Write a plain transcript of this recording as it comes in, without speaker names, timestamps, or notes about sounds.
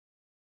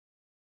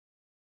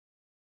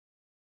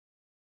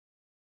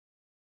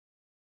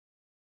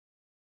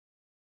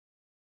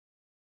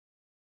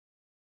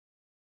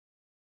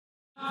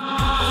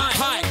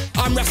Hi,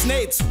 I'm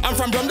Rasnades. I'm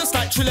from Brumdus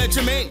like Triller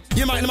Jermaine.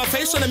 You might know my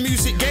face on the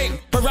music game,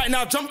 but right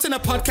now I've jumped in a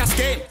podcast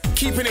game.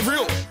 Keeping it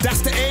real,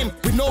 that's the aim.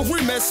 With no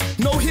rumours,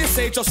 no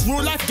hearsay, just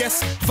real life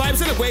guests.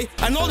 Vibes in the way,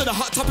 and all of the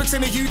hot topics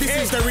in the U. This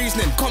is the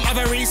reasoning. Come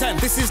have a reason.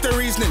 This is the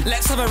reasoning.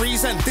 Let's have a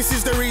reason. This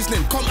is the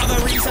reasoning. Come have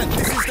a reason.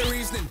 This is the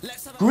reasoning.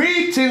 Let's have a...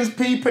 Greetings,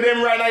 people.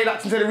 Them right now, you're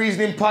listening to the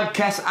Reasoning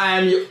Podcast. I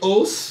am your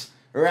host,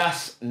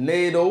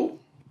 Rasnado.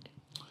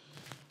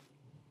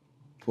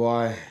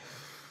 Boy,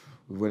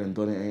 we've went and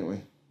done it, ain't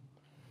we?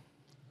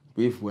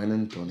 We've went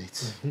and done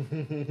it.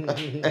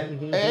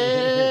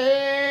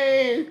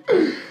 Hey!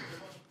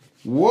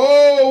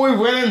 Whoa, we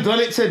went and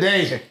done it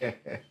today.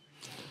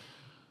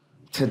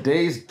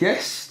 Today's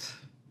guest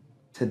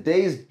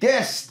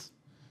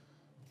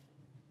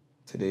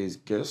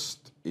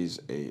is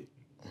a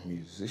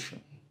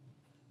musician.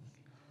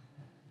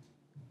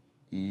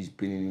 He's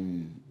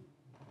been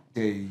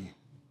in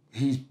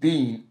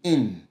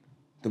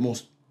the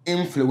most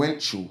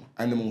influential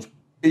and the most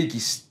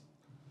biggest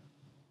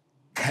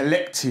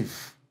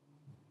collective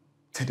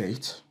to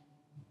date.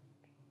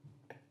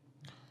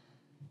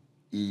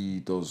 He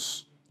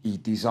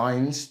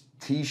designs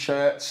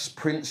t-shirts,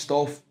 print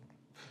stuff,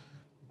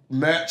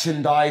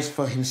 merchandise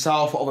for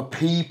himself, for other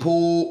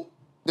people.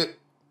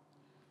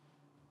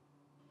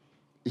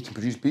 He can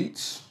produce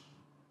beats.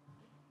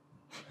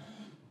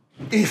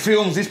 He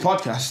films this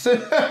podcast.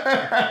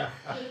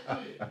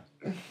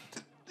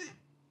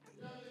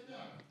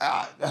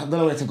 I don't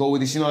know where to go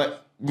with this, we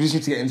just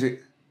need to get into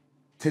it.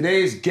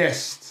 Today's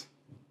guest,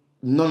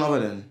 none other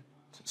than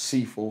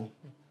C4.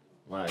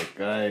 My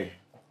guy.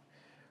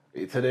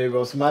 Today,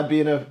 bro, it's mad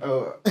being in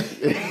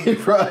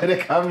front of the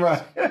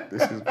camera.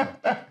 This is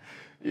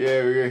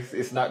yeah,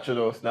 it's natural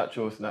though, it's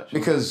natural.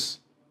 Because,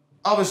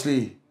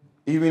 obviously,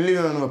 you've been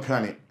living on another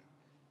planet.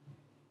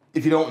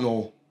 If you don't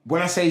know,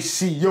 when I say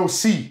C,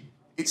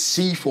 it's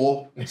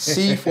C4.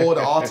 C4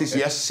 the artist,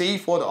 yes,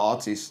 C4 the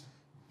artist.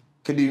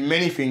 Can do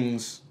many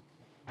things.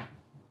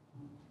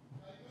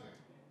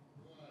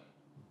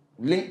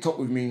 Linked up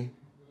with me.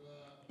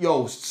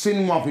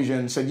 Seen my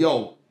vision, said,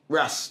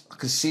 Ras, I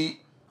can see,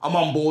 I'm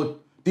on board.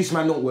 This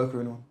man don't work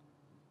around.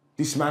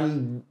 This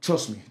man,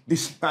 trust me.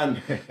 This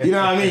man, you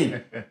know what I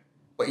mean?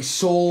 But he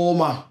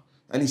saw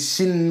and he's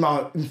seen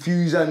my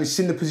enthusiasm, he's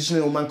seen the position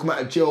of the man come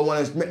out of jail,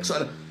 and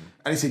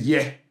he said,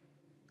 yeah,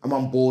 I'm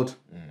on board.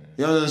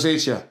 You know what I'm saying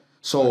to you?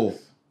 So,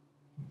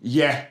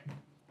 yeah.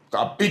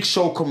 Got a big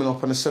show coming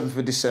up on the 7th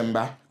of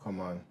December. Come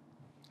on.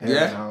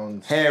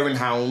 Hare and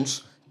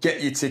Hounds.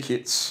 Get your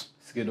tickets.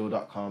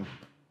 Skiddle.com.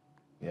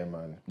 Yeah,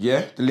 man.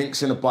 Yeah, the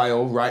link's in the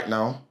bio right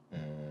now.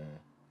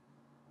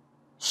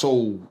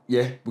 So,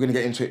 yeah, we're going to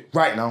get into it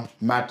right now.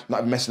 Mad,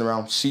 not messing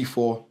around.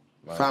 C4,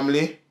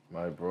 family.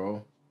 My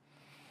bro.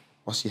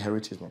 What's your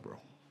heritage, my bro?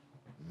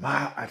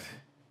 Mad.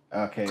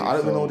 Okay, I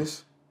don't even know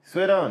this.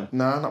 Swear down.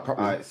 Nah, not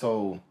properly. Alright,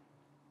 so,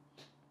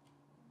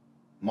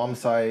 mom's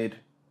side,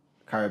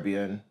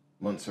 Caribbean,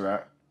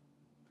 Montserrat.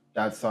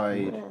 Dad's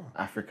side,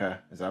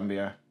 Africa,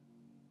 Zambia.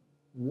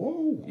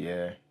 Whoa.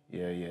 Yeah.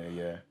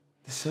 The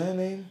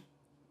surname?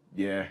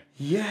 Yeah.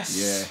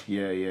 Yes.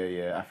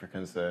 Yeah.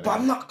 African surname. But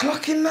I'm not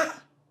clocking that.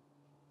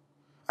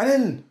 And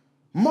then,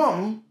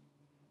 mum,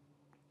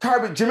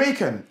 Caribbean,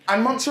 Jamaican,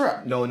 and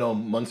Montserrat. No,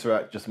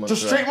 Montserrat, just Montserrat.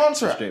 Just straight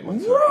Montserrat? Straight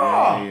Montserrat.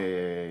 Raw.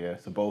 Yeah.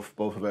 So both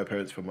of our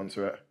parents from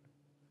Montserrat.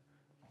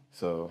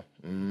 So,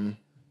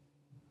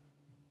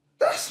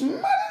 That's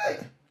mad,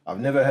 isn't it? I've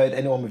never heard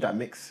anyone with that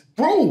mix.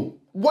 Bro,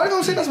 why don't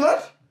you say that's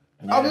mad?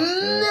 I've never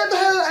heard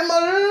that in my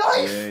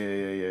life.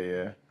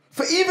 Yeah.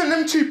 For even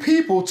them two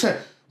people to,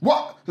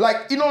 what, your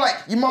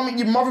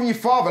mother and your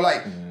father,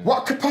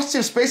 what capacity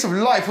of space of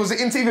life was it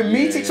into even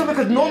meet each other?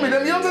 Because normally,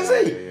 them, you know what I'm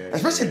saying?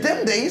 Especially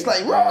them days,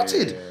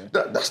 rotted.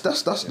 That's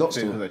not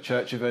It was a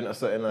church event or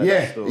something like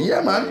yeah, that. So, yeah,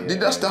 man.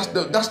 That's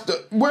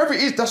the wherever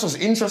it is. That's what's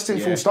interesting.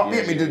 Full stop.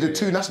 Get me the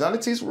two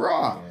nationalities.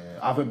 Raw. Yeah.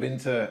 I haven't been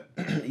to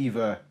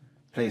either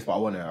place,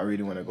 but I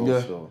really want to go.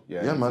 Yeah, so,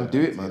 yeah, man.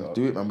 Do it, man.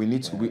 We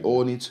need to. We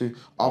all need to.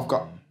 I've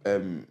got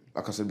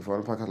like I said before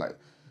on the podcast,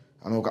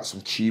 I know I've got some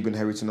Cuban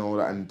heritage and all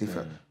that and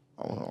different.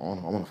 I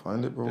want to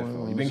find it, bro.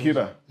 You been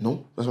Cuba?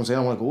 No, that's what I'm saying.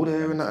 I want to go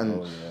there and that.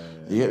 And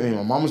you get me?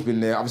 My mum's been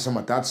there, obviously on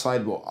my dad's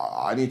side, but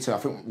I need to. I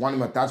think one of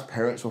my dad's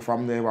parents were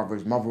from there, whether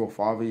his mother or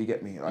father. You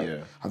get me?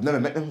 I've never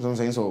met them. That's what I'm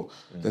saying. So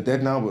they're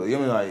dead now, but you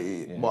know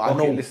me? But I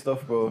know this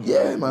stuff, bro.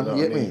 Yeah, man.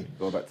 You get me?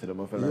 Go back to the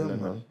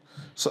motherland, man.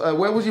 So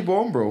where was you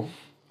born, bro?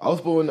 I was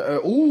born.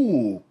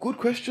 Good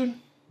question.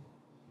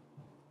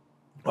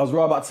 I was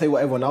right about to say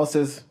what everyone else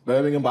says,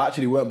 Birmingham, but I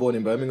actually weren't born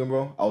in Birmingham,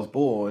 bro. I was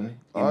born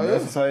in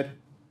Merseyside.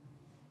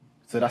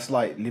 So that's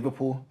like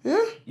Liverpool.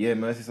 Yeah? Yeah,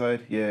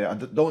 Merseyside. Yeah.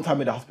 Don't tell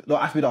me the hospital.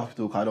 Don't ask me the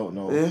hospital because I don't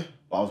know. Yeah.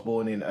 But I was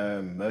born in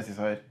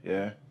Merseyside.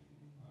 Yeah.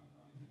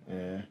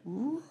 Yeah.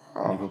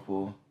 Wow.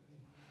 Liverpool.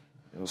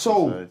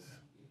 So,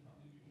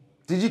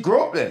 did you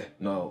grow up there?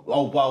 No.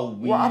 Oh, well,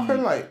 what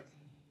happened,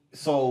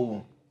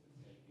 So,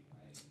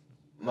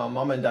 my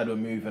mum and dad were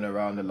moving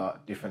around a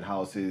lot, different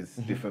houses,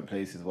 different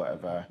places,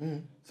 whatever.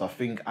 So I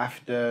think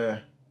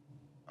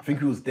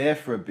we was there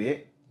for a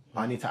bit,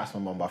 I need to ask my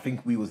mum, but I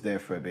think we was there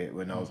for a bit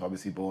when I was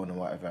obviously born and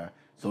whatever.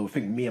 So I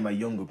think me and my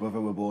younger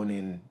brother were born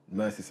in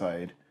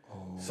Merseyside.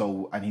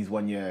 So, and he's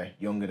 1 year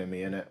younger than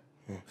me, innit?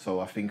 So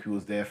I think we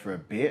was there for a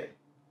bit.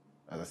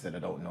 As I said, I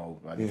don't know.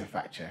 I need to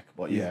fact check.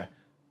 But yeah.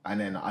 And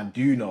then I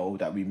do know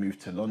that we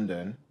moved to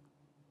London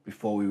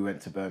before we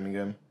went to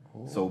Birmingham.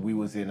 So we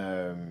was in...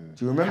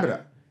 Do you remember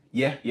that?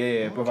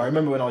 Yeah. But I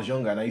remember when I was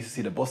younger and I used to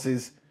see the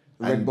buses.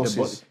 Red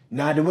buses?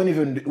 Nah, they weren't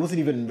even... It wasn't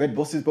even red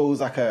buses, but it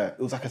was like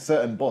a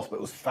certain bus, but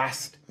it was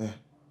fast. Yeah.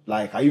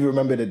 Like, I even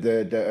remember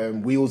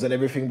the wheels and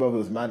everything, bro. It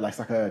was mad. Like, it's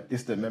like a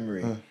distant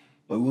memory.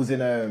 But it was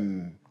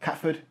in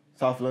Catford,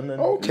 South London.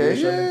 Okay,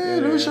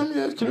 Lewisham,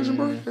 Lewisham,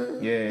 bro.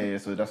 Yeah,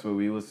 so that's where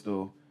we were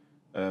still.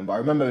 But I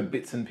remember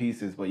bits and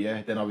pieces. But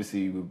yeah, then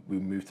obviously we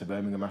moved to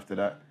Birmingham after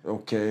that.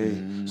 Okay.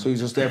 So you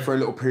was just there for a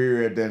little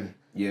period then?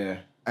 Yeah.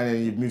 And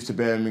then you moved to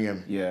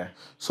Birmingham? Yeah.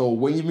 So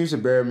when you moved to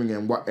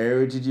Birmingham, what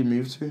area did you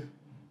move to?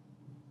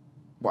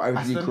 What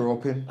area did you grow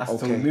up in? Aston.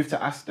 So we moved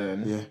to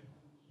Aston.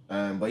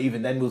 Yeah. But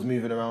even then we was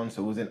moving around,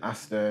 so it was in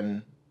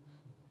Aston.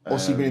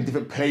 Also, you've been in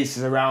different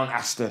places around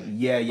Aston?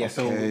 Yeah. Okay.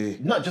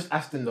 So not just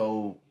Aston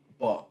though,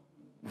 but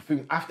I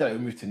think after that we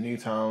moved to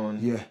Newtown.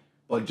 Yeah.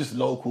 But just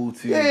local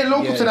to... Yeah,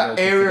 local to that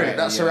area,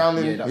 that's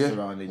surrounding. Yeah, that's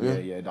surrounding,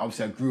 yeah.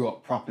 Obviously I grew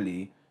up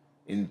properly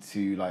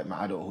into like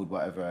my adulthood,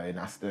 whatever, in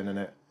Aston,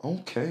 innit?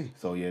 Okay.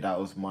 So yeah, that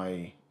was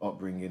my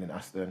upbringing in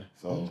Aston.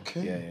 So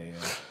yeah.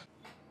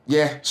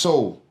 Yeah,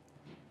 so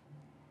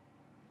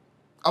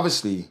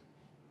obviously,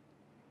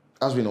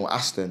 as we know,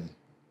 Aston,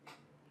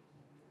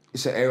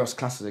 it's an area that's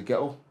classed as a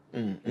ghetto.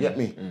 You get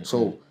me?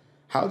 So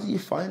how do you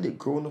find it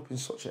growing up in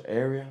such an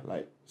area,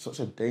 like such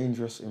a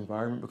dangerous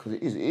environment? Because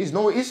it is.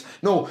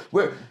 No,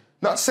 we're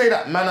not to say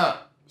that man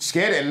are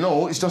scared of it,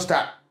 no, it's just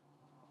that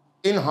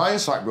in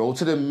hindsight, bro,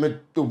 to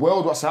the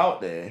world what's out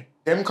there,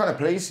 them kind of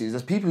places,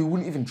 there's people who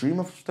wouldn't even dream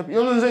of stuff. You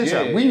know what I'm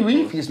saying? We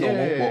think it's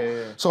normal.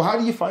 Yeah. So how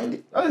do you find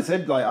it? As I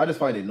said, like I just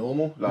find it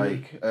normal.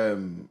 Like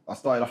I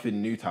started off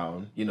in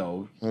Newtown, you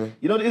know.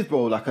 You know what it is,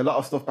 bro? Like a lot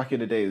of stuff back in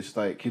the day was just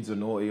like kids are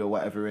naughty or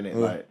whatever in it.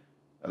 Like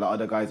a lot of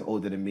the guys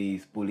older than me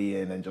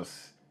bullying and just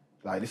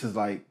like this is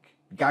like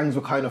gangs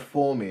were kind of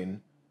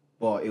forming,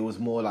 but it was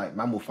more like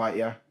man will fight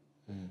ya.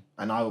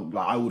 And I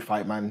would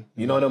fight man.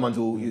 You know them ones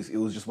it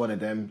was just one of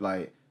them,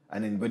 like.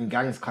 And then when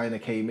gangs kind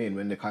of came in,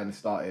 when they kind of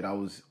started, I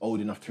was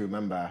old enough to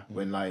remember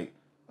when like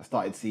I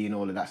started seeing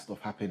all of that stuff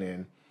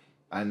happening.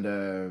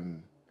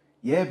 And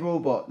yeah, bro,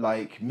 but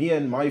like me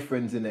and my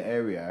friends in the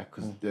area,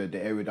 because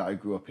the area that I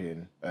grew up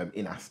in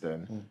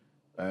Aston,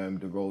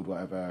 the road,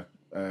 whatever,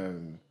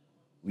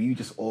 we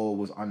just all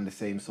was on the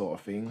same sort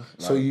of thing.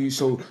 Like,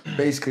 so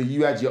basically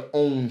you had your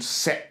own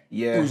set.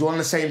 Yeah. It was on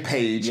the same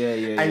page.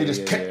 And you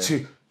just kept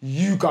to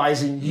you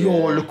guys in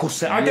your local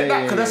set. I get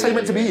that, because that's how you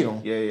meant to be, you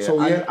know? Yeah. So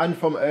and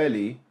from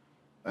early,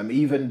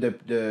 even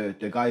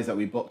the guys that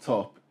we booked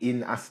up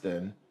in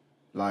Aston,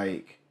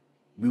 like,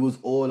 we was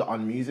all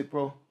on music,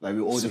 bro. Like,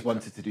 we all just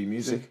wanted to do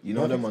music. You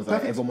know, them ones,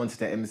 like, everyone wanted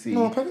to MC.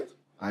 No, perfect.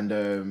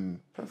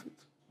 And, perfect.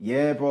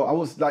 Yeah, bro, I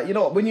was, like, you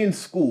know, when you're in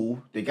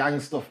school, the gang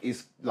stuff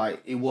is,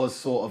 like, it was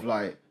sort of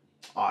like,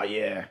 oh,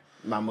 yeah,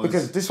 man was...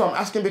 Because this is what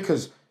I'm asking,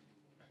 because...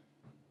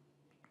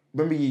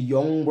 Remember,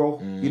 you're young,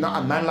 bro. You're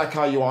not a man like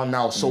how you are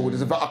now. So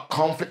there's a lot of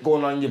conflict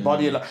going on in your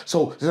body. Like,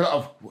 so there's a lot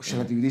of, what, should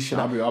I do this?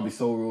 I'll be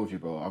so real with you,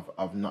 bro.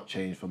 I've not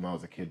changed from when I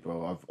was a kid,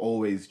 bro. I've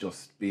always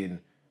just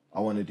been, I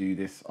want to do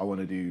this. I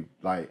want to do,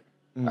 like,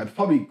 I'd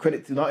probably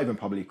credit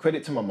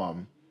to my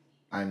mum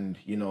and,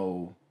 you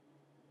know,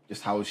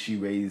 just how she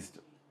raised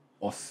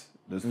us.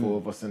 There's four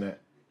of us in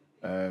it.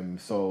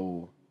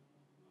 So,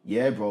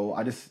 yeah, bro.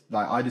 I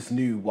just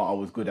knew what I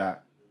was good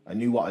at. I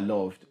knew what I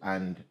loved,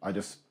 and I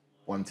just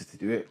wanted to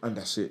do it. And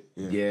that's it.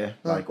 Yeah.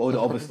 Like all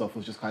the other stuff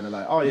was just kind of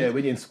like, oh yeah,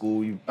 when you're in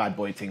school, you bad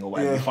boy thing or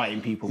whatever, you're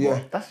fighting people.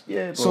 But that's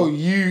bro. So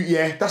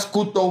that's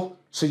good though.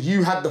 So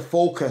you had the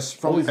focus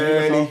from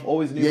early.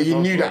 Always knew. Yeah, you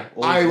knew that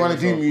I want to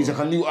do music.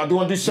 I do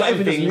want to do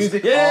certain things.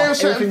 Music. Yeah,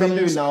 certain everything I'm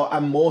things. doing now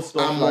and more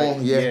stuff. And more,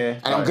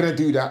 and I'm gonna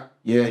do that.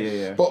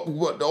 Yeah. But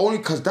the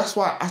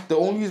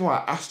only reason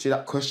why I asked you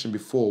that question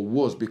before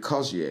was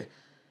because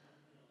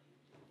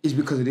is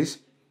because of this.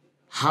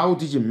 How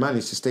did you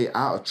manage to stay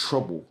out of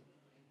trouble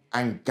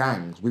and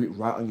gangs with it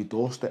right on your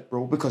doorstep,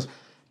 bro? But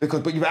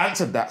you've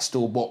answered that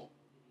still, but...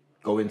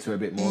 Go into a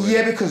bit more.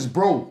 Yeah, because,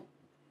 bro,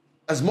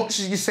 as much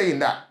as you're saying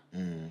that,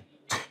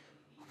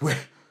 where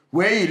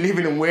you're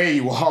living and where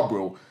you are,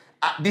 bro,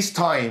 at this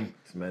time,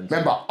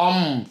 remember,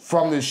 I'm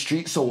from the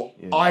street, so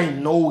I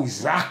know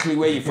exactly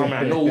where you're from, and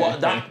I know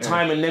what that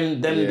time and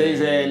them days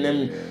there and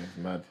them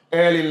mad.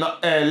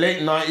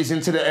 Late 90s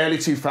into the early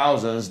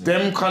 2000s,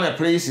 them kind of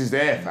places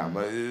there, fam.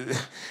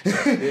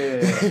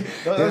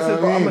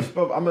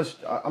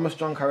 I'm a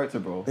strong character,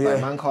 bro.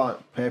 Like, man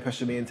can't peer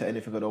pressure me into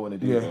anything I don't want to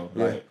do, bro.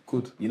 Like,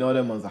 good. You know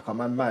them ones, like,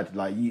 I'm mad.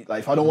 Like,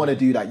 if I don't want to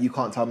do that, you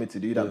can't tell me to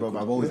do that, bro.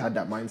 But I've always had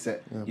that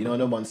mindset. You know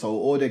them ones. So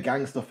all the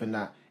gang stuff and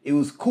that, it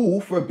was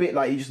cool for a bit.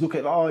 Like, you just look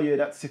at, oh yeah,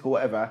 that's sick or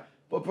whatever.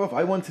 But bro,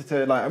 I wanted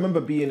to, like, I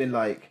remember being in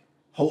like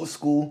Holt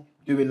School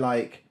doing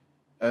like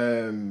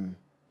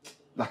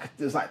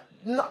it was like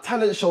not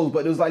talent shows,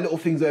 but there was like little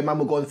things where man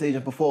would go on stage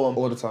and perform.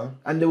 All the time.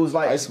 And there was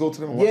like... I used to go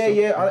to them and watch Yeah, them.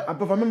 yeah. I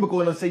remember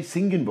going on stage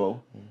singing,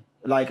 bro.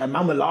 Like, and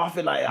man were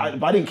laughing, like,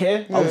 but I didn't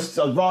care. I was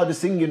rather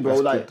singing, bro.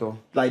 That's like, good, though.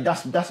 like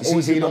that's see,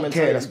 always you been my don't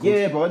care, that's mentality.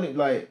 good. Yeah, bro. And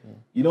like,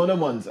 you know them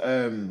ones.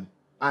 And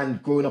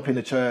growing up in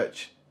the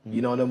church,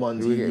 you know them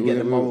ones. You get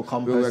the moral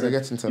compass. We're gonna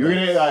get into You're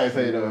that. gonna like,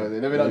 say, no,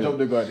 let me not jump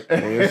the gun.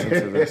 Listen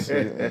to this.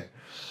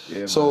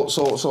 Yeah,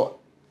 So,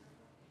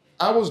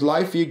 how was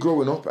life for you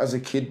growing up as a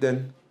kid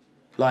then?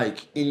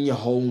 Like, in your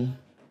home?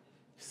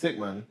 Sick,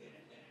 man.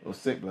 It was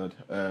sick, blood.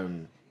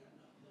 It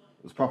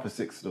was proper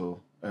sick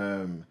still.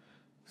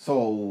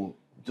 So,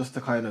 just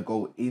to kind of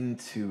go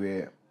into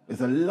it,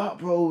 there's a lot,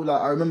 bro.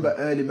 Like, I remember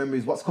early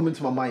memories. What's coming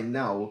to my mind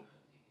now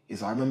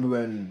is I remember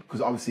when, because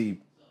obviously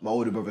my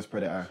older brother's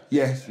Predator.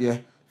 Yes, yeah.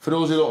 For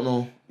those who don't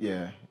know,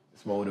 Yeah,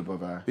 it's my older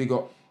brother. big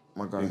up,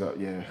 my guy. Big up,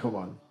 yeah, come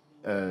on.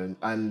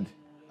 And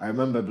I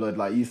remember, blood,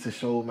 like, he used to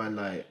show, man,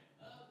 like,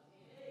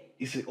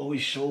 he used to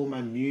always show,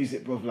 man,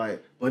 music, bro,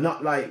 like, but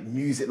not, like,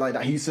 music like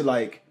that. He used to,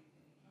 like,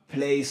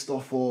 play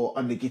stuff or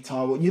on the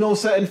guitar, or, you know,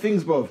 certain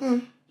things,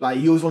 bro. Like,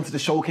 he always wanted to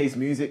showcase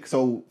music.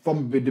 So,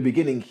 from the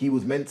beginning, he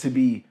was meant to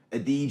be a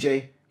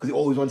DJ, because he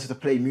always wanted to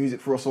play music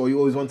for us, or he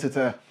always wanted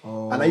to...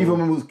 And I even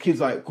remember with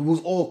kids, like, we was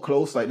all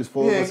close, like, there's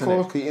four of us,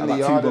 close, innit? in And, the like,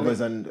 yard, two brothers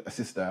and a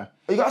sister.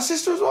 You got a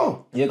sister as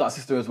well? Yeah, got a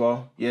sister as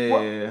well.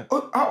 Yeah.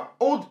 How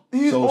old?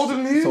 He's older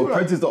than you? So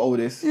like? Preds is the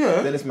oldest.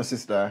 Yeah. Then it's my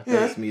sister. Yeah.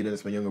 Then it's me. Then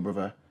it's my younger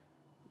brother.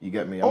 You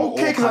get me? I'm Okay, all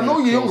because I kinda know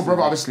your younger close brother,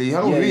 with obviously.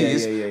 I know Yeah, who he yeah,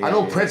 is. yeah, I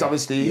know yeah, Preds, yeah.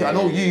 obviously. Yeah, I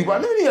know yeah, you, yeah. but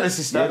I never knew you had a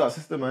sister. Yeah, I got a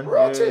sister, man.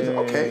 Rotted.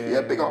 Okay,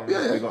 yeah, big up.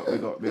 Yeah. Big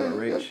up,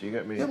 Rich. You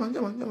get me? Yeah,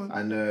 man.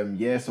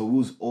 And so we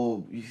was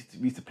all we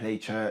used to play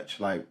church.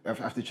 Like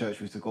after church,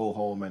 we used to go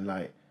home and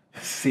like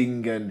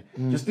sing and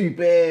just do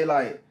bare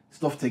like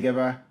stuff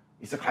together.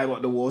 Used to climb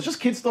up the walls, just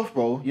kid stuff,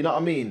 bro. You know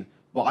what I mean?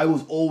 But I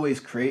was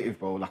always creative,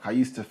 bro. Like I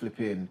used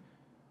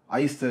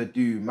to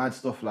do mad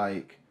stuff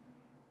like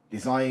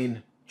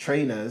design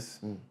trainers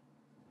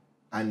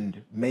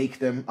and make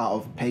them out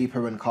of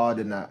paper and card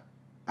and that.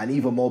 And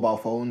even mobile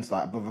phones,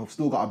 like, but I've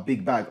still got a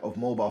big bag of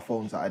mobile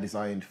phones that I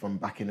designed from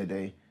back in the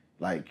day.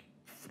 Like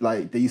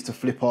they used to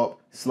flip up,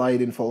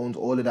 sliding phones,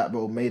 all of that,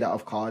 bro, made out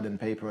of card and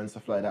paper and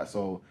stuff like that.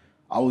 So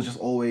I was just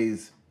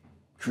always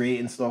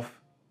creating stuff,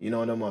 you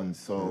know them ones.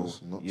 So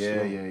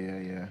yeah.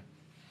 You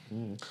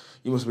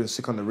must have been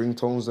sick on the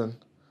ringtones then.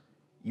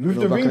 With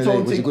know, the back in the day,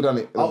 ringtone was you thing, good on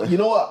it? you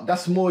know what?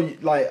 That's more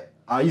like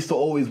I used to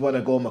always want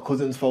to go on my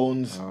cousin's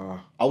phones.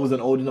 I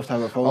wasn't old enough to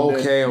have a phone.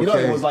 Okay, then. You know,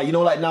 okay. it was like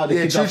now the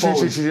kids have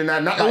phones. True. Nah,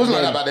 it wasn't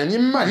like that back then.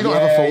 You're mad. You don't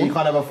have a phone. You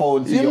can't have a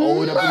phone. So You're you're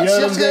older. mad. You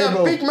have to get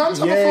a big man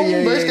to have a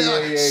phone, bro. It's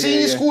like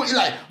senior school,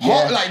 like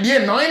hot, like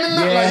year 9 and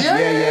that.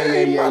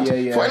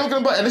 Yeah. For anyone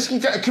gonna unless you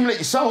can accumulate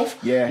yourself.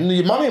 Yeah.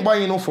 Your mum ain't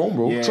buying you no phone,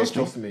 bro. Yeah, Trust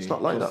me. me. It's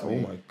not like that. Trust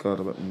me. Oh my god,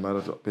 I bet mad I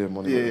dropped bare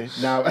money. Yeah.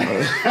 Now,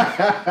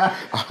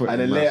 and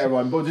then later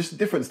on, but just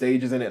different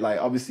stages in it. Like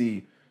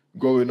obviously,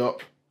 growing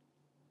up,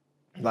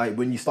 like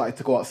when you started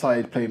to go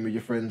outside playing with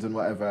your friends and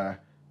whatever,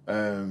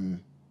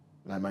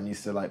 like man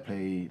used to like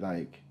play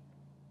like,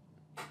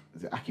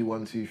 is it Aki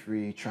 1 2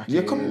 3 tracking?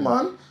 Yeah, come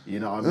on. You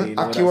know what I mean?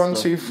 Aki 1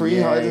 2 3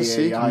 hide and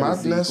seek,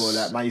 madness. All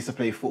that. Man used to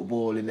play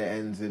football in the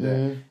ends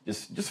and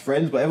just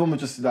friends, but everyone was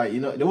just like, you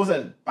know, there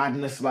wasn't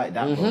badness like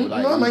that. Bro.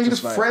 Like, No, it was man, you're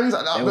just like, friends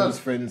like that. everyone was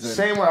friends. And,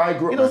 Same way I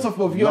grew up. you know, man. stuff.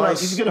 If you're like,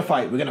 Nice. if you're gonna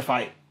fight, we're gonna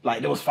fight.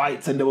 Like there was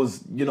fights and there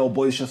was, you know,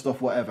 boisterous stuff,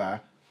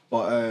 whatever.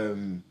 But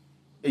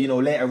you know,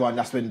 later on,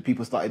 that's when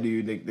people started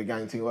doing the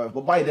gang thing or whatever.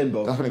 But by then,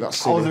 bro, That's when it got I was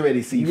silly.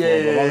 already C4,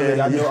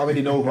 Yeah. bro. I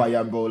already know who I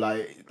am, bro.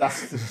 Like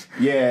that's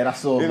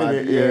all,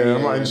 man. Yeah,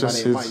 I'm not man,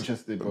 interested. I'm not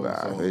interested, bro.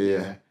 Nah, So,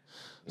 yeah.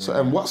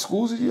 So, what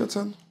schools did you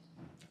attend?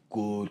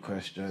 Good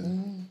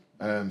question.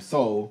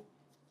 So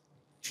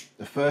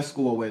the first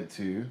school I went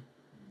to,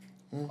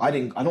 I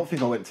don't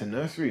think I went to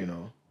nursery, you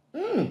know.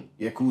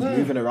 Yeah, cause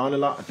moving around a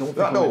lot. I don't think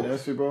I went to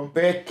nursery, bro.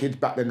 Bare kids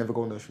back then never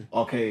go nursery.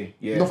 Okay,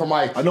 yeah. Not for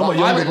my. I know my I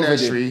younger went brother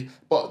nursery,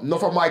 but not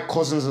for my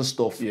cousins and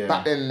stuff. Yeah.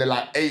 Back then, they're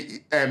like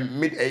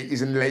mid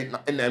 80s and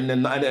in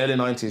the early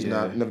 90s. Yeah.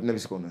 Nah, never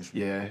used to go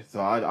nursery. Yeah,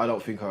 so I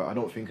don't think I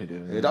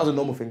did. Yeah, that was a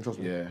normal thing, trust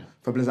me. Yeah.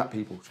 For black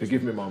people. trust me.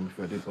 Forgive me, mum,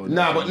 if I did go.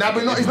 Nah, but not,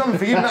 it's not even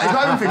forgive. It's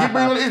not even forgive.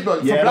 But it is,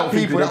 but Yeah, I for don't black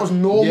think people, we that did. was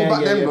normal Yeah, back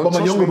yeah, then, yeah. bro. But my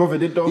trust younger me. brother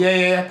did though.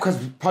 Yeah, because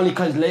probably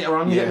later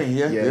on, you get me?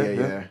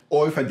 Yeah.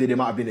 Or if I did, it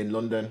might have been in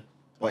London.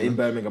 But in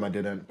Birmingham, I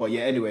didn't. But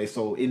yeah, anyway,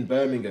 so in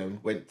Birmingham,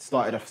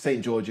 started off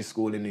St. George's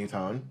School in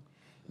Newtown.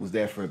 Was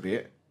there for a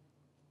bit.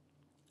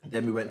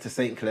 Then we went to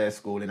St. Clair's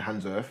School in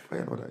Handsworth. I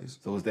don't know what that is.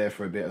 So I was there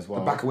for a bit as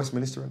well. Back of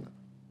Westminster, and that.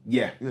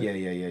 Yeah.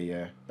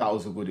 That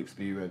was a good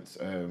experience.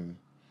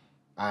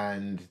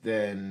 And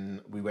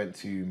then we went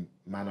to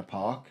Manor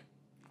Park.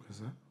 What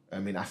is that?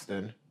 In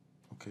Aston.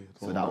 Okay.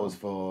 So that was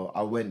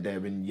I went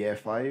there in year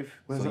 5.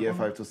 Where's so that year one?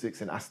 5 till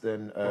 6 in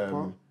Aston.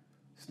 part?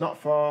 It's not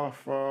far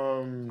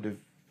from the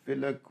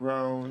Villa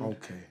Ground.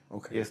 Okay.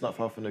 Yeah, it's not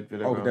far from the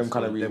Villa Oh, Ground. them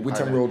kind of regions.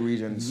 Witham Road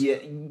regions.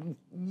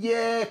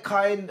 Yeah,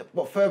 kind.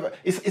 But further,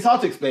 it's hard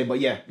to explain. But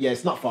yeah,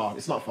 it's not far.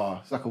 It's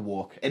like a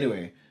walk.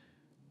 Anyway,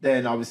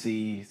 then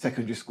obviously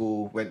secondary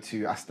school went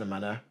to Aston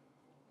Manor.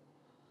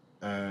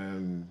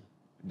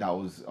 that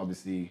was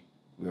obviously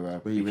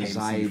where I you became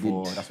resided.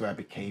 C4. That's where I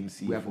became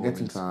C4. We have to get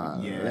into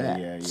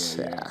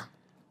Yeah.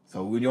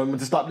 So would you want me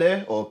to stop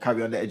there or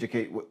carry on to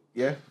educate?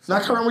 Yeah? Now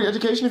carry on with your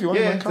education if you want.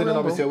 Yeah, man. so then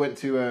obviously I went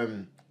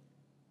to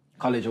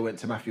college. I went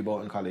to Matthew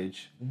Bolton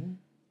College.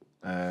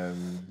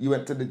 You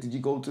went to did you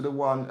go to the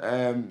one?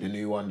 The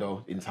new one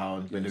though, in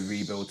town, when they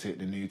rebuilt it,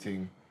 the new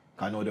thing.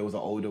 I know there was an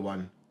older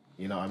one,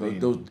 you know what I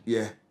mean?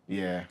 Yeah.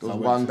 Yeah. There was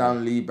one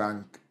down Lee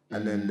Bank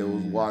and then there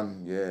was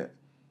one,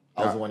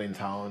 I was the one in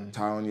town.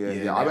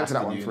 Yeah. I went to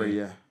that one for a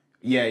year.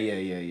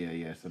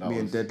 Yeah. So that Me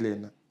was... and Deadly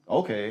and that.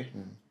 Okay.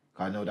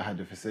 I know they had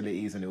the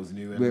facilities and it was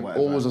new and We're whatever.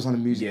 always on the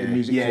music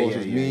course. It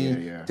was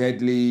me,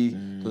 Deadly,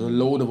 there was a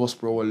load of us,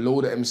 bro, a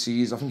load of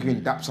MCs. I think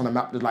even Daps on the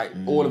map, there's like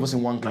all of us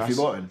in one class. Matthew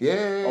Bolton?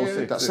 Yeah,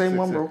 sick, that sick, same sick,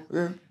 one, sick. bro.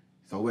 Yeah.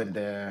 So I went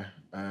there,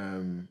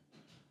 and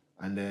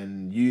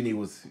then uni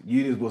was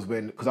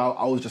when, because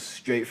I was just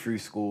straight through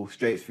school,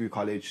 straight through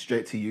college,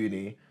 straight to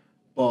uni.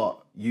 But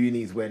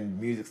uni's when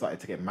music started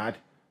to get mad,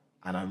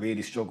 and I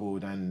really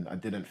struggled, and I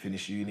didn't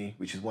finish uni,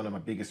 which is one of my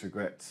biggest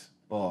regrets.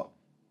 But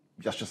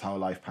that's just how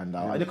life panned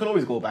out. And you can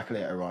always go back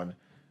later on.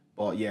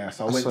 But yeah,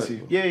 so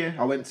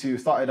I went to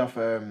started off.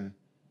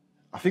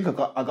 I think I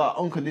got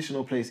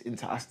unconditional place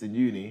into Aston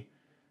Uni,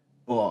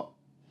 but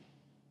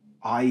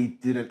I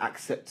didn't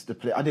accept the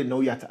play. I didn't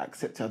know you had to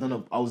accept it. I don't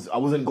know. I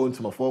wasn't going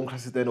to my form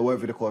classes then or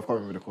whatever the call. I can't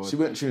remember the call. So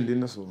you weren't tuned in,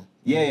 that's all.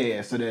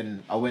 Yeah. So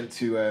then I went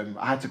to.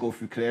 I had to go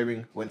through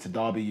clearing. Went to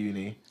Derby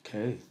Uni.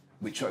 Okay.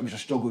 Which I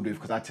struggled with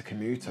because I had to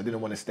commute. I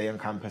didn't want to stay on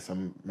campus.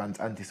 I'm man's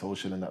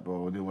antisocial and that,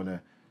 bro. I didn't want to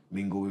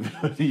mingle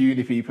with the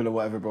uni people or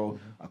whatever, bro.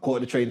 I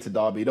caught the train to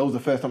Derby. That was the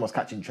first time I was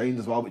catching trains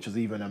as well, which was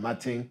even a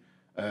mad thing.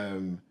 So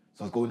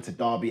I was going to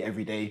Derby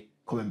every day,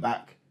 coming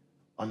back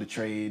on the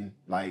train.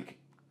 Like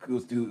it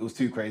was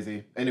too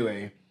crazy.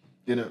 Anyway,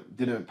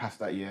 didn't pass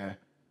that year.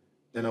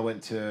 Then I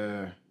went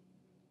to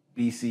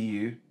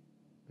BCU.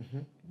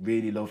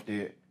 Really loved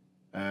it.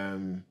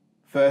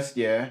 First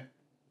year,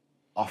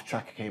 Off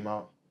Track came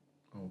out.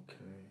 Okay.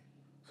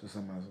 So it's a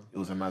mazza. It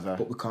was a mazza.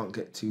 But we can't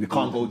get too... We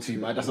can't go too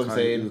mad, that's what I'm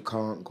saying. We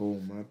can't go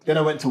mad. Then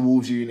I went to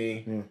Wolves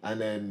Uni, and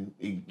then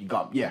you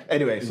got... Yeah,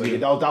 anyway, so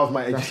that was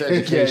my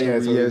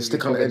education. Yeah,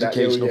 stick on the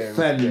educational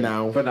for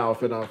now.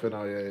 For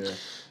now, yeah.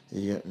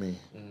 You get me?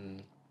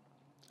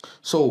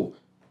 So,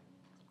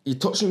 you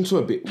touched into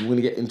a bit, we're going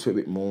to get into it a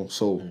bit more.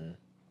 So,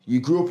 you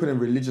grew up in a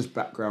religious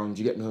background,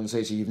 you get me on the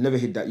say, so you've never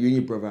hid that. You and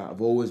your brother have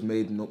always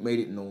made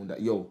it known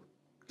that, yo,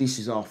 this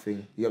is our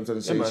thing. You know what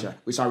I'm trying to say?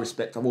 Which I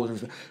respect. I've always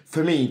respect.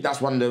 For me, that's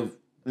one of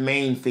the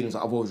main things that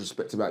I've always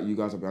respected about you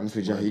guys, I'll be honest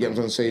with you. You get what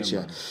I'm trying to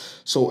say?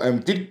 So,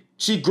 did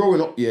she growing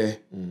up,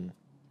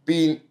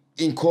 being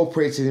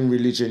incorporated in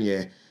religion,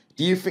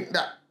 do you think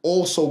that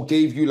also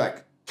gave you,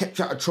 like, kept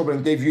you out of trouble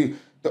and gave you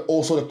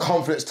also the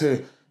confidence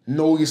to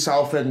know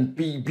yourself and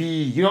be,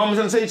 you know what I'm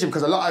trying to say to you?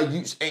 Because a lot of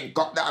youths ain't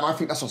got that, and I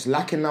think that's what's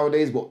lacking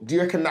nowadays. But do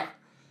you reckon that?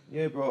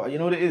 Yeah, bro. You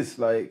know what it is?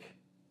 Like,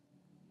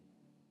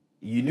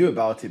 you knew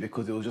about it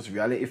because it was just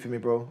reality for me,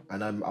 bro.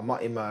 And I'm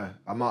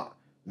not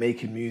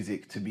making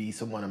music to be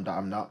someone that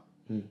I'm not.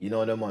 You know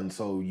what I'm on?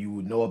 So you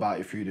would know about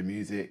it through the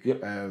music.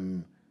 Yep.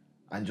 And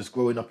just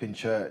growing up in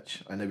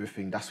church and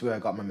everything, that's where I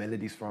got my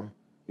melodies from.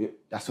 Yep.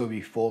 That's where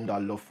we formed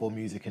our love for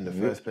music in the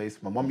first place.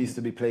 My mum used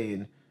to be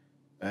playing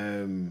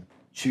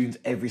tunes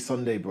every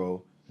Sunday,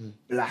 bro.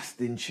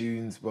 Blasting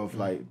tunes, bro,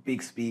 like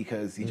big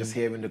speakers. You just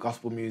hearing the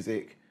gospel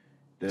music.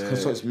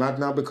 So it's mad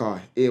now because,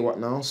 hear what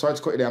now? Sorry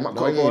to cut you there, I'm not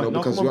cutting you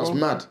because what's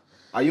mad?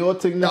 Are your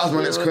thing That was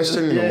my next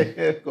question, you know.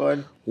 Yeah, go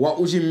on. What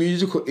was your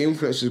musical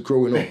influences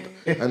growing up?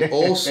 And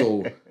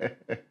also,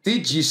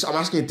 did you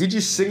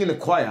sing in the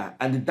choir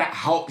and did that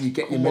help you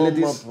get your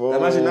melodies? Bro.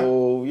 Imagine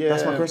that. Yeah,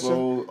 that's my question.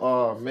 Bro.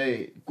 Oh,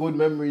 mate. Good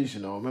memories,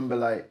 you know. I remember,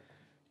 like,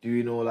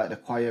 doing all, like, the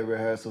choir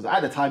rehearsals.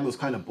 At the time, it was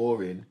kind of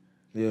boring.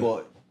 Yeah.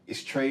 But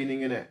it's training,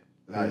 innit?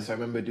 Like, so I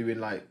remember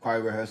doing, like,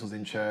 choir rehearsals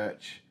in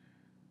church.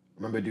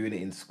 I remember doing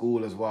it in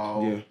school as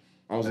well. Yeah.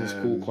 I was in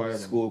school choir.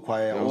 School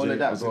choir, all of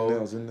that, bro. I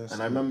was in there.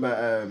 And I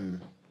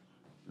remember,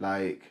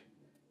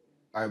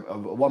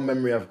 one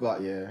memory I've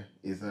got,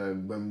 is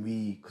when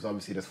because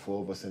obviously there's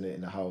 4 of us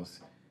in the house,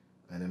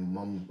 and then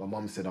my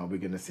mum said, we're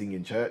going to sing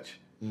in church.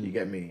 You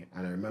get me?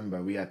 And I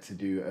remember we had to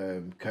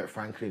do Kurt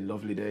Franklin,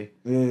 Lovely Day.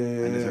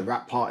 And there's a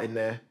rap part in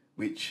there,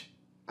 which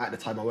at the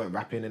time I weren't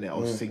rapping in it, I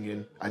was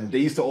singing. And they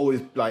used to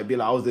always like be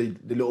like, I was the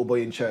little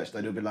boy in church,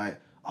 that they'd be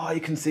like,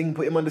 you can sing,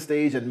 put him on the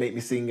stage and make me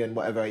sing and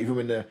whatever. Even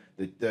when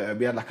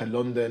we had like a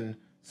London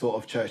sort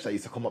of church that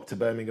used to come up to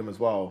Birmingham as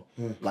well.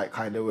 Like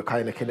we're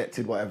kind of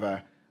connected,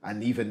 whatever.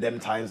 And even them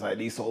times, like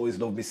they used to always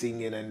love me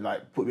singing and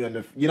like put me on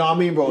the, you know what I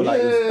mean, bro? Like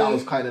that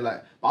was kind of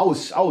like, I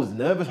was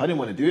nervous. I didn't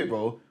want to do it,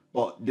 bro.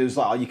 But they was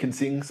like, you can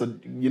sing, so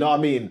you know what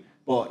I mean.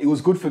 But it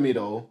was good for me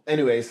though.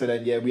 Anyway, so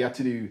then we had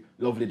to do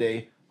Lovely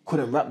Day.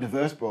 Couldn't rap the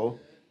verse, bro.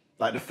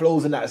 Like the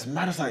flows and that, it's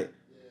mad. I was like,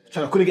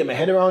 I couldn't get my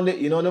head around it.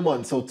 You know what I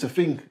mean? So to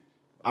think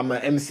I'm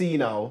an MC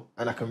now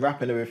and I can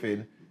rap and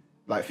everything,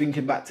 like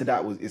thinking back to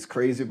that it's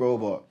crazy, bro.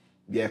 But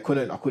yeah, I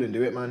couldn't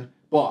do it, man.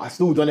 But I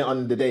still done it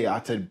on the day. I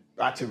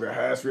had to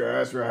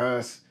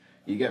rehearse.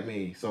 You get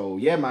me? So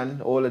yeah,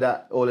 man, all of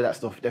that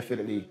stuff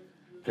definitely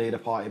played a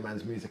part in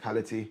man's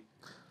musicality.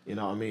 You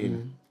know what I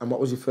mean? And what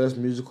was your first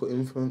musical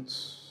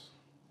influence?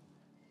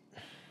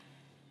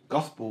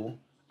 Gospel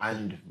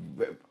and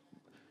what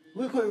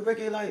do you call it,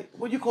 reggae? Like,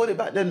 what do you call it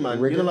back then, man?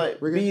 Reggae? You know, like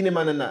Reggae? Beanie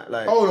Man and that,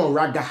 like. Oh no,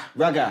 ragga.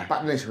 Ragga.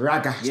 Back then it's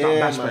ragga. It's Yeah, not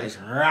bash, man. but it's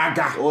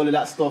ragga. All of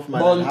that stuff, man.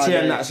 Monty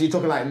and that. So you're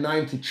talking like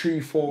 93,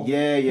 4.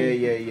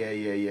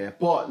 Yeah.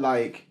 But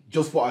like,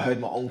 just what I heard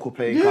my uncle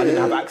playing. 'Cause I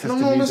didn't have access to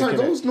music. That's like innit?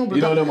 those. No, but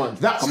you know them ones.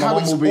 That's And my how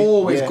mum it's will be-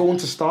 always yeah. going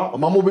to start. My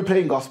mum will be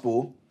playing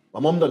gospel. My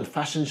mum done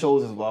fashion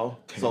shows as well.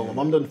 So my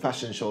mum done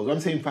fashion shows. When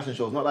I'm saying fashion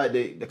shows, not like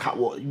the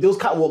catwalk. Those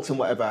catwalks and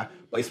whatever,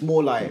 but it's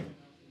more like,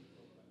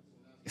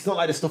 it's not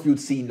like the stuff you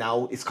would see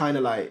now. It's kind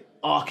of like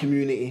our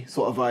community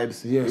sort of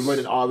vibes. Yes. We're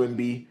running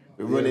R&B.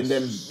 We're running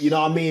them, you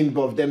know what I mean?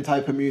 But them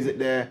type of music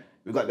there.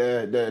 We've got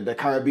the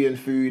Caribbean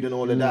food and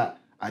all of that.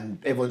 And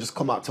everyone just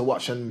come out to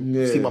watch and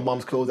see my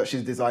mum's clothes that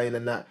she's designing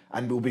and that.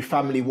 And we'll be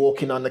family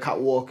walking on the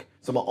catwalk.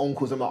 So my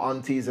uncles and my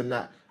aunties and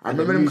that. I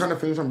remember them kind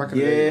of things from back in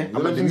the day. Yeah, I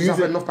remember the things music-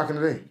 happened enough back in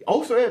the day.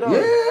 Oh, sorry, no.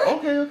 Yeah.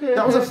 Okay.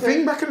 That was a okay.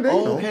 thing back in the day,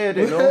 you know? Okay, I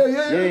didn't know. Yeah.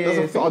 That was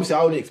a thing. So obviously, I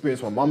only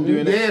experienced my mum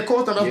doing it. Yeah, of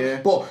course.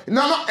 But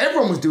not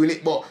everyone was doing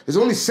it. But there's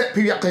only set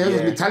people that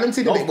can be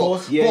talented. Of in it,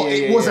 course, but yeah,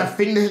 it was a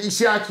thing. That you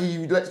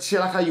see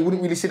like how you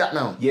wouldn't really see that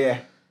now. Yeah.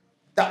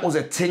 That was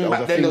a thing That was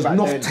back a then. thing There's back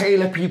enough then.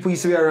 tailor people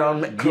used to be around,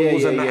 make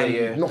clothes and that. And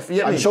enough, you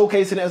get And me?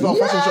 showcasing it as well,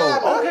 fashion show.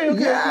 Man.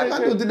 Okay.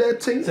 Man, they'll do their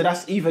thing. So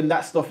that's even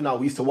that stuff now.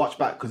 We used to watch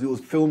back because it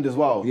was filmed as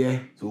well. Yeah.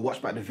 So we watch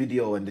back the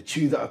video and the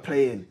tunes that are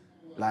playing.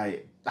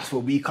 Like, that's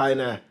what we kind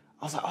of...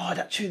 I was like, oh,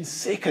 that tune's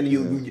sick. And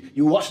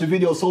you watch the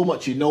video so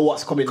much, you know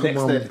what's coming next.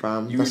 on, then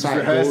fam. you That's just how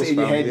it rehearse goes, it in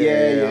your fam. head.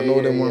 Yeah, I know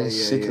yeah, them yeah, ones are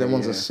yeah, sick. yeah, Them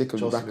ones yeah. are sick of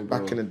Trust me, back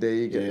bro. in the day.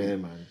 You get me? Yeah,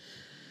 man.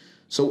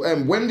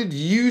 So when did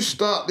you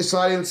start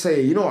deciding to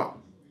say, you know what,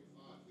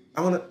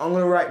 I'm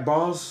gonna write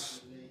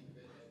bars?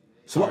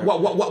 So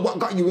what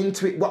got you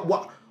into it?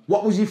 What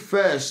was your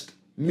first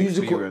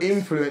musical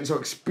influence or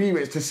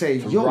experience to say,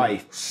 yo,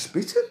 write.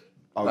 spitting?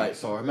 All right,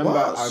 so I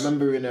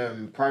remember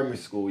in primary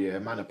school,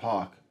 Manor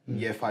Park,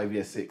 year 5,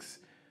 year 6,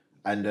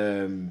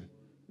 and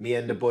me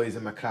and the boys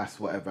in my class,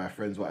 whatever,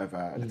 friends, whatever,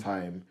 at the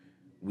time,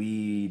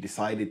 we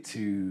decided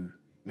to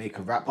make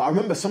a rap. But I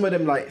remember some of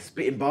them like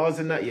spitting bars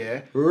in that,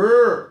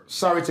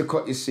 Sorry to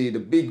cut you, see, the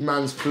big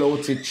man's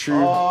floated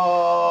through.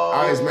 Oh,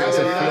 I was meant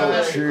to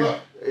float through.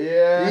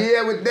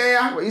 Yeah, we're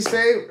there. What you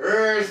say?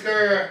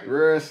 Rursker.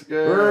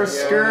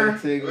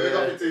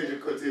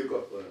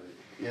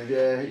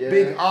 Yeah.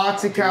 Big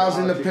articles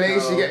in the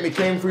place. You get me?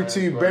 Came through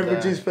 2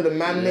 beverages for the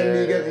man.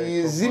 Then you get me?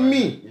 You see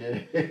me?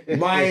 Yeah.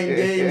 Mind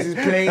games is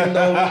playing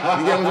though.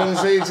 You get what I'm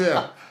saying to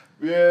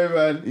you? Yeah,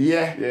 man.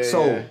 Yeah.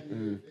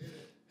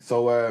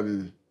 So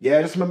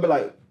I just remember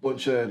like a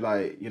bunch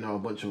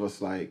of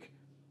us like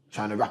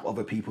trying to rap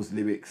other people's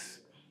lyrics.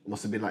 It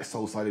must have been like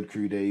Soul Solid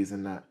Crew days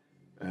and that.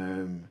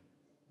 And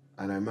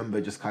I remember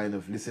just kind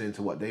of listening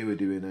to what they were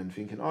doing and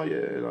thinking, oh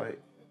yeah,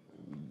 like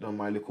done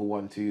my little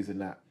 1-2s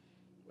and that.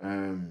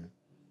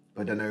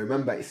 But then I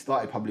remember it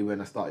started probably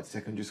when I started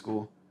secondary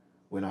school,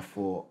 when I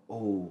thought,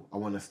 oh, I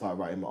want to start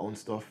writing my own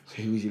stuff.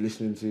 So who was you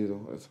listening to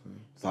though?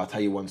 So I'll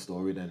tell you one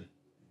story then.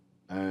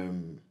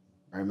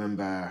 I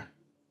remember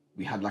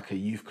we had like a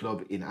youth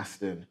club in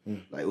Aston.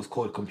 Like it was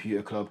called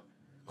Computer Club.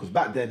 Because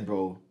back then,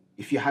 bro,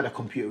 if you had a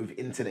computer with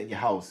internet in your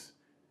house,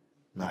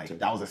 like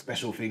that was a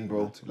special thing,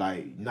 bro.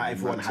 Like not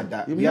everyone had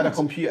that. We had a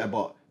computer,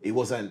 but it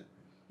wasn't,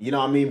 you know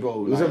what I mean,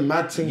 bro? It was a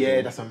mad thing. Yeah,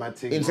 bro. that's a mad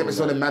thing. Internet was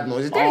the mad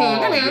noises.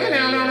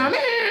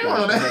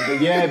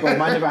 Yeah, but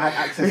man never had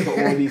access to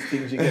all these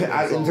things. You get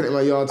I had internet in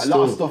my yard a still.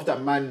 lot of stuff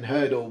that man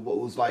heard of what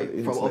was like from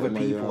Internet other in my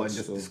people yard and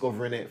just still.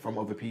 discovering it from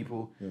other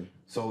people.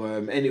 So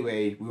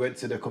anyway, we went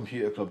to the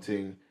computer club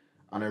thing,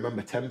 and I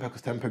remember Temper,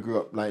 because Temper grew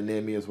up like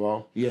near me as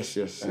well. Yes.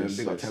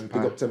 Big up Temper.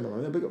 Big up Temper,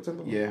 man. Yeah, big up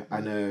Temper. Yeah,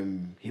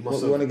 and he must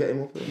What, have. you want to get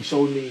him up there? He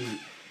showed me.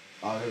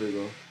 Oh, here we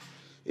go.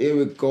 Here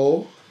we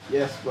go.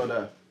 Yes,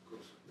 brother.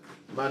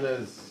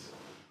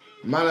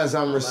 Manners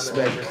and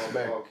respect.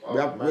 We got cups,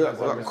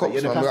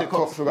 Yeah, the man. plastic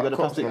cups. We got the cups,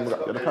 plastics. man. We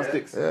got The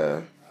plastics.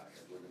 Yeah.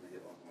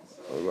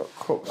 We got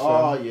cups,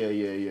 Oh man.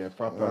 yeah.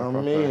 Proper. I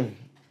proper. mean,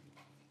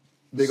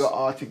 Big up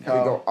Article.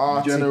 we got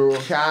Article. General.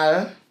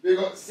 We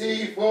got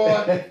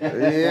C4.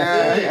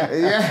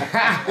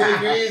 Yeah. Big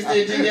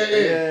Grizzly, did you get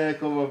it? Yeah,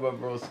 come on, my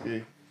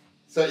broski.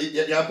 So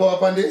you have power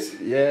up on this?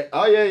 Yeah.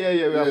 Oh yeah. We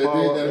have Yeah,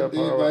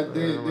 power.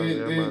 do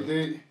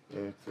it.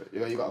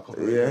 Yeah, you got a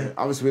couple. Yeah,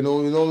 obviously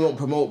we don't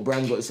promote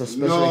brand, but it's a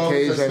special No,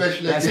 occasion. it's a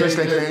special That's a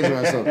special occasion. occasion,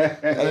 man. So,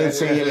 and then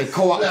say, yeah,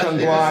 co-op can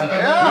go on.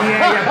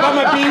 Yeah,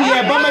 Bummer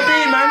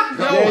B, man.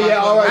 Yeah,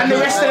 all right. And the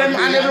rest of them,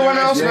 and everyone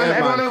else, Yeah, man.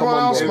 man, Everyone come on,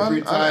 else, bro. man.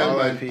 Every time,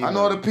 man. I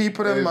know the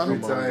people, them, man.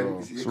 Every time.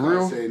 It's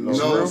real. It's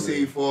No real.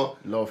 C4.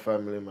 Love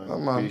family, man.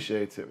 man.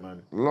 Appreciate it,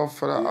 man. Love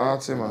for that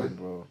arty, man.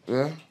 Bro.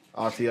 Yeah.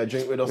 Artie, I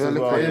drink with us Yeah, as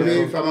look well. at Yeah, you.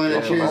 me, fam, I'm gonna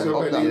Yeah, cheers up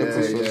already. that Yeah,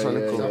 little yeah, son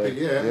of yeah. cool.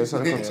 Yeah. Yeah,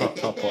 son of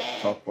cool.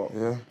 Top up.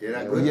 Yeah. Yeah,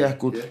 that Yeah,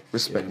 good. good.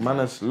 Respect.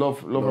 Manners,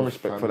 love and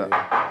respect for family.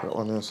 that.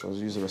 On this, I'll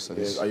use the rest of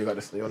this. Oh, you got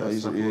this. You got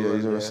Use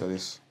the rest of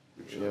this.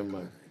 Yeah,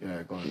 man.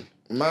 Yeah, go on.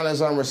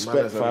 Manners and respect,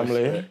 Manners and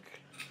family. respect.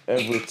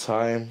 Every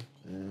time.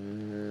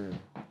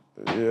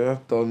 Yeah,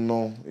 don't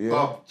know. Yeah.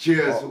 Oh,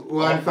 cheers.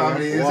 One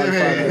family, you One see me?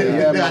 family,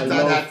 yeah, man,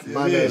 That's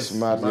manners. It's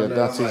mad. Yeah,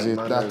 that is it.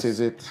 manners. That is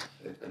it.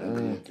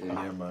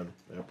 Yeah, man.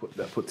 Yeah,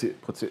 put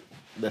it.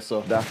 That's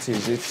all. That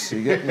is it.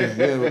 You get me?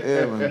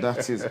 Yeah, man.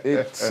 That is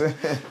it.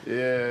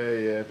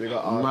 Yeah. They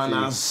got RT.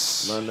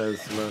 Manners. Manners.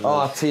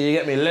 RT, you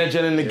get me?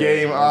 Legend in the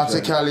game.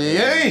 RT Cali.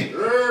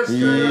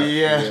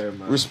 Yeah.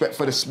 man. Respect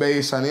for the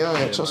space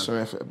and trust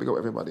me. Big up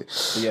everybody.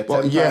 Yeah,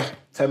 But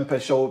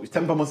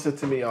Temper must have said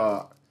to me,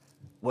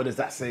 what does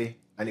that say?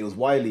 And it was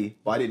Wiley,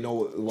 but I didn't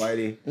know it was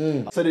Wiley.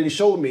 So then he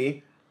showed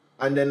me,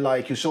 and then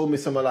like he showed me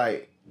some of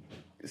like,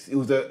 it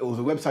was a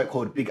website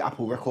called Big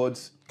Apple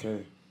Records.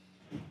 Okay.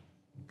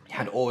 It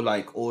had all the.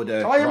 I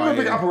remember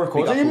Big Apple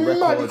Records. Big Apple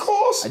Mad, of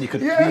course. And you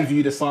could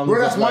preview the songs. Bro,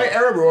 that's of, my like,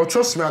 era, bro.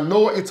 Trust me, I know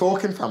what you're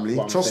talking, family.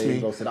 what I'm Trust saying, me.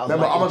 bro. So that was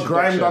Remember, my I'm a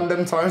grind on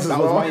them times as That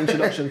well. was my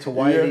introduction to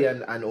Wiley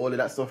and all of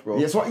that stuff, bro.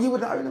 Yes, what year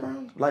was that in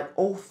around? Like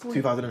 03?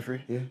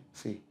 2003. Yeah,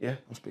 see. Yeah.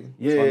 I'm speaking.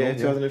 Yeah, So I know,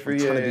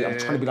 2003. I'm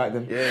trying to be like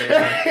them.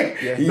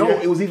 Yeah. No,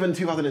 it was even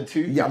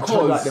 2002. Yeah, I'm trying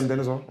to be like them then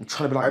as well. I'm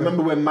trying to be like I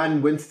remember when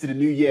man went to the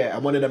new year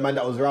and one of the man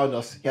that was around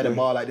us, he had a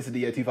bar like this is the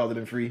year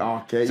 2003.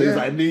 Okay, So it was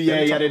like new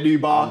year, he had a new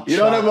bar. You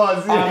know what it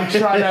was? I'm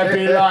trying to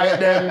be like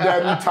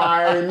them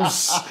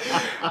times.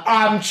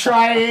 I'm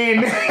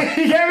trying.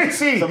 You get me?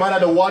 See? So man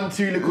had a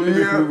 1-2 little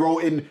lyric we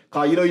wrote in.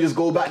 Cause you know you just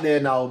go back there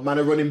now, man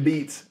are running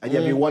beats and you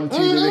have your 1-2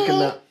 lyric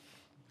and that.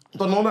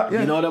 Don't know that.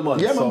 Yeah. You know that one?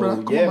 Yeah, so,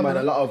 man, bro. yeah, on, man.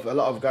 A lot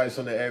of guys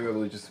from the area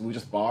were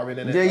just barring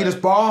in it. Yeah, you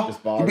just bar. Just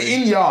You barring. be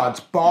in yards,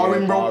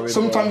 barring, Yeah, bro. barring,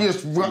 Sometimes bro. you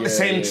just run the Yeah,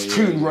 same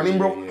tune running,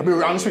 bro. I'll be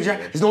honest with you.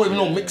 There's not even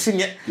no mixing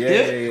yet.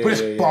 We're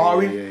just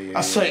barring.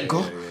 That's so it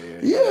go.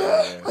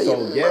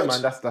 So yeah,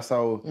 man, that's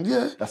how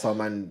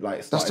man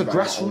like That's the started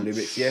writing his own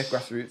grassroots. lyrics,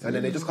 grassroots, and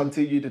then they just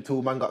continued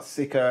until man got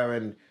sicker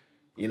and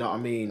you know what I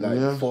mean,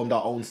 like formed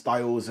our own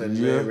styles and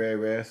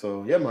rare.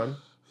 So yeah, man.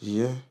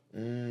 Yeah.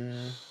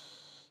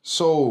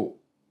 So,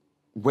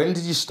 when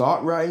did you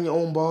start writing your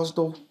own bars,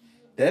 though?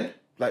 Then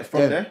like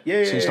from there,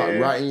 yeah. So you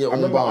started writing your I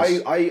own remember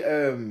bars. I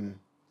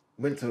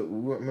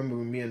remember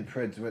when me and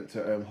Preds went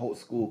to Holt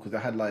School because I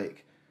had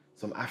like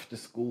some after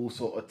school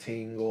sort of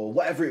thing or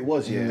whatever it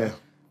was, where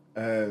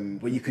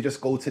you could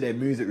just go to their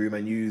music room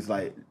and use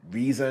like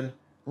Reason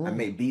and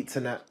make beats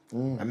and that. I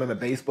remember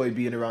Bass Boy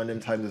being around them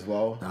times as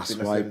well. That's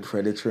why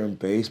Predator and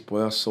Bass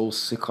Boy are so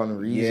sick on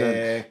Reason.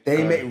 Yeah,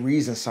 they make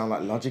Reason sound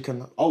like Logic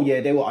and that. Oh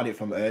yeah, they were on it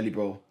from early,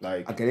 bro.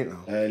 Like I get it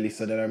now. Early.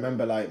 So then I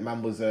remember like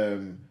man was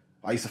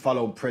I used to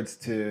follow Preds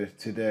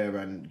to there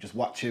and just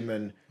watch him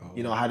and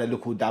you know I had a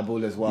little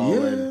dabble as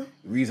well and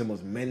Reason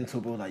was mental,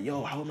 bro. Like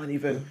yo, how am I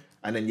even?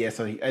 And then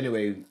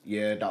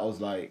that was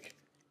like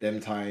them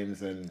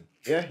times and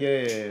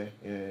yeah.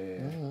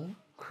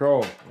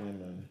 Crow. Yeah,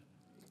 man.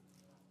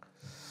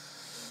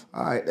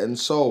 Alright, and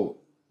so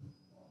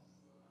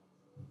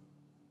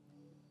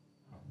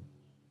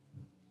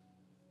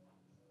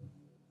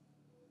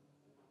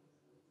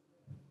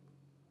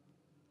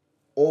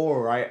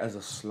alright as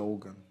a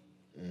slogan.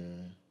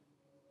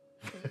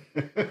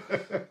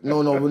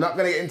 No, we're not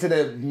gonna get into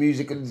the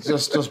music.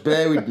 Just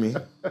bear with me.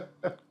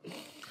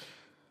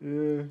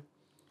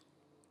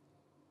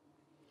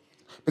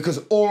 Because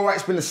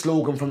alright's been a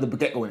slogan from the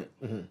get-go, innit?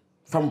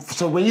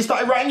 So when you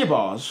started writing your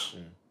bars,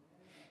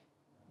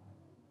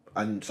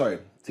 And sorry, I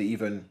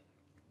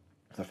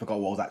forgot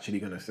what I was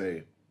actually gonna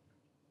say.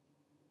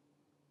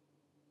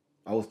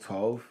 I was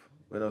 12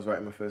 when I was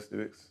writing my first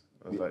lyrics.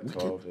 I was like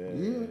 12,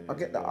 I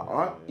get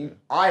that.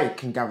 I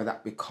can gather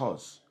that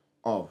because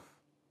of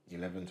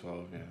 11,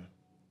 12, yeah.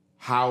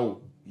 how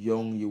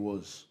young you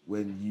was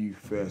when you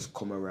first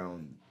come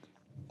around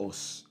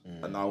us,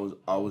 and I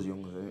was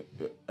young,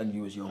 and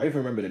you was young. I even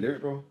remember the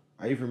lyric, bro.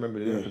 I even remember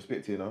the lyric for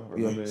Spit to, you know? I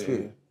remember spit.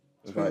 It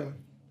was like,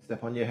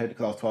 step on your head,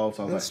 because I was 12,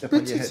 so I was like,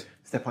 spit it.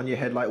 Step on your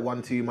head like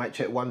 1, 2, might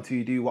check 1,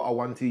 2, do what I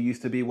want to,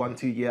 used to be 1,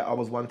 2, yeah, I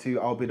was 1, 2,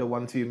 I'll be the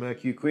 1, 2,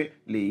 murk you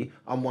quickly.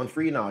 I'm 1,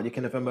 3 now, you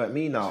can never murk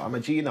me now. I'm a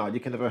G now, you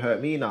can never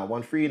hurt me now.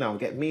 1, 3 now,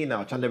 get me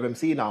now. Chandler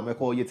MC now, I'm gonna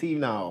call your team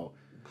now.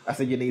 I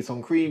said you need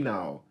some cream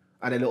now,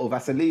 and a little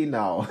Vaseline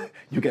now.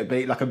 You get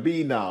baked like a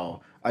bee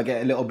now. I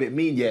get a little bit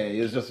mean,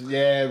 it's just, bro.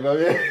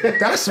 Yeah.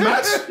 That's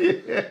mad.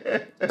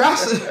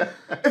 That's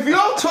if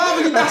you're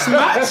 12 and that's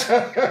mad.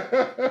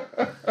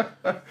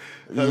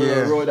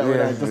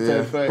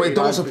 But it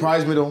don't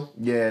surprise me though.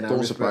 Yeah,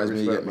 don't surprise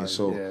me. You get me?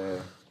 So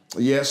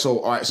So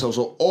all right.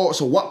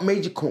 So what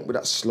made you come up with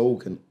that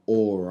slogan?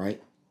 All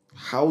right.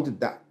 How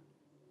did that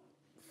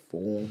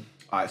form?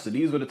 Alright, so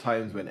these were the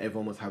times when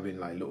everyone was having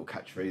like little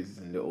catchphrases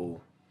and little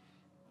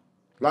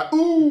like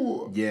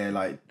ooh. Yeah,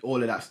 like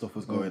all of that stuff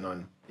was going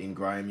on in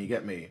grime, you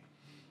get me?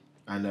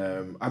 And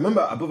I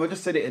remember I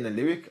just said it in the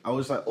lyric. I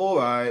was like,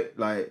 alright,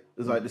 like it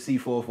was like the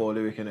C44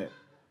 lyric in it.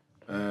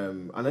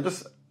 And I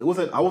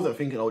wasn't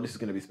thinking, oh, this is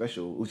gonna be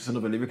special. It was just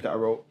another lyric that I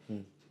wrote.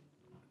 And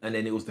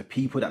then it was the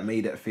people that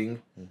made it a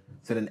thing.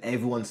 So then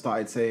everyone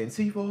started saying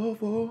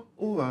C44,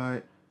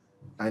 alright.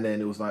 And then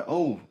it was like,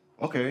 oh,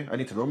 okay, I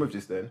need to run with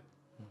this then.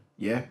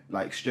 Yeah,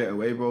 like straight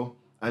away, bro.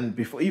 And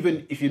before,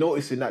 even if you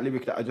notice in that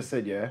lyric that I just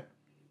said,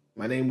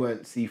 My name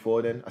weren't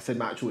C4 then. I said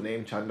my actual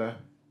name, Chandler.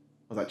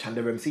 I was like,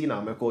 Chandler MC now.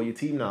 I'm going to call you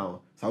team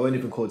now. So I wasn't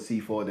even called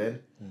C4 then.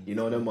 You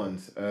know them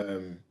ones.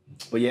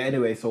 But yeah,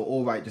 anyway, so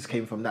All Right just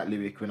came from that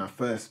lyric when I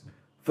first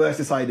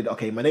decided,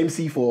 okay, my name's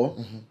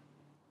C4.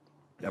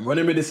 I'm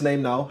running with this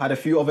name now. Had a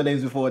few other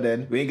names before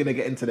then. We ain't going to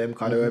get into them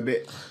because they're a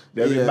bit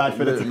bad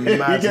for the team. You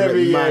get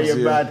me?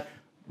 Yeah, bad.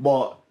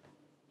 But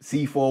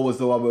C4 was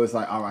the one where it was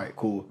like, all right,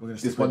 cool.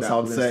 This one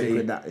sounds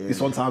dirty. This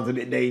one sounds a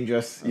bit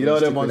dangerous. You know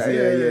them ones?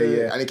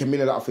 Yeah. And it can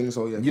mean a lot of things,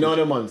 so yeah. You know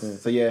them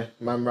ones? So yeah,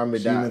 man ran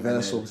with that.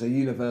 Universal. It's a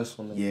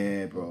universal.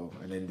 Yeah, bro.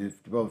 And then,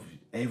 bro,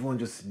 everyone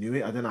just knew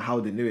it. I don't know how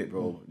they knew it,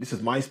 bro. This is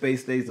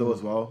MySpace days though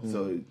as well.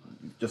 So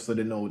just so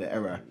they know the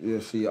era.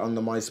 Yeah, so you're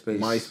under MySpace.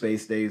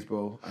 MySpace days,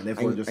 bro. And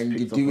everyone just and you're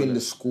picked up on doing it.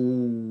 the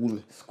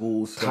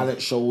school stuff. talent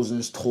shows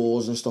and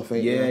tours and stuff,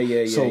 ain't Yeah, you?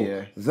 yeah. So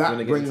that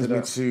Get brings into me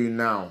that. to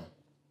now.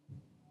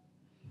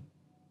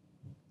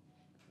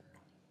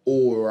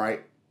 All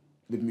Right,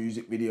 the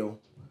music video.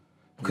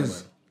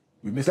 Because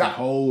we missed that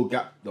whole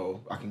gap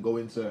though. I can go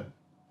into.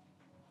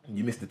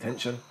 You missed the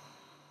tension.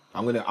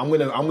 I'm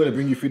gonna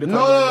bring you through the.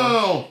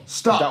 No,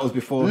 stop. That was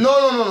before.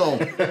 No.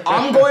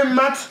 I'm going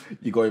mad.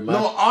 You going mad?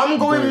 No, I'm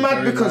going mad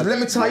very because mad. let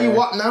me tell you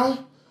what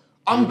now.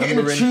 I'm getting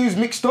the remembering? tunes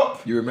mixed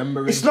up. You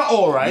remember? It's not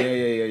All Right.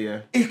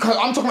 Yeah. Because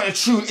I'm talking about the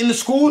tune in the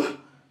school.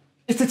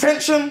 It's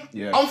detention.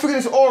 Yeah. I'm thinking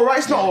it's All Right.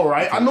 It's not All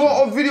Right. I know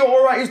what video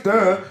All Right is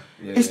there.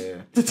 It's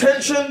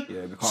detention.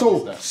 Yeah, we can't so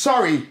miss that.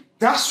 sorry.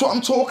 That's what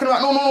I'm talking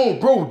about. No,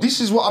 bro. This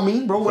is what I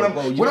mean, bro. When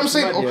I'm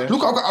saying, mad, yeah.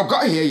 look, I've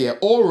got it here. Yeah,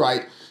 All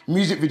Right.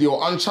 Music video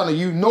on Channel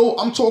U. No,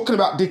 I'm talking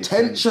about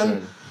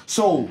detention.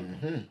 So,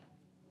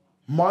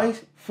 my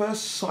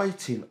first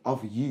sighting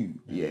of you,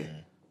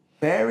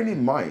 bearing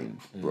in mind,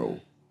 bro,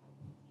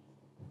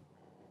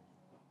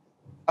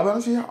 I'll be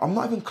honest with you, I'm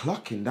not even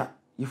clocking that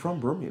you're from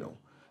Brum, you know.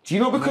 Do you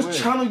know, because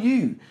Channel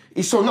U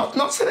is so,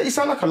 not saying that you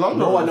sound like a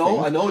Londoner.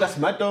 No, I know, that's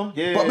mad though.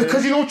 Yeah. But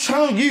because you know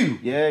Channel U.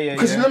 Yeah.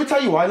 Because let me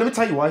tell you why.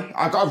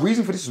 I got a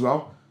reason for this as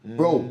well.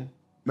 Bro,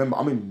 remember,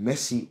 I'm in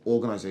messy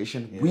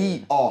organisation.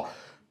 We are,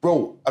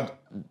 bro,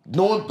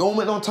 don't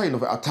make no one tell you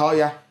nothing. I'll tell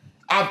ya.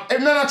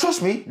 No,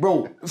 trust me,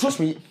 bro.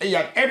 Trust me.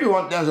 Yeah,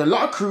 everyone, there's a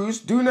lot of crews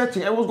doing their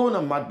thing. Everyone's going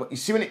on mad. But you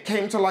see, when it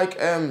came to like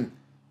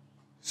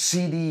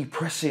CD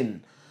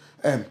pressing,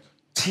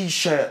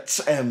 T-shirts,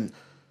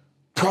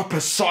 proper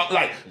song,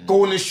 like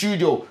go in the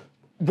studio.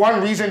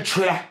 One reason,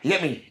 Triller, you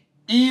get me?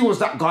 E was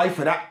that guy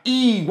for that.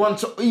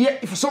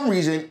 For some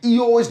reason, he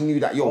always knew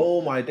that, yo.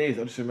 Oh my days,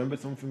 I just remembered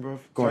something, bro.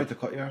 Sorry to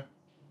cut you.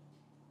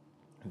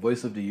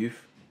 Voice of the Youth.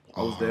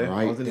 I was there.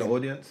 I was in the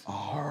audience.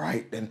 All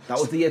right, then. That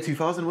was the year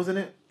 2000, wasn't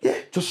it? Yeah,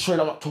 just straight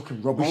I'm not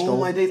talking rubbish, Oh though.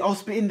 my days, I was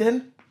spitting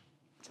then.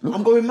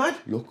 I'm going mad.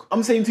 Look.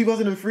 I'm saying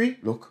 2003.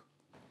 Look.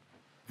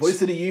 Voice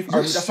of the Youth.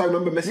 Yes. That's how I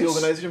remember Messy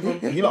Organisation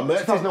from. You lot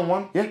merged it.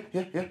 2001. Yeah.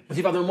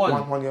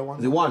 2001? One.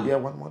 Is it one? Yeah,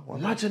 one.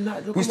 Imagine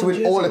that. We used to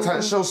win all the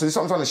talent shows, so this is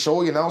what I'm trying to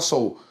show you now.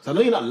 So I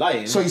know you're not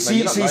lying. you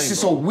see,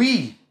 so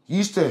we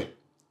used to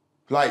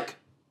like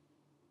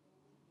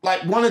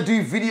want to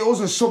do videos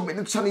and submit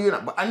them to Channel U,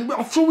 and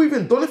I'm sure we've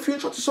even done a few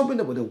and tried to submit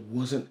them, but there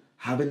wasn't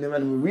having them,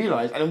 and we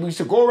realised, and then we used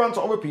to go around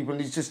to other people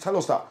and they just tell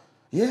us that,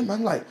 yeah,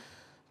 man, like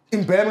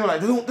in Birmingham,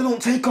 like they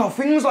don't take our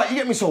things, like, you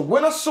get me. So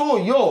when I saw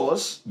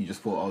yours, You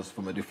just thought I was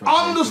from a different.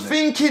 I'm place, just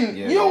innit? thinking,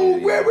 Yeah.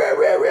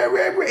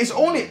 where? It's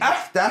only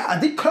after I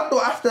did cut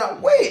though. After that,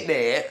 wait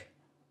there.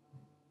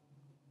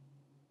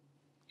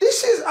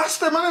 This is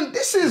Asta, man.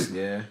 This is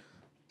Yeah.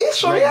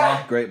 Israel.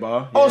 Great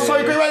bar. Oh, Yeah,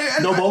 sorry, yeah. Great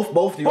Bar. No, both.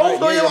 Both,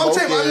 no, yeah, I'm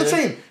saying, both, I'm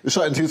saying. They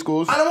shot in two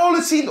schools. And I'm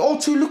only seeing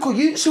two look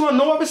you. So I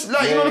know, obviously,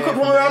 like, you know, look up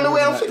from around the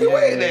way. I'm thinking,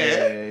 wait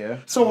there. Yeah.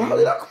 So how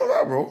did that come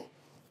about, bro?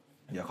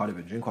 Yeah, I can't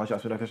even drink. I should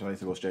ask me that question. I need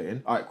to go straight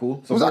in. All right,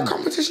 cool. So Was that a boom.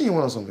 competition you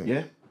won or something?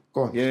 Yeah.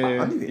 Go on. Yeah,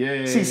 I knew it.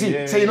 yeah, See.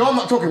 yeah, So you know I'm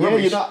not talking Yeah,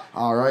 rubbish. you're not.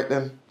 All right,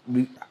 then.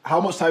 How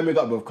much time we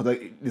got, bro? Because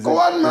there's Go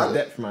on, man.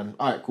 depth, man.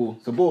 All right, cool.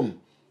 So boom,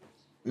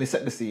 let me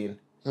set the scene.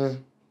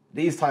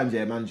 These times,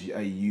 yeah, man's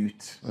a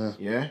youth.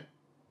 Yeah.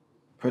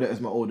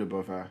 Predator's my older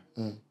brother.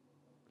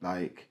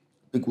 Like,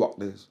 Big walk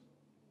days.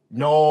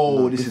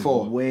 no, this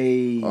before. is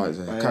way. All right,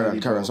 so carry on, early,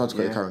 carry on. bro. Sorry to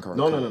cut you, carry on.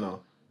 No.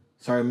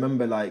 So I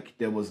remember, like,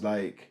 there was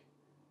like,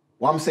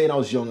 well, I'm saying I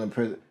was young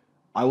and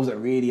I wasn't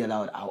really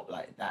allowed out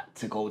like that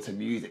to go to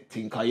music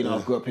thing. Cause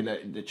I grew up in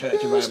the church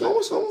Yeah, it's environment.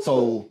 normal,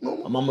 So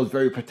normal. my mum was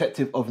very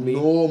protective of me.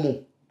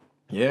 Normal.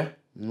 Yeah.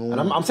 And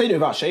I'm saying it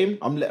without shame.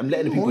 I'm letting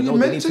the people you're know they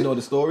meant need to. to know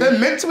the story. They're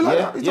meant to be like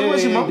that. It's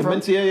always your mum, they're bro.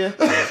 meant to,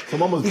 yeah. So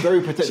mum was very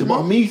protective. Your But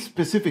mum. me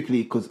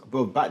specifically, because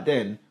bro, back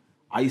then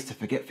I used to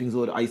forget things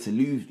all the I used to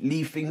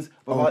leave things.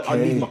 Bro, I'd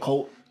leave my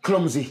coat.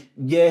 Clumsy.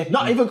 Yeah,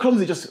 not even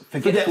clumsy, just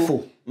forgetful.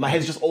 Forgetful. My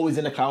head's just always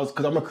in the clouds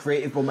because I'm a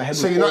creative, but my head.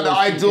 So was you're not the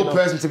always ideal thinking of-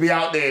 person to be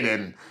out there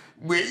then.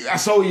 I'm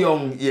so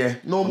young, yeah.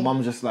 My Normal.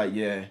 mum's just like,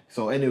 yeah.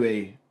 So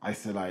anyway, I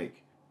used to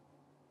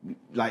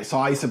so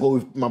I used to go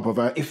with my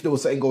brother if there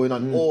was something going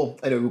on. Or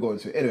anyway, we're going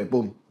to it. Anyway,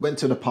 boom. Went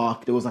to the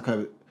park. There was like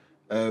a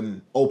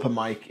open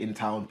mic in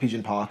town,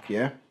 Pigeon Park,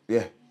 yeah.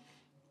 Yeah.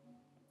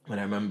 And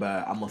I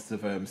remember I must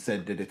have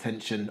said the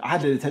detention. I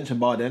had the detention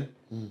bar then.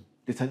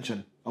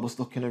 Detention. I was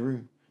stuck in a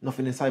room.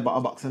 nothing inside but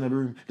a box and a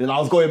broom. Then I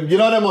was going, you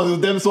know them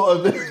ones, them sort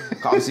of.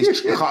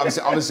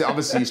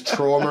 Obviously, it's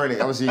trauma in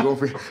it. Obviously, you go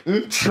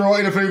through trauma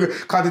in the finger.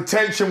 Because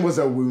detention was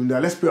a wound.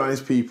 Let's be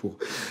honest, people.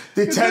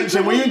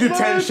 Detention. When you're in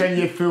detention,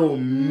 you feel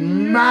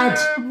mad.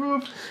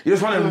 Bro. You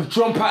just want to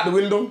jump out the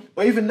window.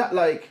 But even that,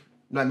 like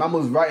man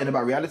was writing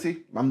about reality.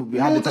 We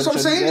had That's what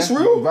I'm saying. yeah, It's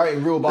real.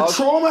 Writing real bars.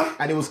 The trauma.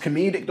 And it was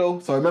comedic though.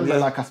 So I remember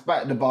like I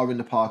spat at the bar in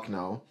the park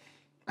now.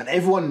 And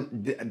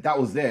everyone that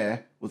was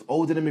there was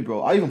older than me,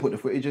 bro. I even put the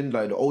footage in,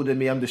 like the older than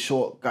me, I'm the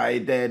short guy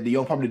there,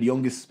 probably the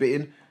youngest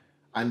spitting.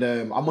 And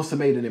I must have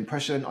made an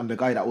impression on the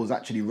guy that was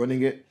actually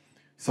running it.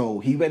 So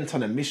he went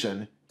on a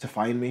mission to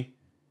find me.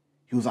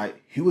 He was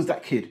like, who was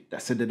that kid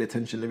that said the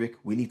detention lyric?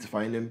 We need to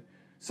find him.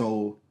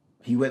 So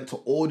he went to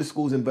all the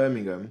schools in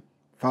Birmingham,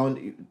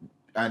 found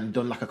and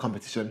done like a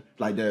competition.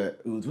 Like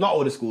it was not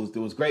all the schools,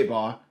 there was Great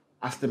Bar,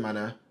 Aston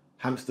Manor,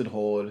 Hampstead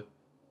Hall,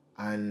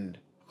 and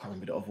I can't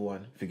remember the other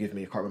one. Forgive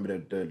me, I can't remember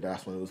the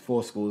last one. It was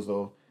 4 schools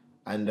though.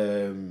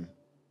 And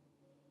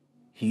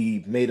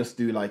he made us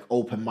do like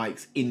open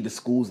mics in the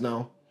schools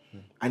now.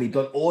 And he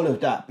done all of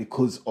that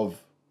because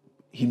of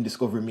him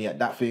discovering me at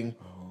that thing.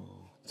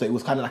 So it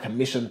was kind of like a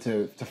mission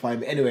to find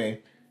me.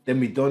 Anyway,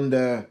 then we done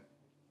the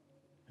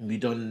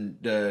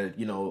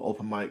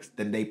open mics.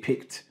 Then they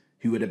picked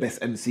who were the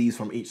best MCs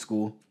from each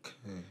school.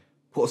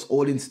 Put us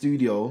all in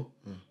studio.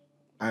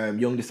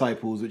 Young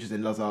Disciples, which is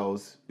in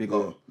Lazarus. Big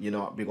up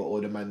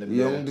all the man.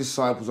 Young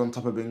Disciples on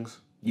top of things.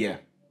 Yeah,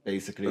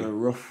 basically.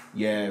 Rough.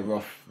 Yeah,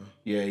 rough.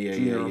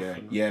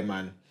 Yeah,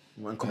 man.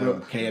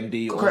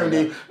 KMD.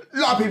 KMD. A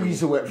lot of people used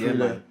to work through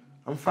there.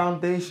 I'm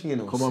foundation, you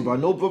know. Come on, bro.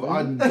 No, bro.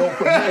 I don't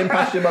put nothing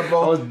past you, my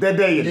bro. I was dead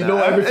there, you know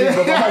everything,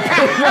 bro.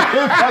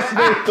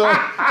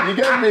 You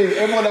get me?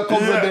 Everyone that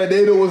comes in there,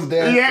 they know what's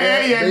there.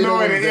 You know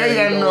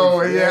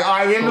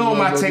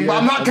my thing. But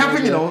I'm not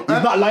capping, you know. He's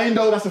not lying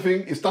though, that's the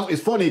thing. It's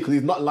funny because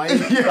he's not lying.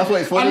 That's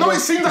why it's funny. I know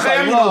it seems like I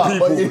am,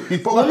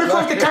 people. But when we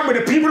come to the camera,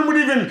 the people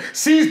wouldn't even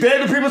see us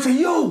there. The people say,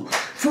 yo,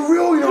 for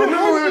real, you know.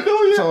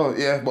 So,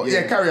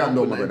 carry on,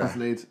 though, my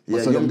brother.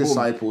 Yeah, Young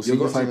Disciples. Young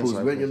Disciples.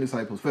 We went Young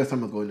Disciples. First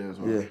time I was going there as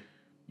well. Yeah.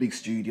 Big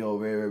studio,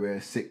 rare,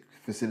 sick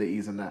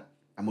facilities and that.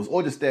 And was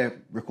all just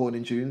there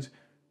recording tunes.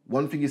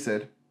 One thing he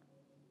said,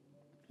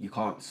 you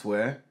can't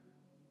swear,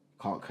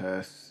 can't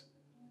curse.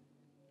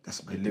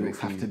 The lyrics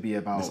have to be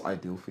about. That's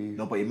ideal for you.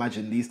 No, but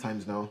imagine these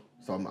times now.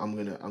 So I'm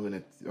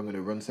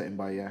gonna run something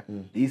by you.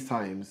 These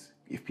times,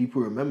 if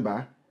people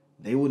remember,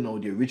 they will know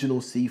the original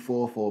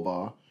C4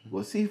 bar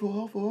was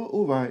C4,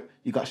 all right.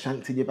 You got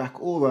shanked in your back,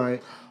 all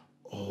right.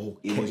 Oh,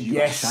 you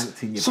got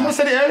shanked in your Someone back.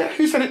 said it earlier.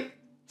 Who said it?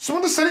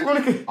 Someone just said it,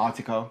 Monica.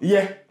 Article.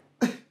 Yeah.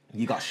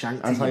 You got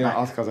shanked in your back.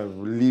 Articles are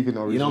leaving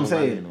original. You know what I'm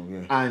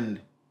saying? And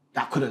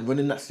that couldn't run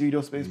in that studio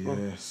space, bro.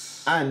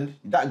 Yes. And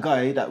that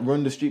guy that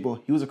run the street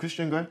ball, he was a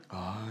Christian guy.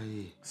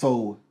 Aye.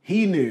 So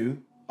he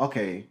knew,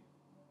 okay,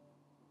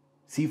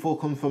 C4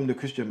 comes from the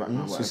Christian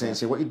background.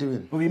 So what are you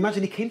doing? But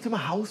imagine he came to my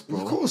house, bro.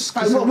 Of course.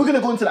 Like, we're going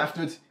to go into that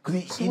afterwards.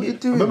 Because what are you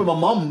doing? Remember my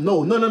mum,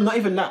 no, not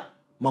even that.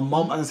 My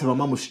mum, as I said, my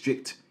mum was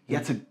strict. He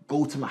had to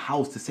go to my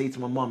house to say to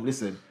my mum,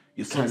 listen,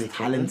 your son's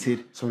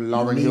talented. Some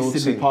Lauren Hill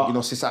thing. You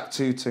know, Sis Act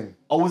 2 thing.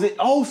 Oh, was it?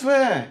 Oh,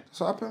 swear.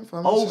 That's what happened,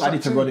 fam. Oh, I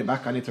need to run it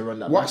back. I need to run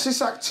that back. Watch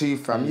Sis Act 2,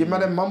 fam. Your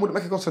man and mum wouldn't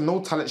make it go to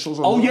no talent shows.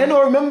 Yeah,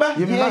 no, remember?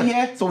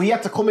 Yeah. So he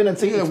had to come in and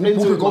say, explain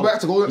to him. Go back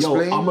to go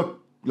explain. I'm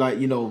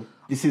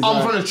this is.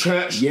 I'm from the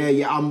church.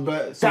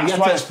 So that's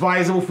why it's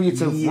advisable for you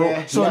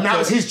to. So now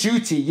it's his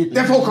duty. You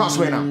definitely can't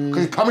swear now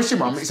because he promised your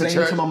mum it's a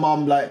church. To my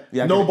mum, but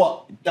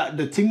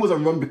the thing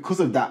wasn't run because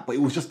of that. But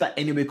it was just that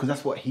anyway because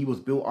that's what he was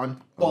built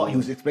on. But he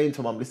was explaining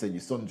to mum, listen,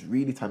 your son's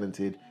really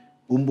talented.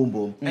 Boom, boom,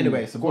 boom.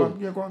 Anyway, so boom.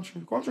 Go on.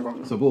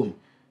 So boom.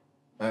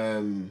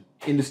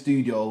 In the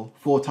studio,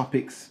 4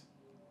 topics.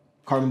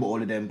 Can't remember all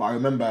of them, but I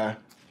remember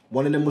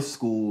one of them was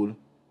school.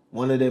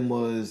 One of them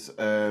was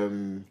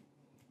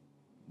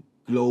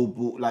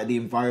global, like the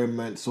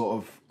environment sort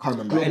of, can't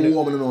remember. Global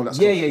warming and all that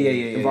stuff. Yeah.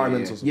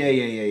 Environmental stuff.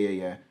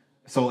 Yeah.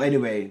 So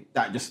anyway,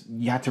 that just,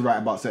 you had to write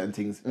about certain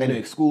things.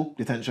 Anyway, school,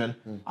 detention.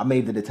 I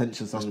made the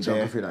detention song there.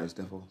 Geography, that is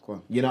definitely. Go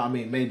on. You know what I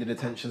mean? Made the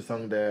detention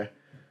song there.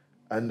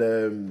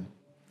 And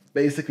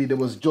basically there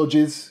was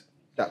judges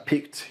that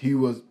picked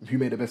who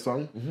made the best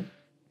song.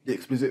 The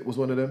Explicit was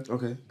one of them.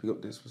 Okay, pick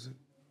up the Explicit.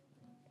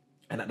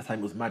 And at the time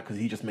it was mad because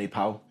he just made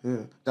Pow.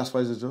 Yeah, that's why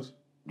he's a judge.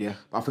 Yeah.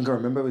 I think I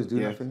remember he was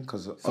doing that thing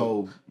because...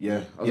 So,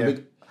 yeah. I was a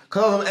big...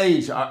 Because I was of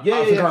age, I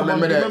think I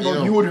remember that.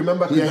 You would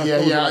remember.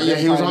 Yeah,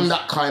 he was on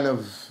that kind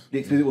of... The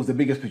Explicit was the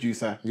biggest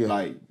producer,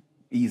 like,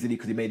 easily,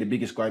 because he made the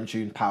biggest grime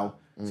tune, Pow.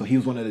 So he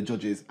was one of the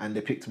judges, and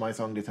they picked my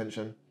song,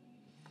 Detention.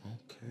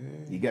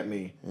 Okay. You get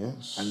me?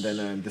 Yes. And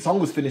then the song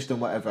was finished and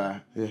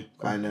whatever. Yeah.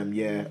 And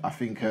I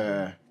think...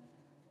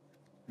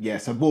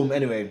 so boom,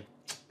 anyway...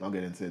 I'll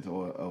get into it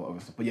or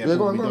stuff. But we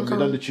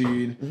done the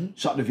tune,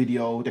 shot the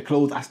video. They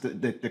closed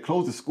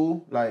the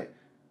school, they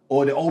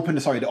opened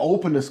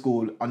the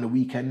school on the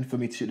weekend for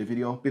me to shoot the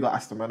video. Big up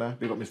Aston Manor,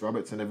 big up Miss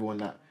Roberts and everyone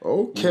that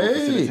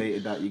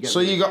facilitated that.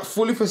 You got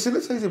fully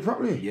facilitated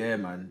properly. Yeah,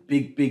 man.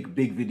 Big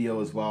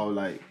video as well.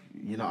 Like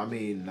you know what I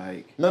mean?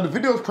 Like, No, the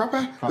video's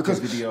proper because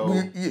video,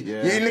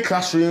 you're in the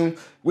classroom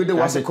with the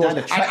what's it called?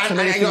 the tracks And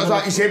and it was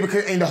like you say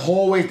because in the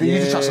hallways, they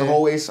use the tracks in the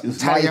hallways. I'm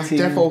telling you,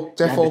 defo.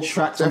 The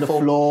tracks on the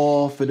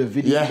floor for the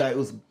video. Yeah. Like, it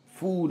was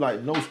full.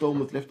 Like, no stone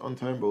was left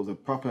unturned, bro. It was a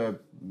proper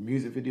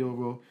music video,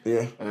 bro.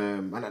 Yeah.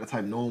 And at the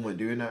time, no one were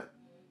doing that.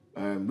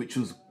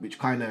 Which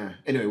kind of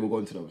anyway. We'll go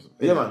into those.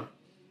 Yeah, man.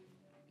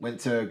 Went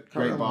to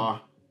Great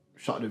Bar.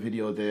 Shot the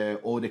video there.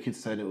 All the kids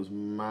saying it was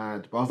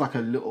mad. But I was like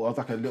a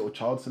little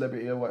child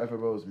celebrity or whatever,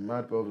 bro. It was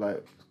mad, bro.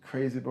 Like,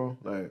 crazy, bro.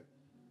 Like,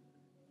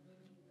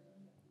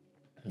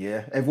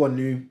 yeah, everyone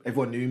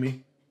knew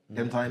me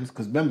them times.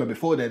 Because remember,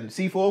 before then,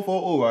 C4 thought,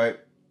 all right,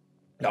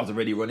 that was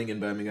already running in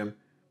Birmingham.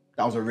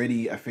 That was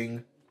already a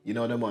thing. You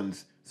know them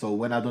ones. So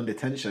when I done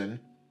Detention,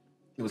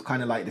 it was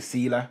kind of like the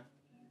sealer.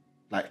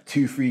 Like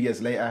 2-3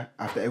 years later,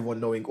 after everyone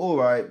knowing, all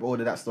right, all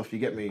of that stuff, you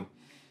get me?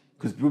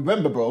 Because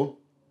remember, bro,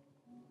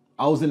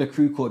 I was in a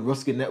crew called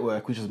Ruskin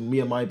Network, which was me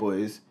and my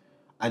boys,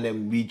 and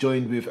then we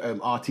joined with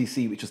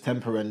RTC, which was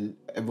Temper and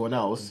everyone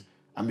else,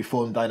 and we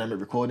formed Dynamic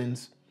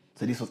Recordings.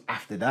 So this was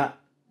after that.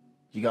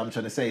 You get what I'm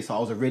trying to say? So I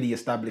was already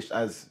established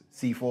as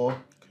C4.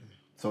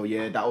 So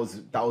yeah, that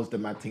was the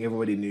mad thing.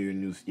 Everybody knew,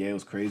 and it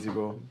was crazy,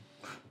 bro.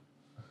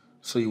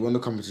 So you won the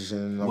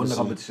competition. Won the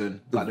competition,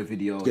 got the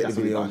video. Get that's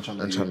the video and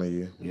Channel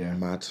U. Yeah.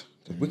 Mad.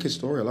 The wicked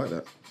story, I like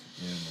that.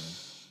 Yeah, man.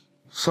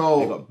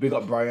 So Big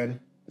up Brian.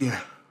 yeah,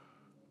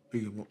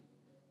 big him up.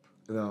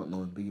 I don't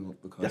know, big him up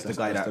because That's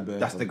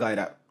the guy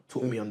that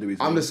took me under his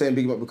wing. I'm just saying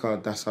big him up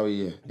because that's how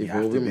he You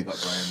have to big up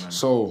Brian, man.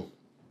 So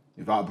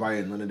Without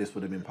Brian, none of this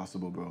would have been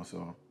possible, bro.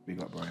 So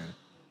big up Brian.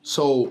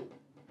 So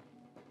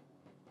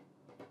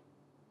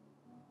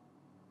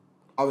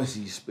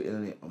obviously you're spitting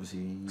on it.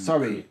 Obviously.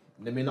 Sorry,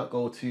 let me not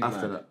go too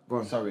after mad. that. Go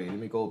on. Sorry, let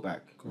me go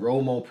back.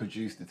 Romo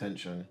produced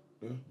Detention.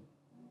 Yeah.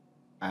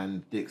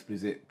 And The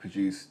Explicit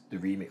produced the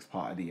remix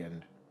part at the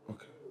end.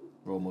 Okay.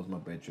 Romo's my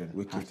brethren.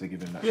 Wicked. Have to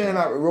give him that. Yeah, shit.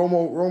 like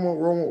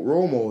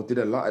Romo did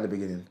a lot at the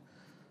beginning.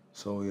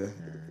 So yeah,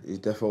 he's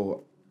definitely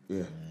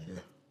yeah.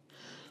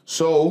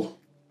 So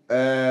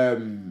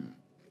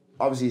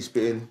obviously you're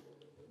spitting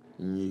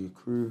in your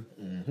crew,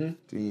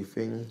 doing your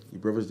thing. Your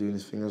brother's doing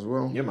his thing as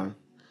well. Yeah, man.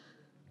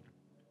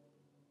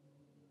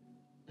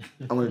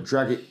 I'm gonna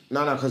drag it.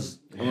 because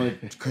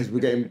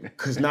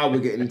now we're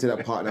getting into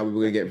that part. Now we're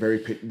gonna get very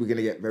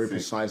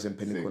precise and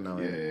pinnacle now.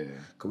 Yeah.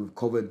 Because we've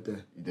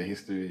covered The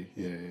history.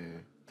 Yeah.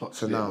 Top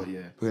So tier, now but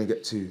yeah. we're gonna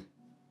get a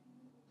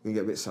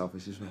bit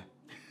selfish as well.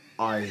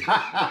 I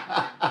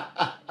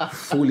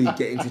fully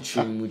get into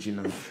tune with you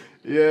now.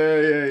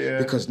 Yeah.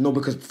 Because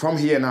from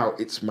here now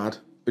it's mad.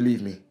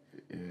 Believe me.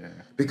 Yeah.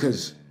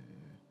 Because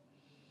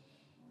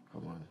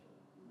Come on.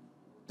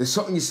 there's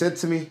something you said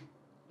to me.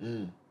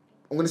 I'm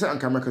gonna say it on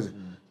camera because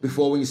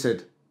before when you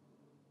said,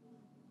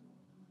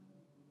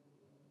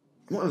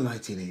 I'm not gonna lie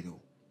to you, Nado.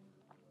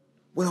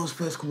 When I was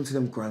first coming to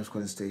them Grime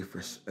Squad and Stay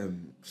Fresh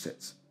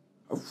sets,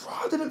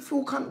 I didn't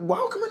feel kind of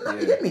welcome and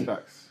that. You get me?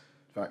 Facts.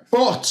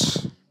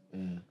 But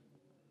I'm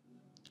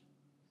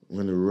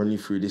gonna run you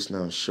through this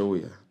now and show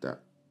you that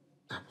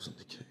wasn't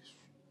the case.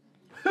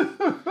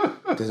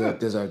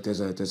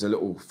 there's a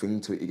little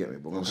thing to it. You get me?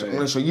 But I'm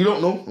gonna show you. You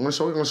don't know. I'm gonna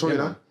show you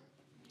now.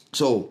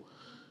 So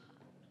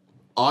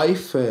I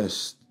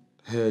first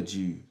heard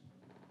you.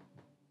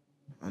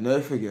 I'll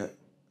never forget.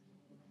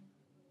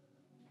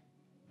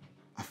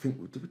 I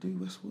think did we do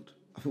Westwood?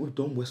 I think we've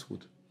done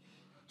Westwood.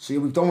 So yeah,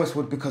 we've done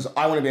Westwood because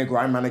I want to be a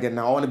grind man again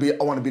now. I want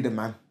to be the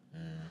man.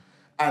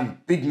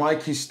 And Big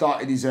Mikey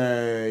started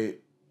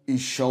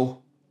his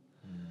show.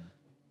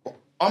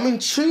 I'm in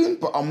tune,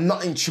 but I'm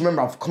not in tune.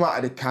 Remember, I've come out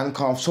of the can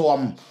calf, so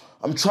I'm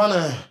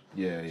trying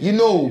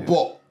to,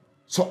 but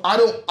so I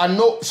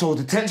know. So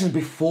the tension's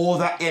before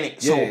that,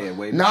 innit? So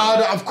now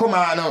that I've come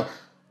out, now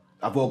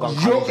I've all gone.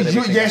 people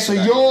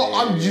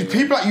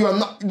like you are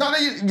not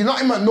you're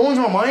not in my. No one's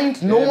in my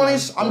mind. No one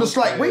is. I'm just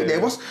like, wait,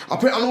 there was.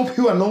 I know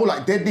who I know,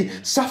 like Deadly.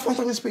 Saffron's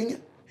not even spitting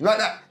it. Like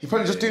that. He's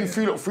probably just doing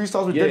three little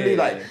freestyles with Deadly,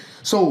 like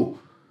so.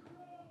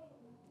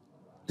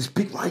 This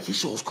Big Mikey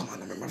show's come on.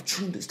 I remember I've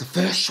tuned. It's the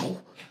first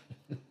show.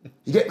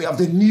 You get me? Of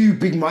the new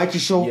Big Mikey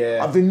show.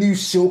 Yeah. Of the new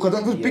Silk. I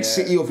don't know if it was Big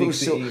City or if it Big was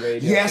Silk. City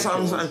Radio, Yes, I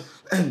was like,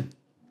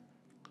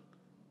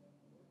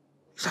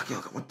 he's like, yo,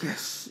 I got my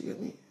guests. You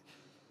get me?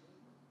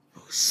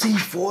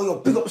 C4, yo,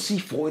 big up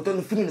C4. He done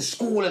the thing in the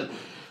school and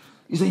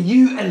he's a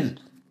you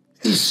and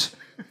he's.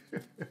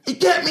 You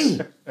get me?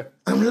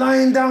 I'm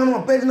lying down on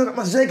my bed and I got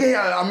my Zeggy.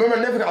 I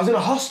remember I was in a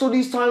hostel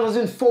these times. I was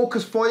in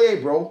Focus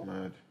Foyer, bro.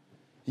 Mad.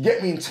 You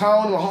get me in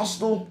town in a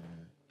hostel.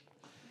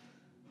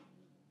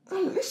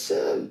 And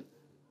listen.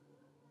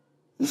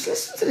 Just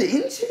listen to the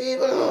interview,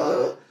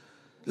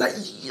 like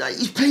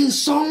he's playing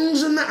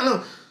songs and that.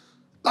 And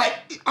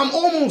I'm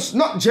almost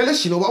not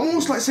jealous, but I'm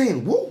almost like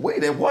saying, "What?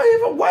 Wait there, why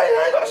did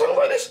I got songs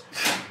like this?"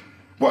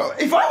 Well,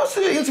 if I was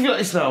to do an interview like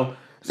this now,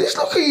 just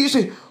look at you and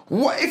say,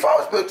 "What? If I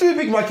was to do a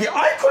Big Mikey,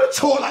 I could have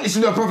talked like this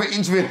in a proper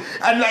interview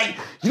and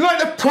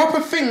the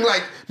proper thing.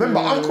 Like, remember,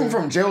 I'm coming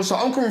from jail, so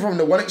I'm coming from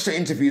the 1Xtra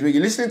interviews where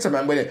you're listening to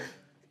man, where they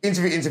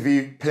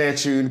interview, play a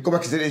tune, go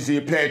back to the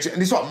interview, play a tune,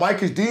 and this is what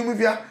Mike is doing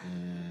with you.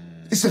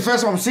 It's the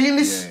first time I'm seeing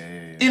this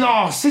in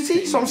our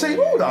city. So I'm saying,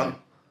 hold on.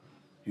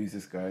 Who's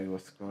this guy?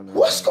 What's going on?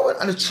 What's going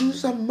on? And the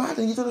tunes are mad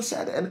and you don't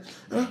say that.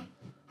 And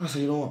I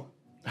said, you know what?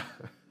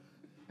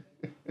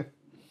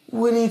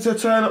 We need to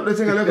turn up the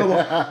thing a little more.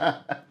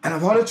 And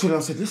I've heard the tune and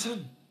I said,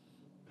 listen.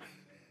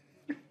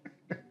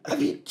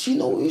 Do you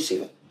know what you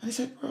see? And he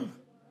said, bro,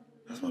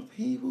 that's my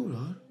people,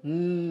 Lord.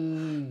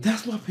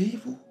 That's my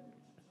people.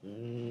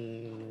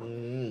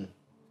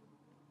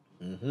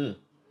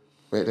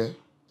 Right there.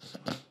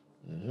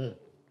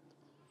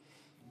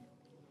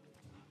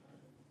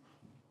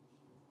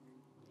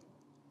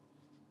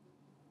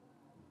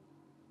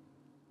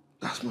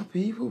 That's my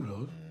people,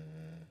 Lord.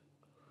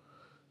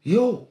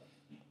 Yo.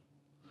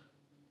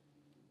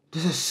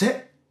 There's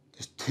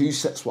 2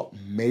 sets what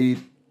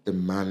made the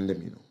man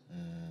them, you know.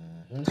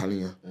 I'm telling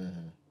you.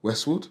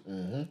 Westwood,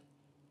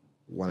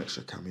 1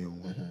 extra cameo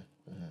one.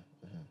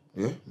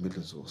 Yeah,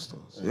 Midlands All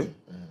Stars. Yeah.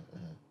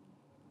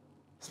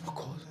 It's my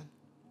cousin.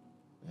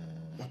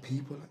 My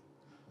people. Like.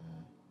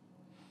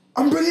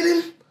 I'm bringing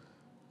him.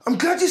 I'm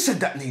glad you said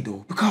that,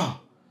 Nido, because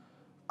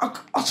I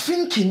was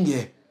thinking,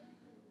 yeah,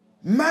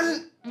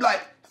 man,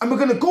 like, and we're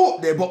gonna go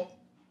up there, but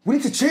we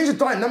need to change the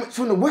dynamic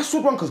from the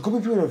Westwood one because a couple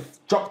of people have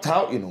dropped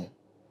out, you know.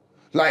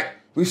 Like,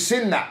 we've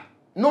seen that.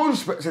 No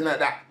respect in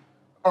that.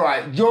 All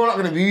right, you're not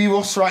gonna be with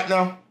us right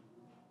now.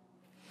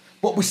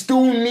 But we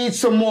still need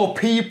some more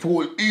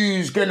people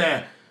who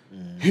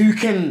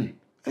can,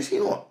 I said,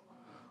 you know what?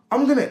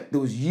 There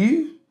was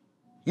you.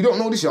 You don't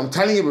know this, I'm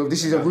telling you, bro,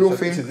 this is a real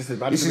thing.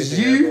 This is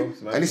you,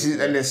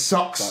 and there's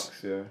Socks.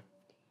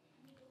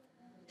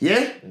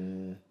 Yeah?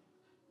 And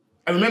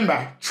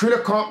remember,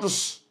 Triller can't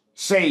just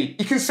say,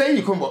 he can say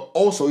you can, but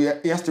also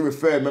he has to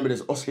refer, remember,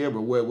 there's us here,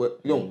 bro, where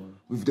you know,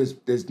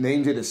 there's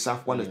names here, there's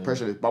Saf One, there's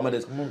Pressure, there's Bama,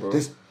 there's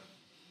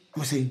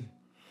I'm saying,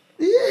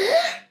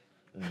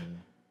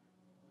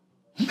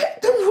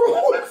 let them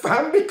roll,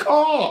 fam,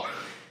 because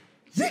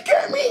you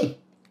get me.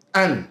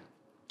 And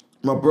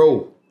my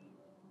bro,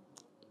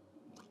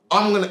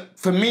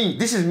 for me,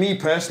 this is me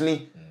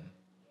personally.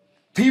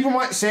 People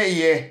might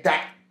say,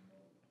 that,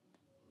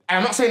 and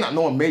I'm not saying that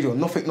no one made you or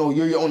nothing, no,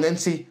 you're your own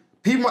entity.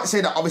 People might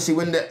say that obviously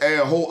when the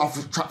whole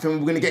Afro Trap film,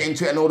 we're going to get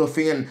into it and all the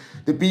thing and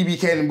the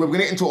BBK and we're going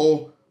to get into it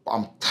all, but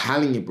I'm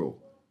telling you, bro,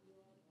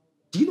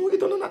 do you know what you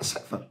done on that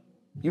set, fam?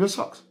 You and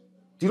Socks.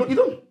 Do you know what you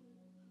done?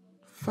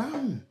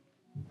 Fam.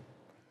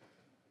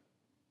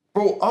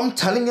 Bro, I'm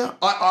telling you,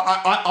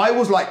 I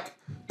was like,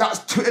 that's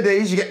Twitter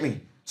days, you get me?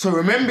 So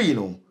remember, you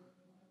know,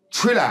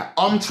 Triller,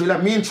 I'm Triller,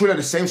 me and Triller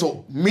the same,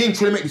 so me and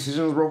Triller make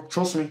decisions, bro,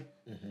 trust me.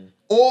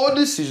 All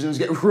decisions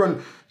get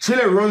run,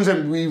 Triller runs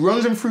them, we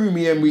runs them through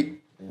me and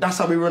that's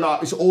how we run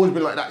out, it's always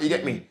been like that, you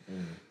get me?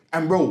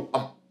 And bro,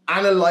 I'm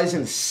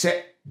analysing the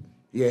set,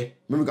 remember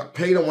we got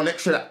played on 1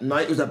 extra that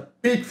night, it was a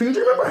big thing, do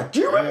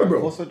you remember, bro?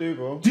 Of course I do,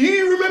 bro. Do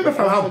you remember,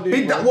 fam, how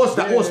big that was,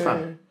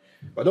 fam?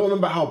 I don't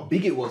remember how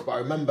big it was, but I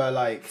remember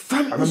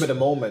the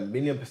moment,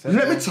 1,000,000%.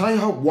 Let me tell you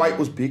how White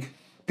was big.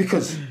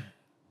 Because,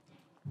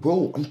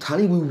 bro, I'm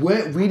telling you, we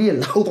weren't really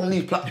allowed on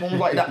these platforms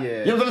like that.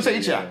 You know what I'm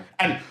saying to you?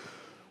 And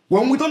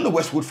when we done the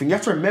Westwood thing, you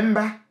have to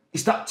remember,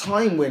 it's that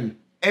time when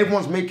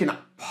everyone's making that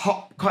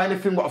pop kind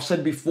of thing, what I've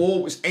said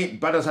before, which ain't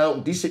bad as I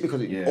don't diss it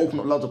because it opened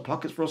up loads of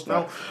pockets for us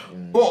now.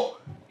 But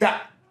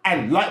that,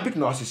 and like Big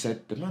Nasty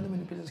said, the man in the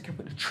business kept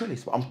with the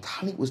Trillis, but I'm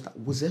telling you, was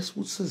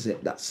Westwood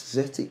Sazette that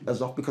set it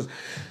as off because,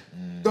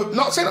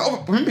 not saying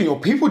that, remember, you know,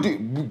 people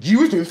do, you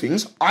was doing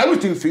things, I was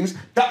doing things,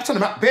 that's on the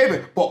map,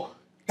 baby, but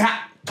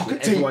that took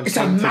it to, it's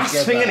a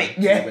mass thing,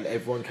 innit? When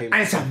everyone came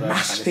and it's a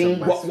mass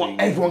thing, what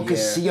everyone can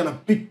see on a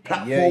big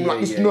platform,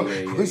 like, it's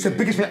the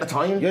biggest thing at the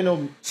time.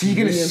 So you're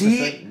gonna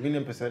see it.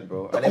 1,000,000%,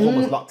 bro. And everyone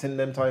was locked in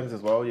them times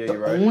as well, you're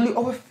right. The only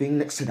other thing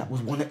next to that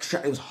was 1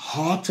 extra, it was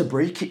hard to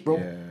break it,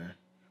 bro.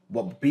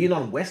 What, being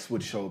on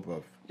Westwood show,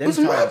 bro? It was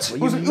mad. It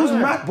was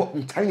mad, but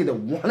I'm telling you, the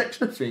 1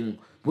 extra thing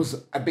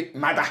was a bit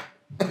madder.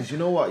 Because you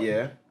know what,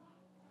 1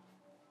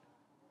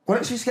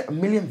 extra used to get a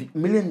million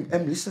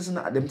listeners in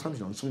that at them times,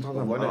 you know. Sometimes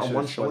on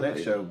one show.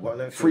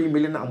 3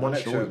 million at one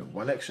show.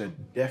 1 extra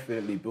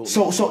definitely built.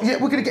 So we're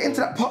gonna get into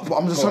that part, but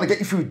I'm just trying to get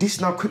you through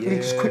this now quickly.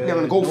 Just quickly, I'm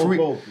gonna go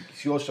through it.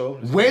 It's your show.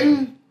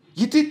 When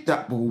you did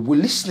that, bro, we're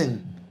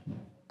listening,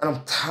 and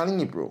I'm telling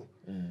you, bro.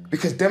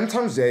 Because them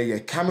times there,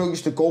 Cameo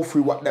used to go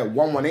through what their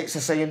 118s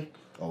are saying.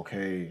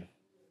 Okay.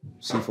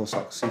 C4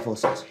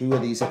 Socks. Who are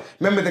these?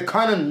 Remember, they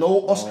kind of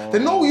know us. They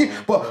know you,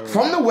 but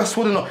from the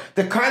Westwood,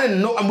 they kind of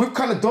know, and we've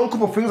kind of done a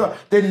couple of things.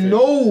 They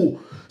know.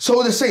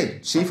 So they're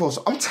saying, C4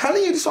 Socks. I'm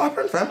telling you, this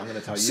happened, fam. I'm going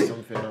to tell you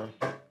something now.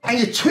 And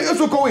your Twitters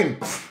were going.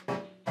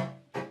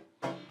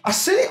 I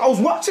seen it, I was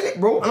watching it,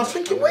 bro, and I was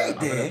thinking, wait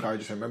there. I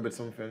just remembered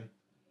something.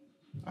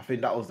 I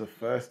think that was the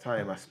first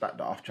time I spat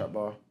the off-chat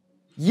bar.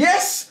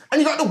 Yes!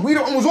 and you got the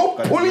weirdo and was all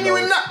Got the pulling you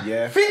weirdo, in that.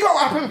 yeah. Think what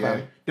happened, Yeah.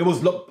 fam. There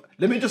was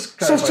let me just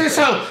So,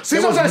 clarify.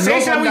 since I'm trying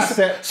to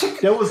say,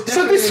 There was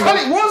so this is how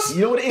it was.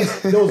 You know what it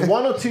is? There was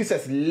 1 or 2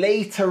 sets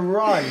later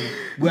on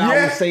where I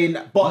Yeah. was saying,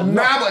 but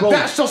But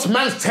that's just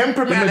man's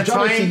temperament at the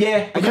time. yeah.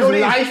 And Because you know what it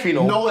is? life, you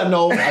know. No, I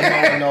know.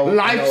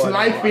 Life's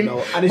life, I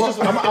know. And it's just,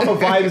 I'm a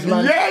vibes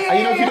man. Yeah, yeah, And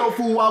you know, if yeah. you don't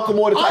feel welcome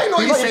all the time. I know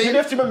what you're saying. You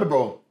have to remember,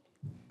 bro.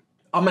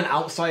 I'm an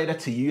outsider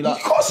to you, like.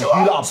 Of course you You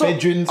are. lot are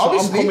bedrooms, so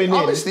I'm coming in.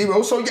 Obviously,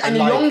 bro. So, and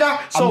you're like, younger.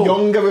 So, I'm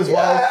younger as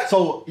well. Yeah.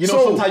 So, you know,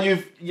 So-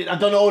 sometimes I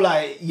don't know,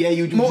 like, yeah,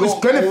 you No, it's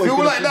you're gonna always feel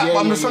gonna like that, yeah, but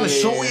I'm yeah, just trying to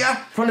yeah, show yeah.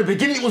 you. From the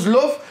beginning, it was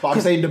love. But I'm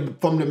saying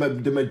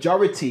the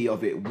majority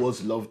of it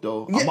was love,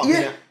 though.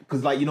 Yeah.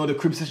 Because, like, you know, the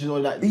crib sessions,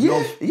 all that Yeah,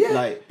 love. yeah.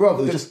 Like,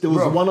 Bro, there was there was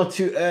bro. 1 or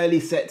 2 early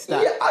sets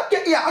that. Yeah, I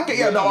get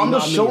you. No, I'm know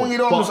just what I showing mean? you,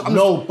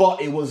 though. But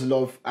but it was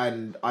love,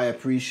 and I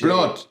appreciate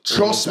Blood, it.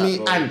 trust It was me,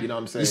 that, bro. and you know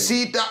what I'm saying. you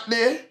see that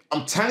there?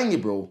 I'm telling you,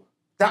 bro.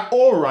 That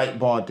all right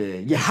bar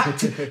there, you had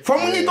to.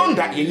 From when you done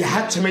that, you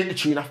had to make the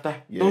tune after.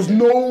 There was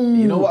no.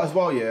 You know what, as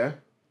well, yeah.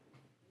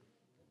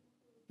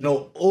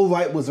 No, All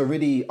Right was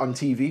already on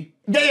TV.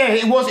 Yeah,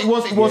 it was.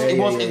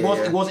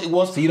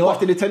 So you know, But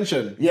after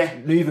detention, Yeah.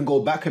 you even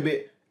go back a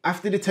bit.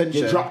 After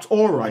detention, you dropped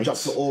all right. I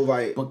dropped to All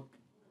Right. But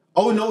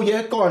Oh no,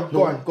 yeah, go on. you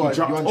dropped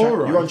You're on all track.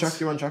 right.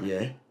 You're on track. Yeah.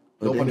 No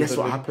But then pun guess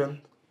what intended.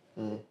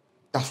 happened?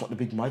 That's what the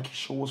Big Mikey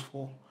show was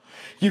for.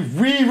 You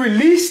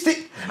re-released it,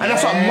 and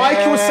that's what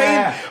Mikey was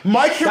saying.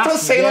 Mikey was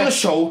That's- saying on yeah. the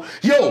show,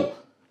 yo,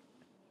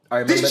 I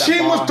remember this that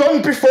tune was bar.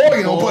 done before,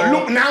 you know, but Before.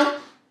 look now.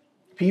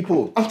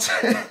 People, I'm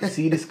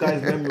see this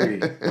guy's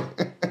memory.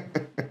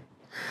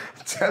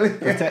 telling you.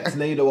 Protect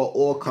Nado at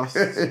all costs.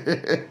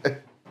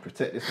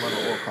 Protect this man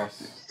at all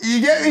costs. You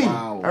get me?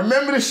 Wow. I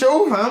remember the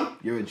show, fam.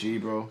 You're a G,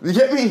 bro. You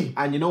get me?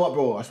 And you know what,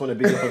 bro? I just want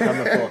to big up on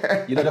camera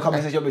for, you know, the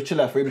conversation with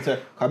Chilla for him to.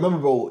 I remember,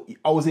 bro,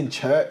 I was in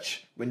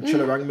church when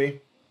Chilla rang me.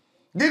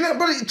 Didn't it?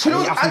 But Chino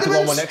was he asked me to go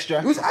on one adamant.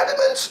 extra. He was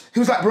adamant. He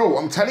was like, bro,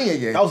 I'm telling you,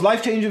 yeah. That was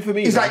life changing for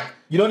me. He's man. like-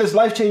 you know, there's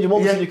life changing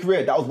moments Yeah. in your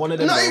career. That was one of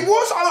them. No, bro. it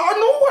was. I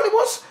know what it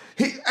was.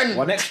 And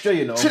One extra,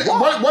 you know. What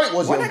it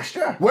was, One yo,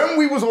 extra. When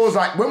we was all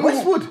like,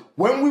 Westwood.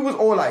 when we was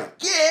all like,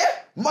 yeah,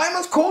 my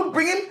man's cold,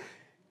 bring him.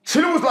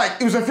 Chino was like,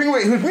 it was a thing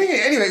where he was bringing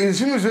it anyway. His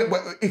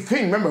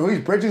thing, remember, who his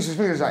brethren, his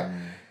thing was like,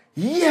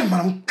 yeah, man,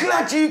 I'm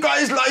glad you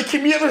guys like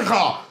him. Yeah, the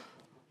car.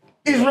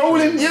 He's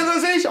rolling. You know what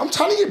I'm saying? I'm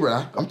telling you,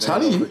 bro. I'm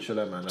telling you.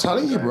 Chilla, man. I'm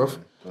telling you, bro.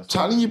 I'm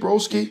telling you,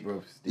 broski.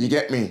 Bro, You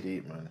get me?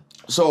 Deep, man.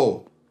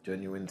 So,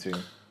 Genuine thing.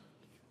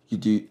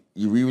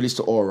 you re-released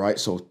it all right.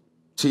 So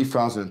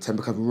 2010,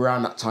 because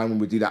around that time when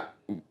we did that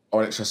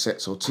on extra set.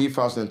 So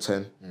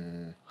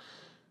 2010,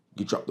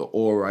 you dropped the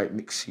all right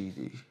mix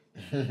CD.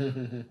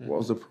 What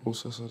was the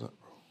process of that,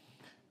 bro?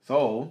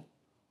 So,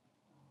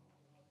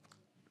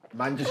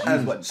 man, just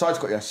use what. Sorry to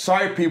cut you.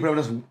 Sorry, people.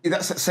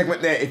 That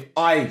segment there. If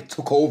I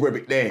took over a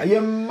bit there, Are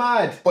you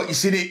mad? but you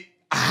see,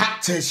 I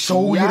had to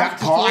show you have that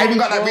to part. I even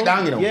got talk, that bit bro.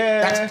 down. You know.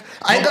 Yeah.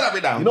 I ain't got that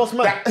bit down. You know what's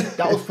mad?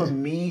 That was for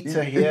me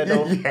to hear,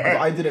 though.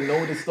 Yeah. I didn't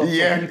know this stuff.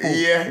 Yeah, So people,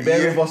 yeah,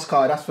 bear yeah. with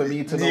Oscar, that's for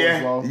me to know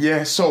as well.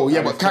 Yeah. So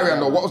yeah, but respect carry on.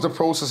 that, Though, man. what was the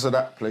process of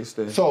that place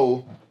there?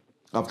 So,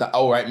 Of that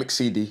all right mix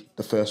CD,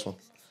 the first one.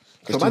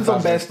 so man's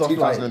on bare stuff, like,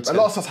 a 2010.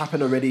 lot of stuff's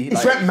happened already.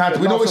 It's went mad.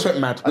 We know it's went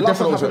mad. A We lot of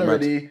stuff definitely happened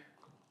went mad. already.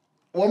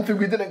 One thing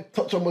we didn't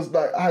touch on was,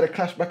 like, I had a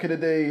clash back in the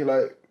day,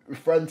 like, with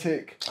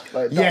Frantic.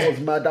 Like, that Yeah. was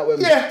mad. That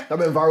went viral. That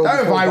went before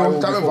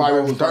viral. That went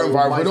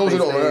viral. For those who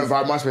don't know, MySpace that went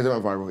viral. MySpace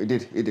went viral.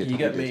 It did. You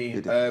get It me?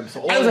 did.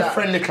 So all And it was a that-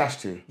 friendly clash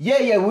too. Yeah,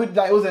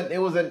 like,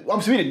 it wasn't.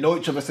 Obviously, we didn't know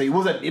each other, so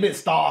it didn't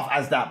start off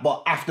as that.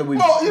 But after we,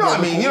 Well, you know what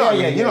I mean. You know what I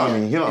mean. You know what I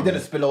mean. You know It what I didn't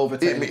mean. spill over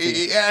to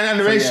anything. And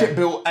the relationship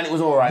built, and it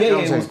was all right. Yeah, you know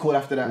yeah, what it I'm was cool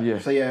after that. Yeah.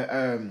 So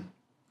yeah,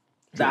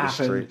 that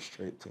saying? happened.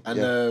 Straight thing.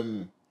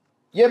 And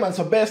yeah, man.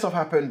 So bare stuff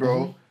happened,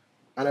 bro.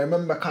 And I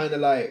remember kind of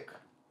like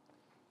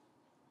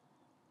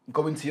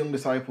going to Young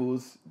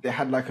Disciples. They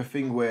had like a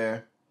thing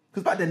where,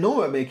 because back then no one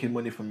were making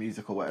money from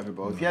music or whatever,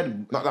 bro. If you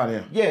had, Not down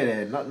here.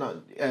 yeah,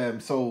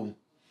 not. So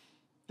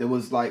there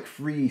was like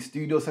 3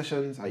 studio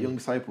sessions at Young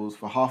Disciples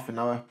for half an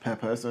hour per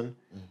person,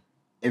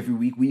 every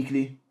week,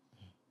 weekly.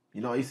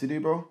 You know what I used to do,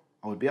 bro?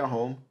 I would be at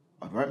home.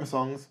 I'd write my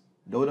songs,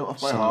 know them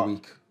off by Song a heart.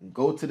 week.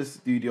 Go to the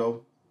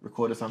studio,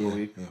 record a song a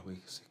week. Yeah,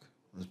 week. Sick.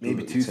 That's Maybe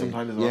brutal, 2 you say.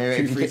 sometimes as well. Yeah,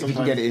 2, if you 3 can- if you sometimes.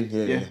 can get it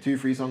in. Yeah. 2,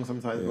 3 songs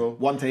sometimes, bro.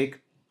 One take.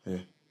 Yeah.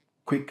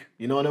 Quick.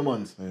 You know them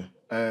ones?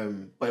 Yeah.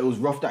 But it was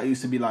rough that I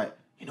used to be like,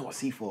 you know what,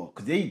 C4?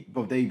 Because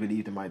they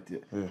believed in my idea.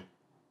 Yeah.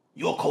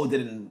 You're colder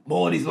than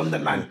more of these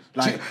London man.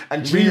 Like,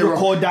 And Junior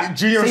re-record that.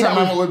 Junior say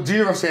that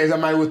with- says that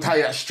man will tell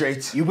you that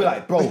straight. You'll be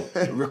like, bro,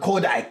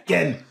 record that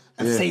again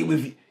and Yeah. say it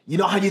with, you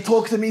know how you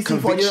talk to me, C4?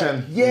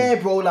 Conviction. Yeah,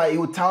 bro, like, he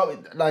would tell,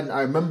 like,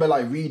 I remember,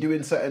 like,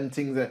 redoing certain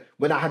things that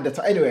when I had the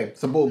time. Anyway,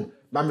 so boom,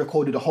 man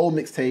recorded a whole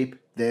mixtape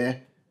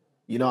there,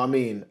 you know what I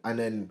mean? And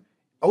then,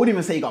 I wouldn't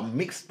even say he got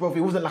mixed, bro. It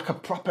wasn't like a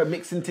proper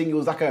mixing thing. It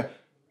was like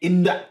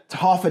in that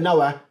half an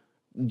hour,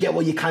 get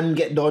what you can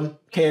get done,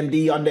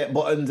 KMD on their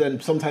buttons,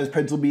 and sometimes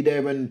Preds will be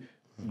there, and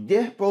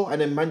yeah, bro.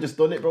 And then man just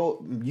done it,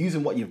 bro,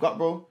 using what you've got,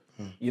 bro.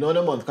 You know what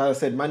I mean? Because I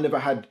said, man never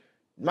had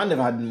man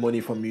never had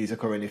money from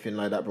music or anything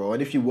like that, bro.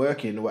 And if you're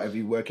working or whatever,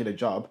 you work in a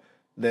job,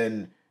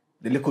 then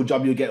the little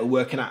job you get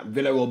working at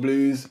Villa or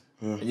Blues,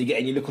 and you're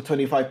getting your little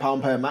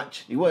 £25 per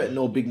match, you weren't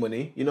no big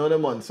money. You know what I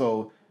mean?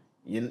 So,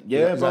 bro.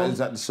 Is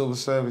that the silver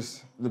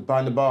service?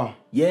 Behind the bar?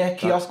 Yeah,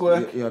 kiosk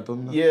work. Yeah, I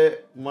done that. Yeah,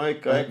 my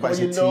guy. Where's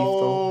your teeth,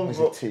 though? Where's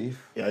your teeth?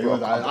 Yeah,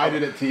 I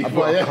did it teeth. I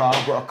brought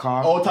a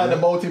car. All time the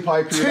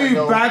multi-pipe.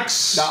 2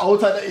 bags. That all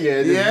time,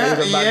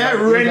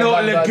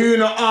 Renault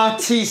Laguna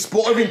RT,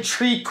 sport even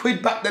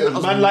 £3 back then.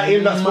 Man like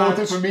him that's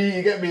sporting for me,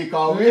 you get me,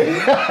 Carl. You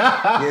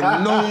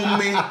know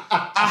me.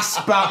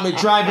 Ask about me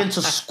driving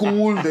to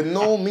school, they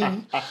know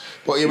me.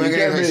 But yeah,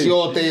 it's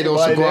your day though,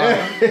 so go on.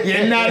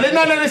 Yeah, no,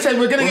 listen,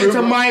 we're gonna get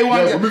to my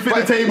one. Yeah, we'll be fit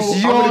the table.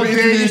 It's your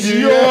day, it's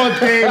your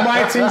day.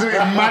 My things are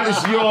mad,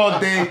 it's your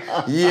day.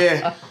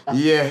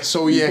 Yeah.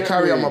 So yeah,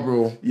 carry on, my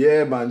bro.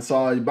 Yeah, man.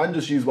 So man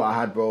just used what I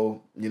had,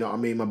 bro. You know what I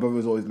mean? My brother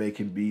was always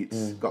making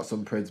beats. Got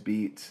some Preds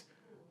beats.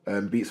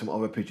 Beats from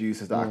other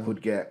producers that I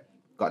could get.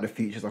 Got the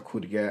features I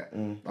could get.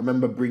 I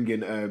remember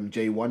bringing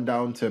J1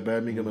 down to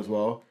Birmingham as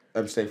well.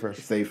 Stay fresh.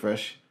 Stay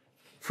fresh.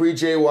 Free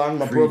J1,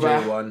 my Free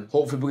brother. J1.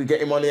 Hopefully we can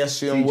get him on here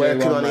soon. I'm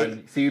working on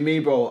it. See me,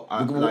 bro.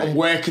 I'm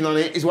working on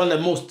it. He's one of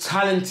the most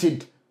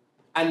talented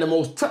and the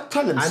most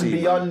talented. And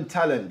beyond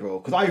talent, bro.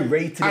 Because I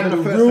rated him And when I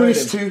the first heard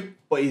realest him. too.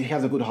 But he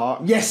has a good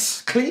heart.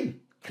 Yes,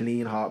 clean.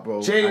 Clean heart, bro.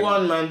 J1,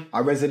 And man.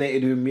 I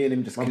resonated with me and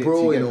him just My clicked,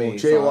 bro, you you get know, me?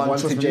 J1, So I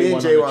wanted trust me, J1 me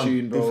and J1 on the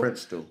tune, bro. different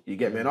still. You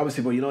get me? And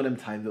obviously, bro, you know them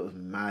times it was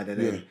mad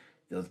and then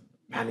there was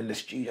man in the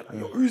studio like,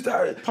 yo, who's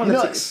that?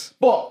 Politics.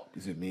 You know, but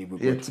this is me,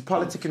 Yeah, it's a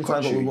politicking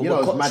time. you. But You know,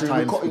 it's we're mad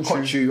times. cutting We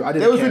cut through. you. I They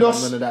didn't was care with about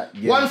us. none of that.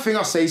 Yeah. One thing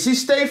I say is, he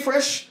Stay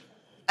Fresh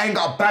ain't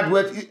got a bad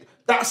word.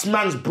 That's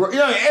man's bro. You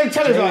know, and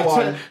tell it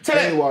like, tell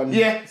it. J1,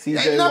 Yeah.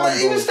 CJ1, No, but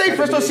even bro, Stay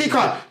Fresh, don't see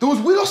car. There was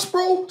with us,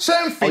 bro.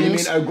 Certain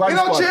things. Oh, you mean Grind you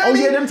know, Squad? Jeremy?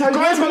 Oh, yeah, them times.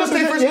 Grind Squad,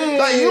 Stay Fresh.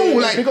 Like, you know,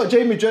 like. We got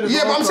Jamie Dread as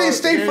Yeah, well, but I'm saying car.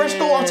 Stay Fresh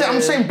though.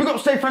 I'm saying big up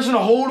Stay Fresh in the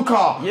whole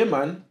car. Yeah,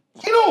 man.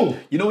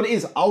 You know what it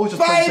is? I was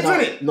just Vibes, pointing out.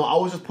 innit? No, I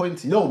was just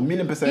pointing. No,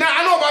 1,000,000%. Nah,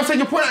 I know, but I'm saying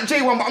you're pointing at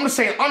J1, but I'm just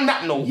saying on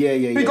that note.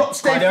 Yeah. Big up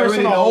Stay They Fresh already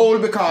in the know. whole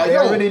because They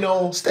already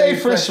know. Stay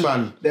fresh,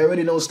 man. They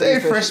already know. Stay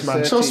fresh, man.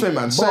 30. Trust me,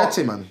 man. But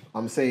 30, man.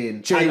 I'm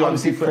saying, J1 and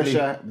obviously differently.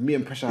 Pressure. Me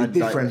and Pressure had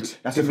Different. Like,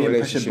 that's what me and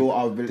Pressure relationship. built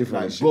our Different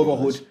like, relationship.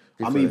 brotherhood. Different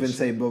I'm even relationship.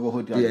 saying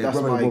brotherhood. Like, Yeah, that's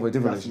brother, my different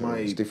that's relationship. my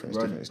It's different, it's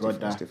different, it's different,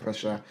 brother, it's different.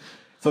 Pressure.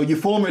 So you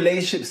form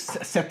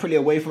relationships separately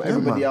away from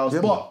everybody man. else.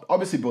 Yeah, But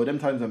obviously, bro, them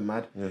times are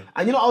mad.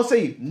 And you know, I'll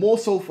say more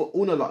so for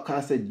Una, like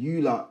I said,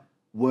 you lot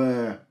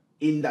were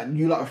in that,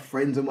 you lot of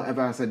friends and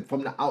whatever. I said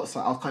from the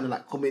outside, I was kind of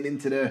like coming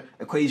into the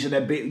equation a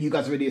bit. You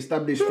guys already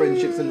established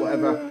friendships and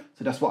whatever.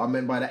 So that's what I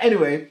meant by that.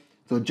 Anyway,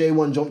 so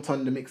J1 jumped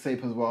on the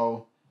mixtape as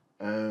well.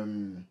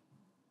 And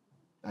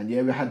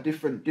yeah, we had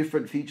different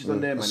features on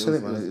there, man.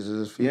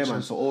 Yeah,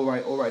 man. So all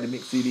right, the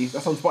mix CD.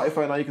 That's on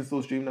Spotify now. You can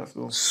still stream that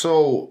still.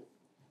 So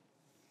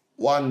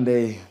one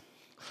day,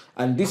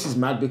 and this is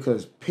mad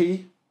because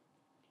P,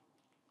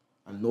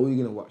 I know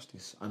you're gonna watch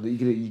this. I know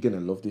you're gonna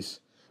love this,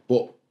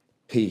 but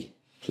P,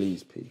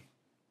 please P,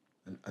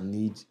 and I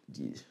need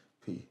you,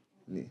 P.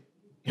 Need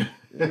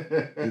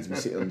to be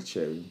sitting on the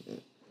chair.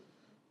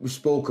 We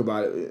spoke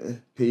about it,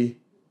 P.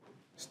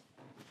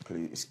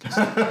 Please, it's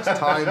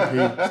time, P.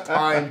 It's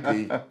time,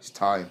 P. It's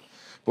time.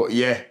 But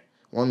yeah,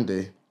 one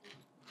day,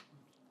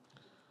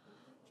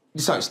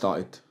 this is how it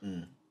started.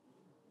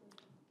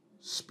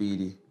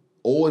 Speedy.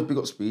 Always big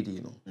up Speedy,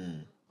 you know.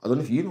 I don't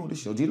know if you know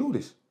this, do you know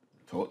this?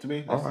 Talk to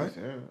me. All right.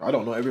 Yeah. I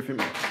don't know everything.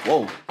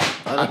 Whoa.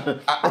 At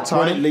the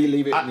time,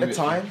 leave it. At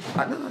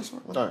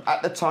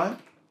the time,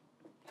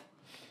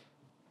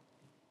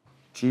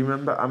 do you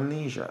remember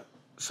Amnesia?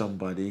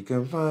 Somebody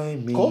can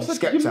find me. Of course,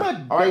 Skepta. you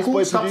mad. All right, Bass cool.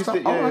 Boy Stop. produced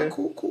it, All yeah, right, yeah.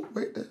 cool.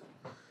 Wait there.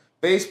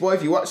 Bass Boy,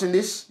 if you're watching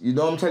this, you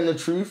know I'm telling the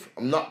truth.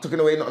 I'm not taking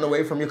away nothing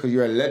away from you because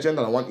you're a legend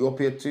and I want you up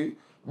here too.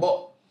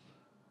 But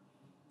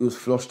it was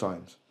flush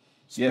times.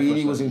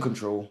 Speedy was in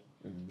control.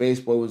 Bass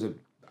Boy was at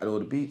all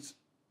the beats.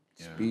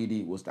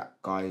 Speedy was that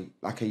guy,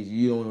 like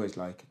you know what it's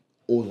like.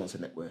 Always wants a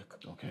network.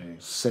 Okay.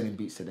 Selling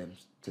beats to them.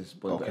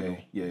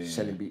 Okay. Yeah.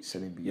 Selling beats.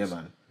 Yeah,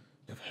 man.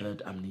 They've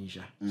heard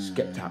Amnesia.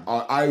 Skepta.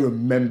 I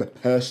remember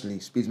personally,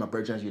 Speed's my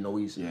brother, as you know,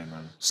 he's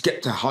man.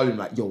 Skepta hollering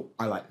like, yo,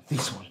 I like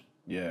this one.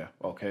 Yeah.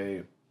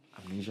 Okay.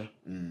 Amnesia.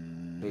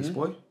 Bass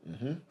Boy.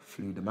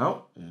 Flew them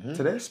out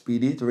to there.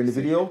 Speedy, they're in the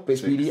video.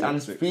 Speedy, I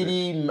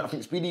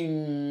think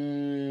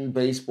Speedy,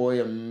 Bass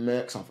Boy and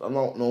Merx. I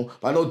don't know.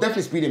 But I know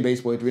definitely Speedy and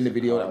Bass Boy, they're in the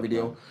video, that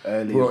video.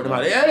 Early. Brought them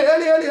out there.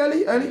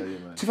 Early.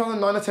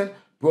 2009 or 10.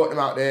 Brought them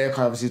out there,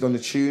 kind of obviously done the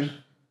tune.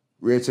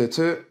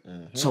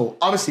 So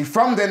obviously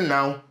from then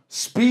now,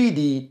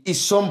 Speedy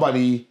is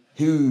somebody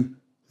who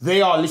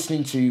they are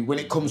listening to when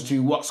it comes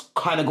to what's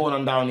kind of going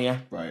on down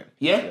here. Right.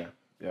 Yeah? Yeah.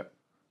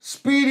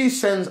 Speedy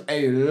sends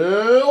a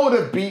load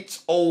of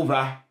beats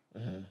over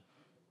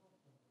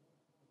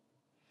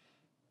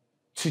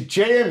to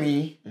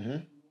JME,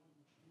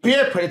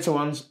 Beer Predator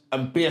ones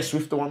and Beer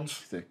Swifter ones.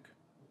 Sick.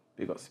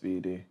 Big up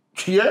Speedy.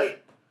 Yeah?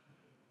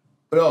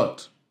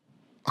 Blood.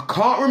 I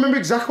can't remember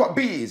exactly what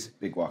beat it is.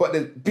 Big Wack. But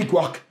the Big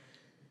Wack.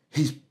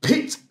 He's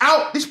picked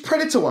out this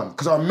Predator one,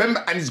 because I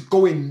remember, and he's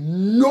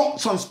going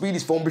nuts on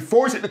Speedy's phone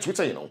before he's hit the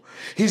Twitter, you know.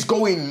 He's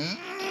going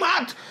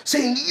mad,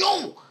 saying,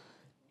 yo,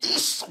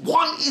 this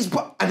one is...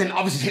 And then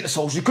obviously hit the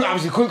social.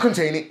 He couldn't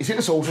contain it. He's hit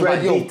the social.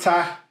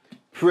 Predator.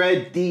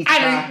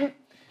 And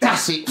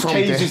that's it from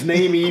Changed there. his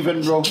name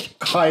even, bro.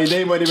 His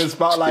name wasn't even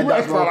spelled like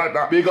that, bro. Like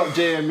that. Big up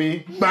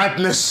JME.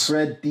 Madness.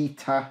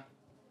 Predator.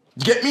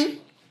 You get me?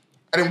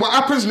 And then what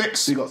happens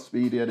next? Big up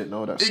Speedy, I didn't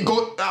know that. It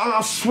go.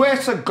 I swear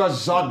to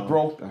God,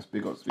 bro. That's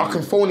big up Speedy. I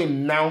can phone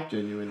him now.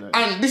 Genuine.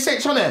 And this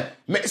ain't trying to,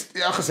 like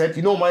I said,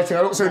 you know my thing.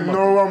 I don't say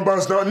no, I'm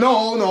bust.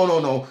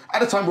 No.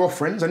 At the time, we're all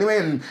friends anyway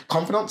and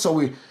confidant, so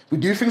we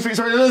do things for each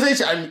other. And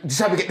this is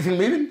how we get the thing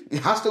moving. It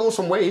has to go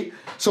some way.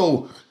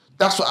 So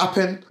that's what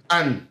happened.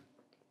 And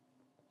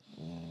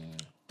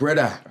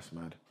brother, That's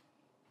mad.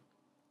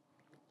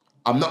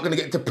 I'm not gonna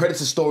get to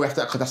Predator's story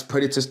after that because that's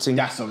Predator's thing.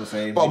 That's what I'm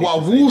saying. But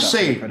what I will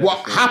say,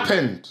 what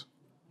happened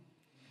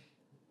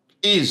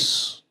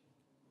is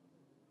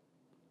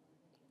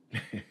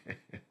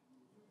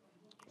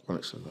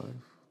Onyx alive.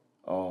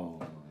 Oh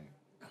my.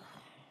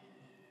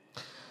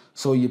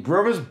 So your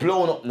brother's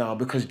blown up now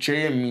because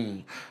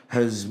JME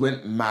has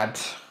went mad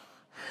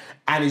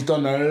and he's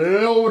done a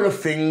load of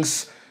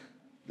things.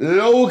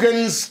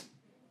 Logan's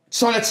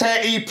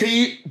Solitaire EP,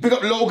 big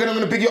up Logan, I'm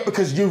gonna big you up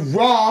because you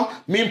raw,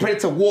 me and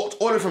Predator walked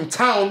all the way from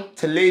town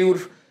to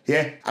Ladywood,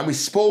 yeah, and we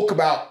spoke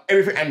about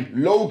everything,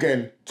 and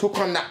Logan took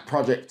on that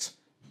project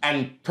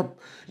and,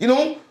 you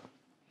know,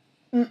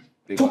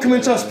 took him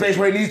into a space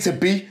where he needed to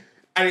be,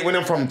 and it went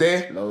on from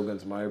there.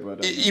 Logan's my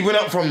brother. He went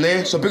up from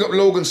there, so big up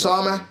Logan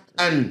Sama,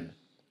 and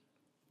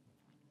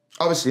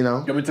obviously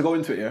now. You want me to go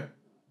into it, yeah?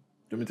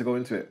 You want me to go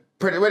into it?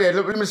 Predator, wait,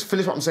 let me just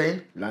finish what I'm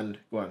saying. Land,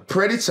 go on.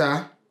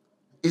 Predator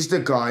is the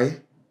guy.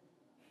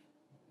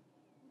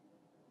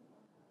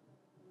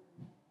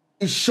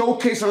 He's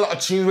showcasing a lot of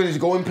tunes when he's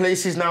going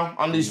places now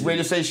on these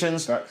radio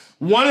stations. Facts.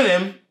 One of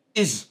them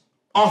is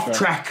Off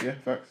Track. Yeah,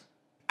 facts.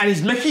 And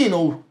he's making, you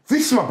know,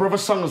 this is my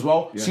brother's song as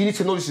well. So you need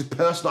to know this is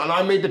personal. And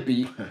I made the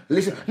beat.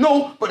 Listen,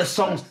 no, but the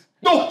song's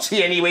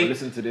naughty anyway. But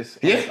listen to this.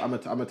 Yeah? I'm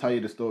gonna tell you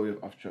the story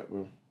of Off Track,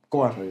 bro.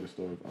 Go I'll tell on. you the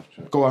story of Off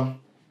Track. Go on.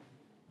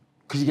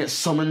 Because you get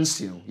summons,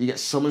 you know. You get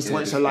summons to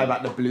when it's alive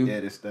out the blue.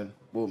 Yeah, this then.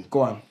 Boom.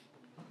 Go on.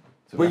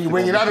 So When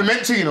you're not even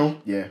meant to, you know.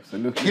 Yeah, so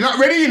look. You're not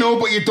ready, you know,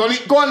 but you've done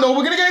it. Go on, though.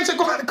 We're going to get into it.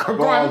 Go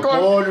on. Go on.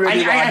 Born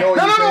ready, but I know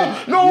what you're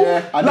saying. No.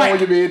 Yeah, I know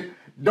what you mean.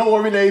 Don't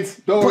worry,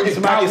 Nate. Don't worry, Put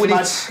it down with it.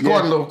 mad. Go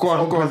on, though. Go on.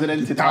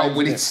 Unprecedented Start times,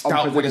 with it. innit? Start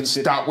with it.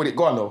 Unprecedented. Start with it.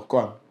 Go on, though. Go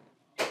on.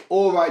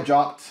 All right,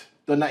 dropped.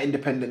 Done that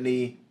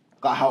independently.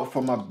 Got help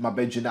from my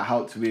bedroom that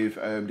helped with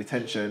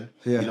detention.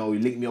 Yeah. You know, he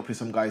linked me up with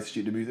some guys to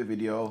shoot the music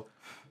video.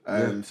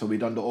 So we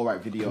done the All Right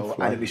video.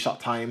 And then we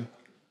shot time.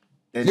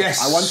 Then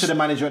Yes. I wanted a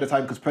manager at the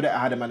time because Predator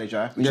had a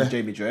manager, which Yeah. is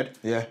Jamie Dread.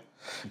 Yeah.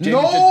 Jamie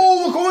No,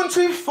 Dread- we're going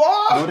too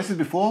far. No, this is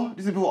before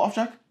Off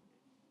Track.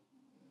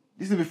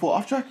 This is before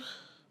Off Track.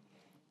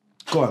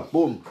 Go on.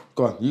 Boom.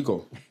 Go on. You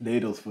go.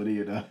 Needles funny,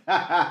 you know.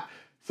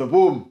 So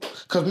boom.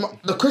 Because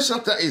the question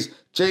after that is,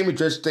 Jamie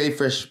Dread, Stay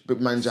Fresh,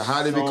 big manager.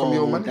 How did he become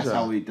your manager?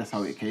 That's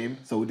how it came.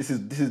 So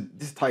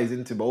this ties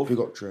into both. Big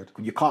up Dread.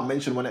 You can't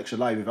mention One Extra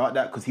Live without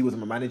that because he was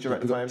my manager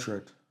at the Big time. up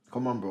Dread.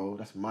 Come on, bro.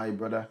 That's my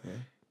brother.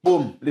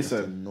 Boom.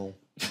 Listen. No.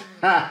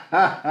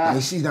 Now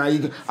you see, I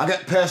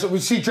get personal. We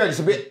see Dread, it's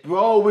a bit,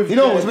 Bro, with you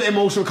know, Dread, it's a bit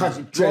emotional because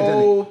Dread,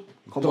 bro,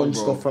 innit? come Done on,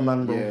 bro. stuff for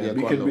man, bro. Yeah,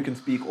 go on, though. we can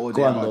speak all day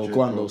Go on, about though. Dread,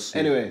 Go on, bro. though. See.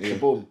 Anyway, Yeah. so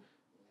boom.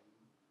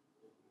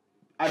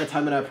 At the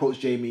time when I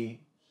approached Jamie,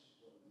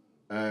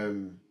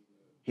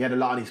 he had a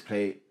lot on his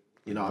plate.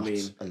 You know what I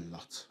mean? A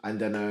lot. And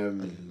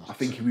then I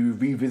think we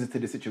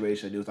revisited the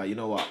situation. He was like, you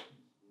know what?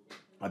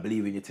 I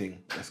believe in your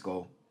thing. Let's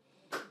go.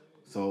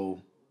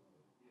 So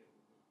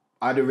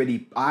I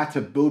had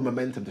to build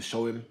momentum to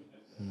show him,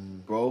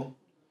 bro,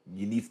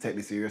 you need to take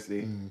this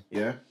seriously.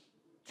 Yeah.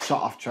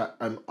 Shot Off Track,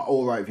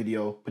 All Right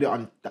video. Put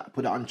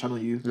it on Channel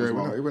U. Yeah, as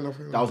well. it went off.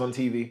 That was on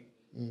TV.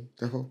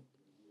 Definitely.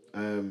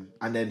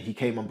 And then he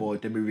came on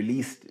board. Then we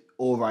released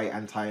All Right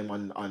and Time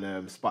on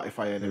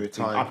Spotify and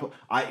everything. Time.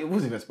 It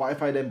wasn't even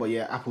Spotify then, but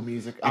yeah, Apple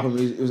Music. Apple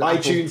Music. It was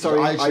iTunes,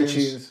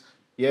 iTunes.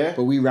 Yeah.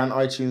 But we ran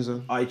iTunes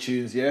then.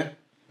 iTunes, yeah.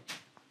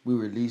 We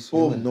released.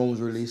 Boom. No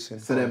one's releasing.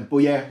 So then, but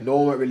yeah, no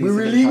one released.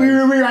 We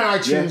ran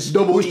iTunes. Yeah,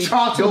 double we E-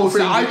 charted double over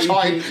it. I single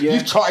charted. EP, yeah,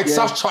 You charted. yeah,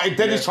 Saf charted.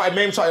 Dennis charted.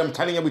 Mame charted. I'm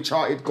telling you, we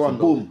charted. Go on.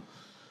 though. Boom.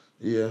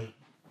 Yeah.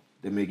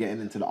 Then we're getting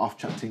into the Off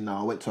Track thing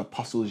now. I went to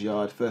Apostles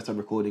Yard, first time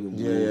recording in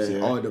Wolves. Yeah.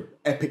 Yeah. Oh, the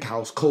Epic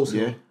House, Coastal.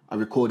 Yeah. I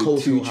recorded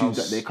Coastal 2 House. tunes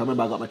that day. I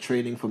remember I got my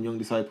training from Young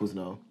Disciples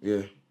now.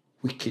 Yeah.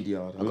 Wicked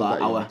Yard. I got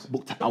an hour,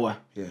 booked an hour.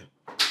 Yeah.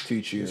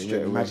 2 tunes Yeah,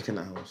 straight away. magic in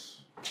that house.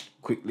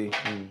 Quickly.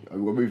 We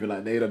were moving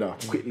like Nader now.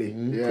 Quickly.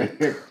 Yeah.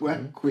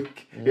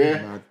 Quick.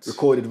 Yeah. mad.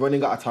 Recorded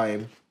Running Out of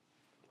Time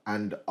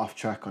and Off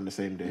Track on the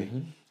same day.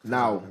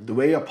 Now, the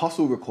way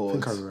Apostle I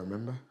records, think I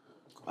remember.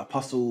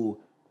 Apostle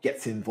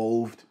gets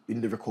involved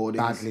in the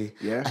recordings. Badly.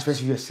 Yeah.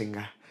 Especially if you're a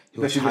singer.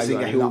 Especially with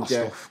singer, he'll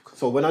yeah.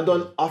 So when I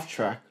done Off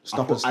Track, Stop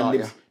I put and start,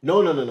 ad-libs.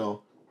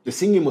 No. The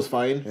singing was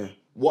fine. Yeah.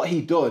 What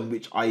he done,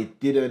 which I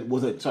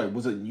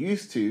wasn't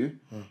used to,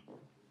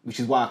 which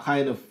is why I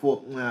kind of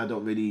thought, I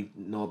don't really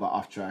know about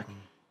Off Track.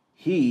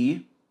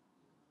 He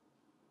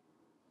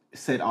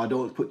said, I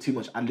don't put too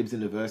much ad-libs in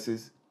the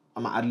verses.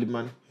 I'm an ad-lib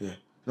man. Yeah.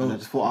 And I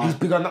just thought, He's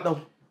big on that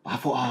though. I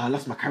thought, I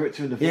lost my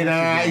character in the verses.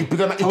 Yeah, he's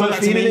big on that. He's done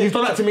that to me. He's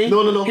done that to me.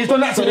 No. He's done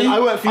that to me. I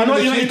weren't feeling I know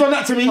the he's tune. done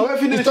that to me. I weren't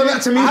feeling He's the done tune.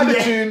 that to me. I had the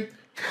Yeah. tune.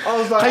 I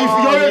was like,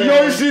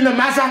 You're in the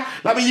Mazza.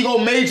 Like when you go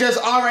Majors,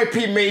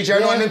 R.I.P. Major,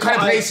 and all them kind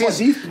of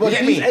places. But you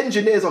get these me?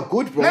 engineers are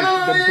good, bro.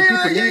 No,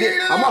 People need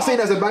it. I'm not saying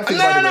that's a bad thing,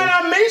 by the way.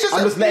 No, Majors.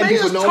 I'm just letting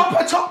people know.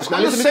 Top. Now,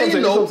 I'm just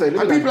saying though,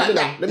 and people like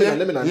that.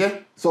 Let me know. Yeah.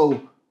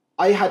 So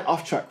I had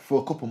Off Track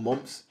for a couple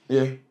months.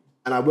 Yeah.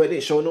 And I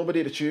didn't show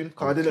nobody the tune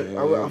because I didn't.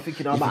 I'm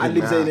thinking, I'm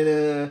ad-libs feeling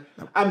in.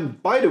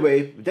 And by the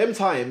way, them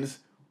times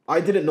I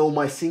didn't know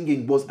my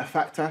singing was a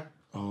factor.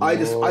 I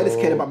just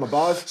cared about my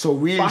bars. So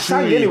really, but I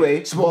sang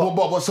anyway.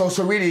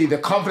 So really, the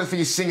confidence for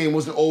your singing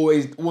wasn't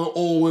always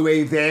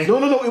there.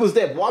 No, it was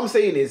there. What I'm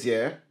saying is,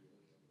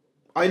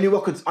 I knew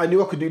I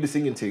could do the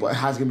singing thing. But it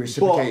has been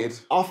reciprocated.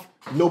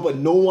 But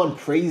no one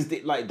praised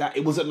it like that.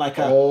 It wasn't like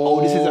this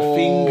is a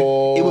thing.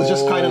 It was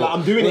just kind of like,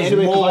 I'm doing it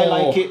anyway because I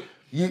like it.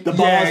 The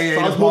bars, so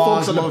I was more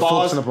focused on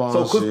the bars.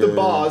 So because the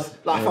bars,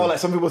 I felt like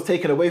something was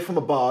taken away from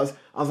the bars.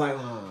 I was like,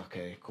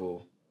 okay,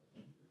 cool.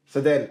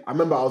 So then I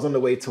remember I was on the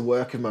way to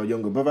work with my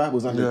younger brother. I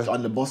was on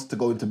the bus to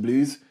go into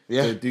Blues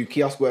to do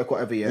kiosk work,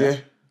 whatever.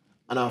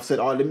 And I said,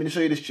 let me show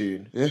you this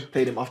tune.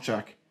 Played him Off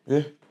Track.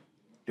 When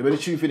the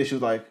tune finished, he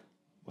was like,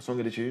 what's wrong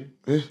with the tune?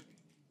 I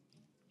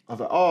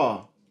was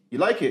like, you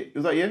like it? He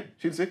was like, yeah,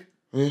 tune's sick.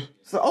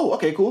 So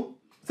okay, cool.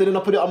 So then I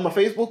put it on my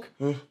Facebook.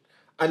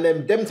 And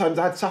then them times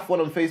I had Safwan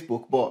on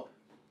Facebook, but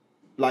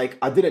like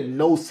I didn't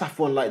know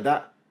Safwan like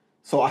that.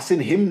 So I seen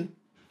him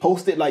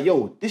post it like,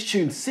 yo, this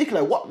tune's sick.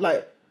 Like what?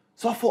 Like,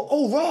 so I thought,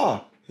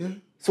 raw. Yeah.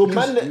 So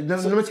let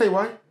me tell you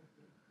why.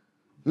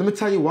 Let me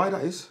tell you why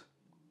that is.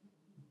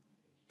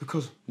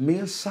 Because me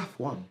and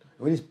Safwan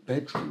are in his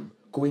bedroom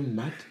going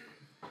mad.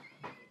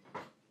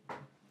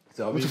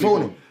 So what's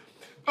your phone?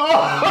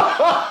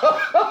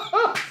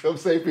 Some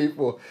say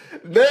people.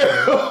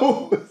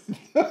 No.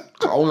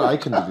 Only I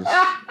can do this.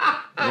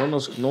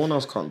 No one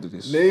else can't do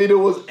this. Nader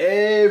was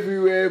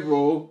everywhere,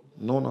 bro.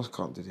 No one else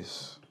can't do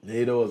this.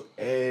 Nader was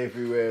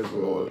everywhere,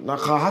 bro. Now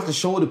I have to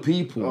show the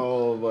people.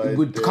 Oh my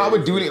God. Can't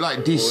we doing it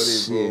like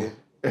this?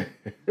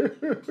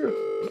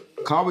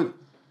 Can't we?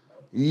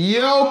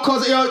 Yo,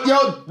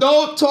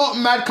 don't talk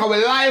mad, cause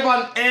we're live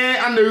on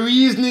air and the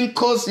reasoning,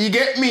 cause you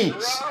get me.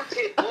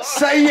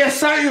 Sorry,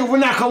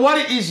 what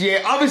it is,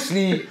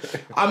 obviously,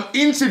 I'm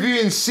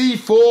interviewing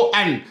C4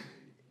 and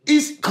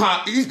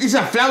it's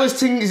a flowers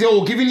thing, is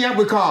all giving you up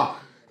with car.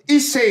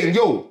 He's saying,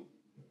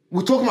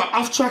 we're talking about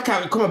Off Track, how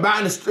it come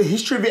about and the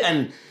history of it,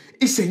 and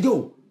he's saying,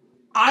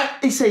 I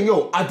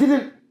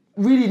didn't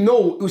really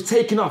know it was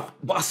taking off,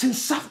 but I seen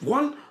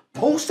Safwan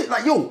post it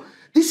like,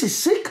 this is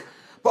sick.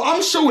 But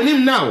I'm showing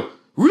him now.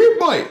 Real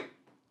boy,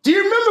 do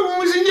you remember when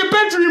we was in your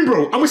bedroom,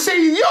 bro? And we're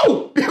saying,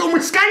 and we're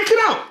skanking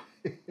out.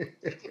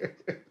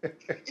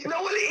 You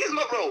know what it is,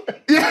 my bro?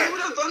 Yeah. You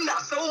would have done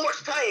that so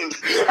much times.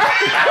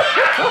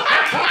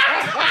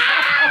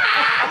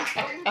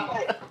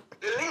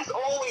 The link's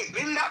always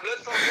been that, blood,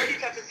 from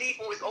Medica to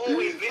C4, it's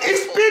always been.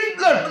 It's been,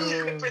 blood.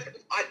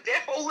 I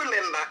defo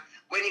remember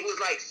when it was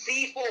like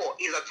C4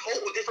 is a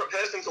total different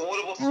person to all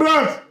of us.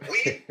 Blood.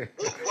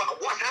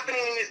 What's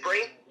happening in his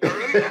brain? I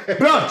remember.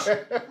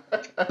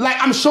 Blood. Like,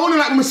 I'm showing him,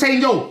 like, when we're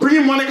saying, bring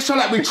him one extra,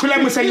 like, we're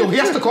chilling, we're saying, he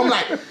has to come,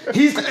 like,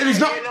 he's not. You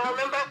know, I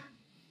remember?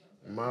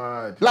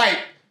 Mad. Like,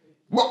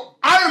 well,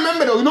 I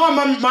remember though,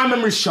 my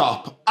memory's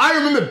sharp. I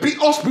remember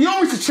us, we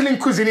always used to chilling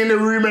cuisine in the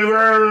room and,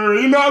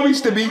 you know how we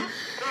used to be.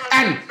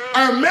 And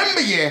I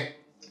remember,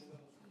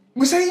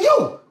 we're saying,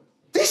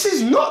 this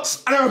is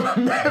nuts. And I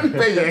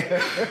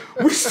remember,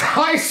 we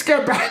started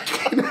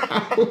scarebacking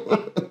out.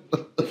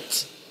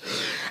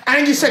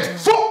 And you said,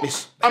 fuck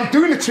this. I'm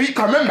doing a tweet.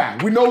 I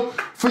remember, we know,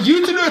 for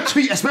you to do a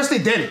tweet, especially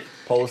then,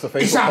 Post a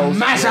Facebook it's a post.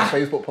 mazza. Yeah,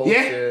 Facebook post.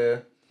 Yeah.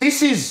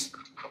 This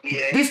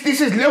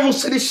is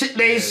levels to this shit,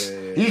 days.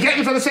 You get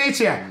me trying to say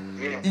to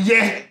you?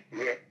 Yeah.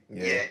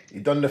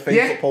 You done the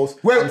Facebook post.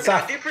 Well, and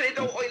Saf. Differently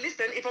though,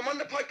 listen, if I'm on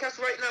the podcast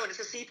right now and it's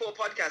a C4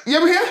 podcast. Yeah,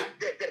 we're here.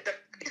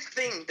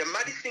 The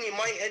maddest thing in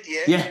my head,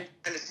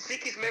 and the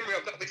sickest memory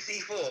I've got with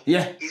C4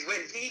 is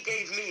when he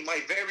gave me my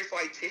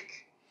verified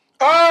tick.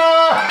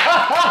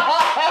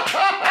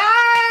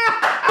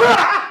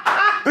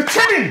 The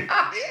telling.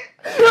 Yeah.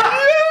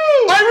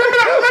 I remember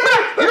that.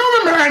 You don't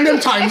remember random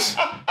times.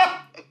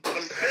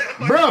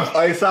 Bro,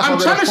 I'm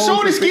trying to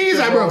show this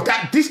geezer, bro,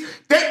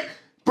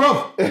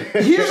 bro,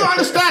 he doesn't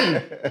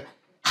understand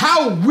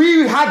how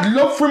we had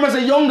love for him as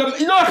a younger,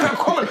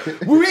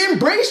 we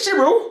embraced you,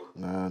 bro.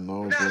 No,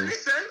 bro. Now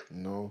listen.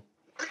 No.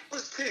 It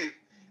was too.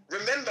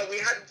 Remember, we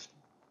had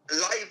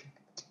live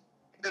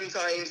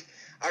sometimes.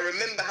 I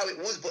remember how it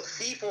was, but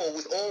C4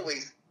 was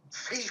always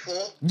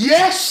C4.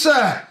 Yes,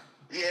 sir.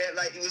 Yeah,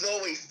 like it was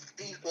always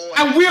C4.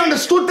 And we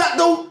understood that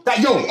though.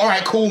 That all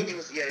right, cool.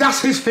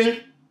 That's his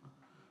thing.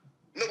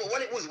 No, but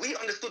what it was, we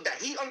understood that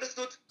he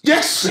understood.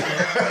 Yes,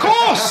 of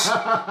course.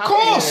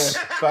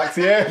 Facts,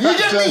 yeah. You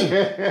get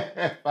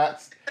me?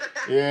 Facts.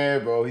 Yeah,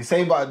 bro. He's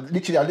saying, but I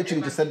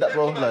literally just said that,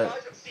 bro. Like,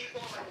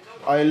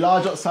 I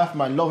large up Saf,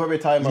 man. Love every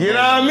time. You know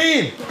what I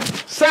mean?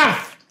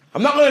 Saf,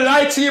 I'm not gonna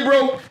lie to you,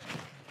 bro.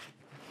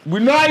 We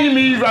know how you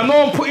move. I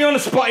know I'm putting you on the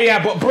spot here,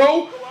 but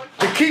bro,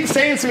 they keep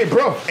saying to me,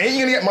 bro, ain't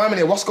you gonna get my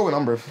money? What's going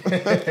on, bro?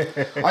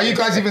 Are you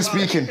guys even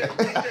speaking?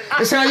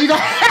 They say, are you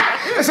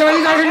guys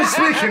even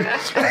speaking?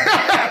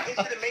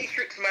 Into the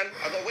Matrix, man.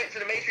 I got went to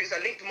the Matrix. I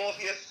linked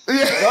Morpheus.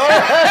 Yeah.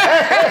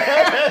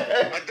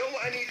 I know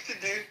what I need to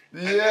do.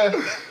 Yeah.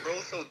 That, bro.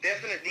 So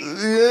definitely.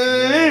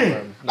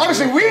 Yeah.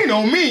 Obviously, we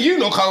know me. You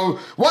know how.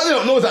 What they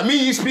don't know is that me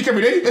and you speak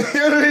every day. You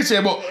know what I'm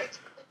saying? But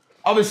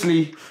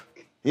obviously,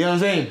 you know what I'm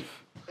saying.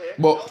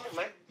 But.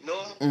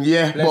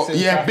 Yeah, but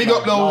yeah, big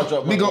up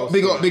though, big up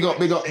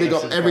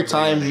every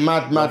time,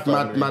 mad,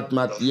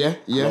 yeah.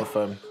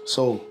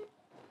 So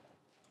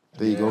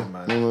there you go.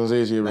 Man.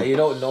 Like, you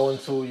don't know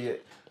until you.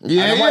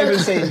 Yeah, and I'm yeah. not even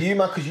saying you,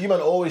 man, because you, man,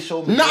 always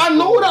show me. Nah, I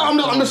know that.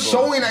 I'm just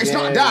showing that. It's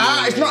not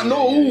that. It's not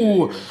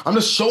no. I'm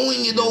just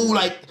showing you though,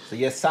 like. So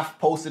yeah, Saf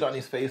posted on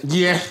his Facebook.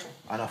 Yeah.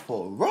 And I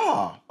thought,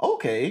 rah,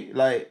 okay,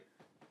 like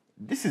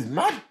this is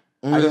mad.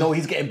 And you know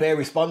he's getting bare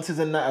responses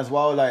and that as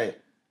well, like.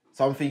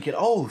 So I'm thinking,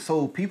 oh,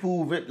 so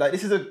people like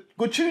this is a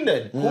good tune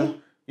then, cool.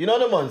 You know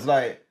the ones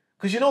like,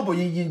 cause you know, but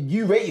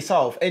you rate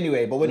yourself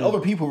anyway. But when other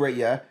people rate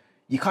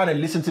you kind of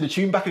listen to the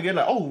tune back again,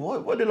 like, oh,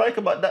 what do you like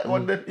about that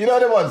one? Then? You know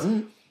the ones,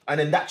 and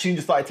then that tune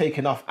just started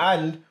taking off.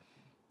 And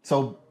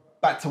so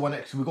back to One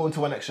Extra, we're going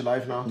to One Extra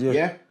Live now.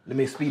 Yeah. Let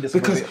me speed this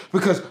up a bit.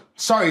 Because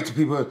sorry to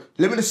people,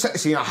 let me just set the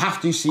scene. I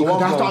have to see. Because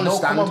I have to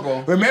understand. No, come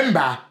on, bro.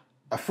 Remember,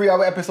 a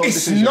 3-hour episode.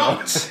 It's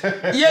not.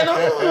 Yeah,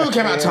 no,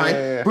 came out of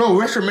time, bro.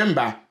 Let's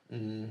remember.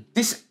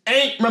 This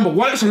ain't, remember,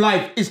 One Extra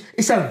Live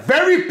it's a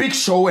very big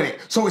show in it.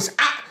 So it's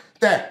at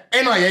the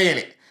NIA in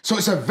it. So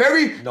it's a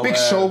very big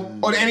show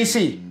or the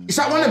NEC. It's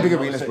at one of the big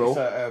arenas, bro.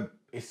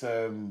 It's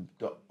the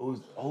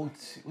old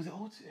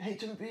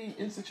HMV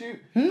Institute?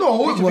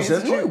 No, it HMV wasn't.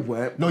 Institute? No, it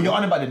weren't. No, you're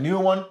on about the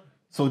newer one.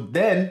 So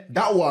then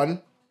that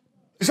one.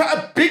 Is that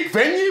a big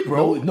venue,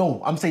 bro?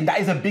 No, I'm saying that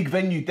is a big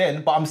venue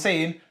then, but I'm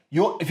saying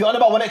if you're on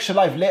about One Extra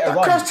Live later on.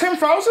 That cost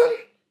 10,000?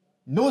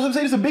 No, what I'm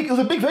saying, it was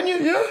a big venue.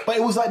 Yeah. But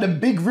it was like the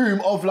big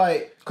room of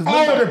like.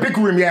 The big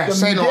room, yeah.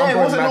 Say no, it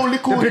wasn't no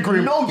little. The big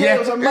room. No, yeah, it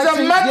was a mad it's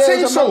thing. a mad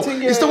thing. It's a mad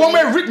thing, It's the one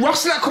where Rick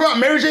Ross and that come out,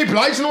 Mary J.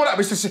 Blige and all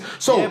that.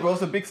 So yeah, bro,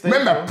 it's a big stage.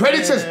 Remember, bro.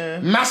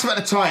 Predators massive at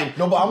the time.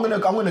 No, but I'm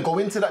gonna go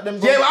into that then,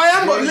 bro. Yeah, I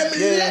am, but let me,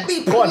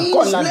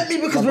 please, let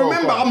me, because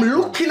remember, I'm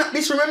looking at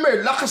this.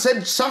 Remember, like I said,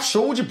 Saf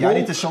showed you, bro. Yeah, I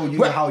need to show you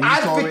We're how you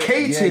saw it.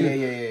 advocating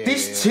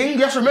this thing.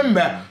 Just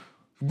remember,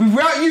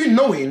 without you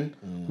knowing,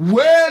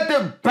 we're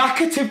the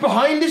backative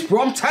behind this,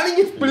 bro. I'm telling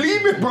you,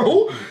 believe me,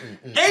 bro.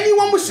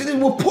 Anyone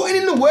we're putting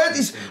in the word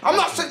is. I'm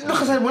not saying,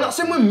 like I said, we're not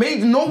saying we're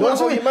made. No, we're not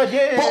saying. But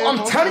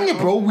I'm telling you,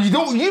 bro. You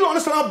don't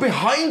understand how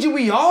behind you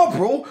we are,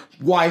 bro.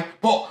 Why?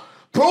 But,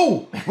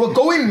 bro, we're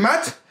going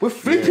mad. We're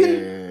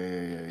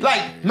flipping.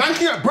 Like, man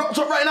can get broke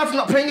up right now for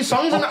not playing your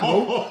songs and that,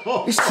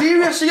 bro. It's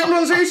serious. You get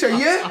what I'm saying?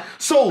 Yeah.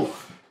 So,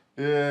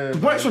 the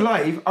One Extra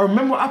Live. I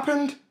remember what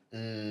happened.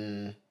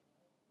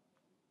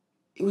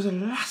 It was a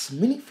last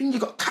minute thing. You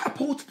got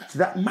catapulted to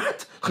that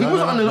mad. He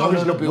wasn't on the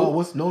original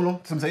bill.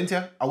 No. I'm saying to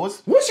you, I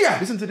was. Was ya?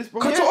 Listen to this,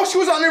 bro. Because to us, she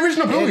was on the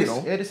original bill, you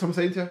know. Yeah, this is what I'm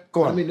saying to you.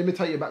 Go on. I mean, let me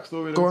tell you your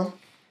backstory. Go on.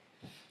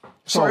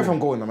 Sorry if I'm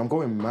going, man. I'm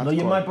going mad. No,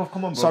 you're mad, bro.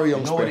 Come on, bro. Sorry,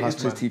 Young You know what Spirit it has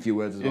is, two man. TV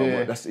words as well. Yeah.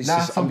 But that's, it's Nah,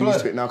 just, some I'm used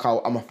blood. to it now,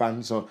 Carl. I'm a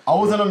fan, so. I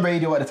wasn't on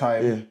radio at the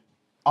time. Yeah.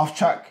 Off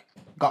Track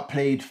got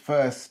played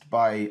first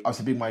by,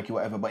 obviously Big Mikey,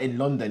 whatever, but in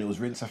London it was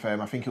Rinse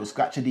FM. I think it was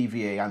Scratcher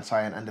DVA and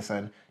Cyan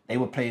Anderson. They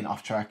were playing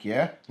Off Track,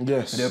 yeah?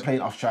 Yes. So they were playing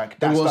Off Track.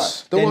 There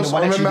was. I remember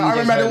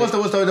there was.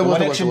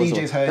 One Extra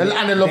DJs heard it.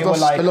 And they loved us.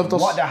 Like, They loved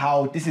us. what the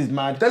hell? This is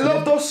mad. They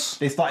loved us.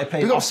 They started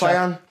playing Big up Off Track.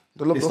 Cyan.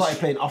 They loved us. started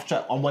playing Off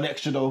Track on One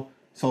Extra though.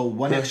 So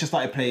One Extra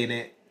started playing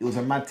it. It was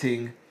a mad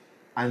thing.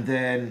 And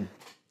then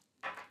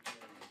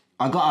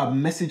I got a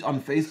message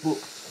on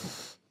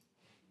Facebook.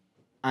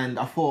 And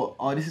I thought,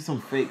 oh, this is some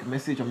fake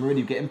message. I'm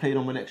already getting played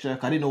on One Extra.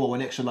 I didn't know what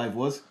One Extra Live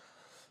was.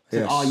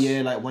 Said, oh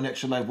yeah, like One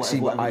Extra Live, whatever.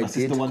 See what My I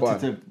sister did, wanted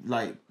to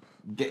like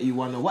get you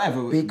one or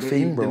whatever. Big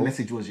thing, bro. The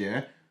message was,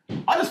 yeah.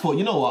 I just thought,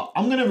 you know what?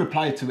 I'm gonna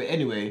reply to it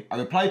anyway. I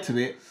replied to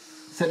it,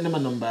 sent them a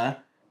number,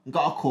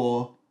 got a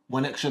call.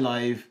 One Extra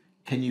Live,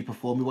 can you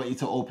perform? We want you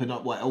to open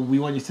up. We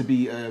want you to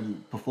be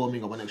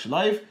performing at One Extra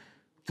Live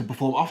to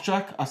perform Off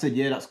Track. I said,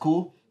 yeah, that's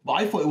cool. But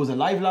I thought it was a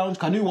live lounge.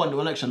 I knew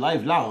One Extra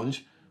Live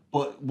lounge,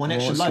 but One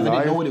Extra Live, I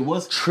didn't know what it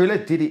was. Triller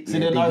did it So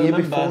then I the year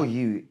remember- before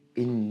you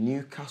in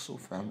Newcastle,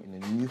 fam,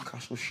 in a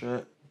Newcastle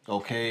shirt.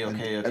 Okay. And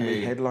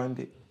they headlined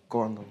it. Go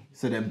on, though.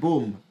 So then,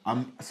 boom.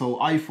 So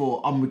I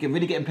thought, I'm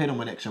really getting played on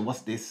One Extra.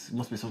 What's this?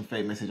 Must be some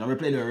fake message. I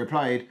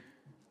replied.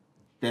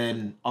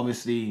 Then,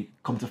 obviously,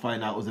 come to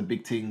find out it was a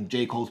big thing.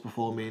 J. Cole's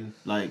performing.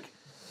 Like,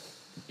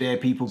 bare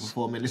people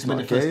performing. This is when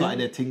they first started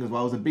their thing as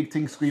well. It was a big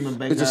thing. Scream and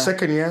Banger. It's the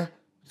second year.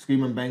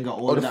 Scream and Banger.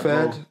 All Or of the that,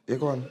 third. bro. Yeah,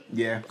 go on.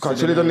 Yeah. Because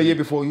Triller done the year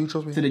before you,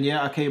 trust me. So then,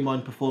 yeah, I came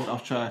on, performed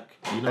Off Track.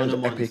 You know And the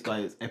ones, epic.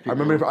 like, it's epic. I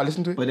remember bro. I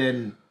listened to it. But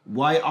then,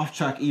 why Off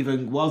Track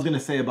even, what I was going to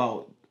say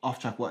about Off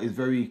Track, what is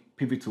very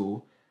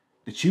pivotal,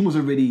 the tune was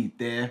already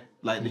there.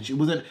 Like, the tune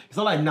wasn't, it's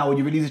not like now when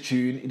you release a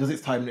tune, it does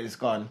its time and it's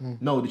gone.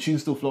 No, the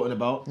tune's still floating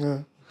about.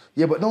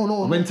 Yeah, but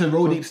no. I went to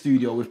Roll Deep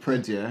Studio with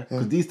Preds, yeah?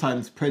 Because these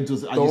times, Preds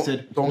was, as you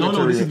said,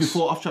 this is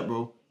before Off Track,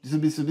 bro. This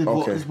is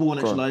before One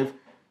Extra Live.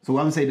 So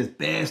I'm saying there's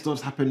bare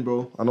stuff's happened,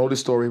 bro. I know this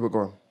story, but go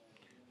on.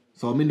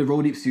 So I'm in the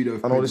Roll Deep Studio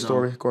with Preds. I know this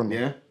story, go on.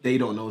 Yeah? They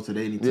don't know, so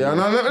they need to Yeah,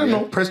 know.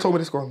 no. Prez told me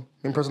this, go on. Me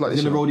and Prez like this,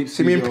 in the Roll Deep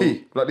See me and Studio.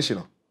 P, like this, you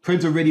know.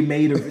 Preds already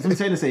made I'm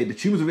saying to say, the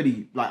tune was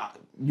already, like,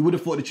 you would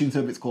have thought the tune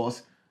served its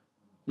course.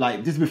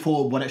 Like, this is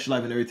before One Extra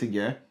Live and everything,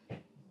 yeah?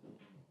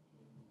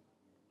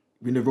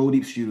 We're in the Roll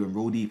Deep Studio and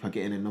Roll Deep are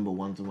getting in number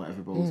ones and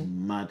whatever, bro. It's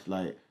mad,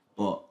 like,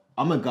 but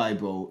I'm a guy,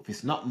 bro. If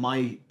it's not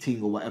my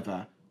thing or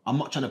whatever, I'm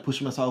not trying to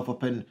push myself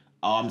up and,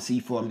 I'm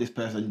C4, I'm this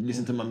person,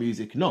 listen to my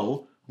music.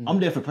 No, I'm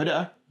there for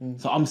Predator.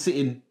 So I'm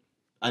sitting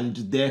and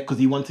just there because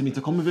he wanted me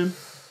to come with him.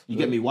 You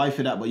get me? Why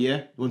for that? But yeah,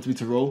 he wanted me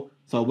to roll.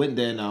 So I went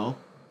there now.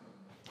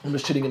 I'm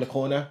just chilling in the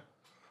corner.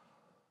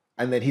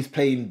 And then he's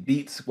playing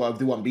beats,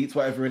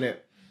 whatever in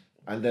it.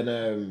 And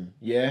then,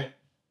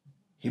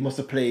 he must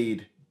have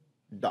played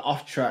the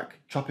off-track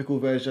tropical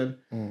version.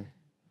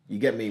 You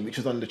get me? Which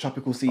was on the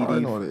tropical CD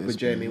with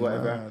Jamie,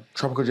 whatever.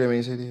 Tropical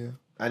Jamie CD, yeah.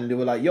 And they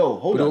were like, yo,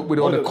 hold on. With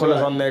all the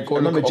colours on there. I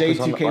remember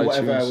J2K,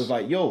 whatever, I was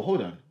like, yo,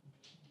 hold on.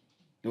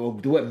 They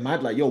went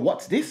mad, like, yo,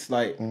 what's this?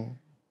 Like,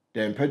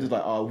 then Preds was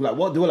like, oh, like,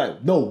 what? They were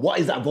like, no, what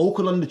is that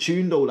vocal on the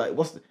tune, though? Like,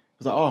 what's... I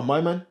was like, oh,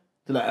 my man.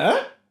 They're like,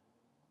 huh?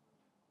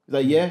 He's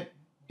like, yeah.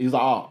 He was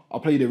like, I'll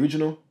play the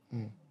original.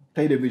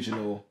 Play the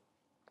original.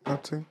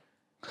 Nothing.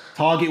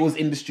 Target was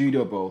in the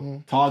studio,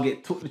 bro.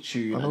 Target took the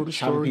tune. I know and the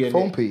story.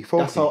 championed it. Phone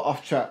That's P. how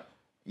off track.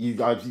 He's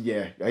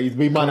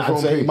man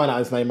answer.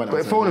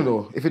 But phone him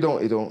though. If you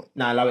don't, you don't.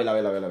 Nah, allow it.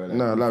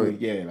 No, allow it.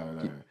 Yeah,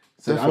 allow it.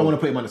 So I don't want to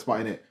put him on the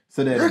spot, innit?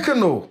 So then. You reckon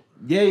though?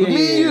 Yeah.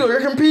 You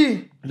reckon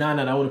P? Nah,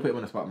 I want to put him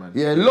on the spot, man.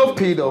 Yeah, love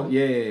P though.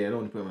 Yeah, I don't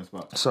want to put him on the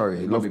spot. Sorry,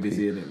 He love might be P.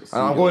 busy, innit?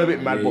 And I'm going a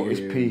bit mad, but it's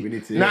P. We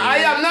need to. Nah, I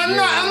am. I'm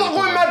not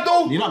going mad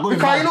though. You're not going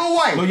because mad. You know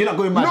why? No, you're not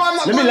going mad. No, I'm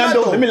not Let going mad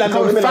though. Let me land.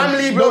 Because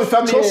family, bro.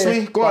 Trust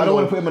me. Go on. I don't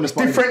want to put him on the It's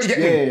spot. different. You get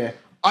me? Yeah.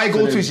 I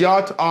go to his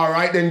yard. All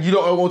right, then you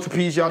don't go to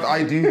P's yard.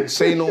 I do.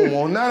 Say no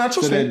more. Nah,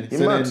 trust me.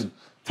 You're mad.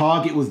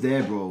 Target was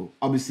there, bro.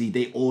 Obviously,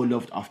 they all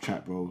loved Off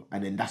Track, bro.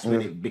 And then that's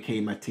when it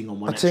became a thing on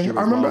One Extra.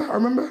 I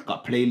remember.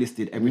 Got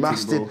playlisted,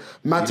 everything, bro.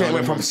 Mad thing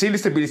went from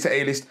C-list to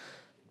A-list.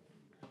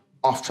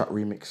 Off Track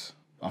remix.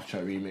 Off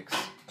Track remix.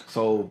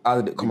 So how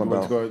did it come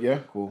about? Yeah,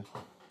 cool.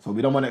 So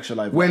we don't want Extra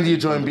Live. When do you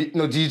join? Do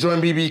you join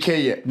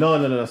BBK yet?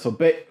 No. So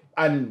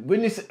and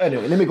when this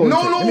anyway, let me go.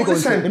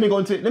 Let me go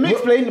into it. Let me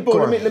explain.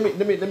 Bro,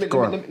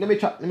 let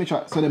me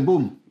chat. So then,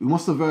 boom. We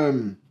must have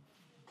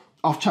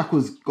Off Track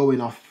was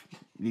going off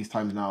these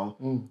times now.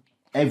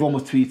 Everyone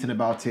was tweeting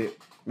about it.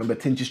 Remember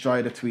Tinchy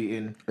Strider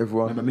tweeting.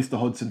 Everyone. Remember Mr.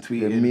 Hudson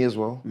tweeting. Yeah, me as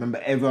well.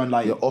 Remember everyone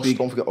like. Yeah, us.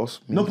 Don't forget us.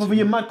 No, brother,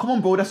 you're mad. Come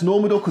on, bro. That's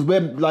normal though, because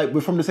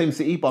we're from the same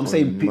city. But I'm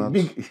saying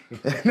big.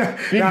 I'm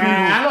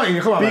not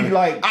even. Come on, big man.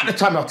 like at the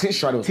time, Tinchy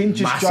Strider was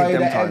Tinchy massive.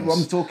 Strider.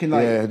 I'm talking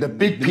like the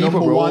big people,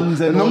 bro.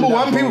 The number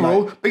one people,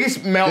 bro.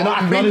 Biggest male.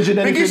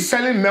 Biggest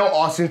selling male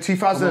artist in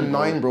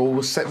 2009, bro.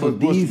 Was set for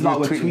these like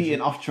were tweeting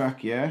Off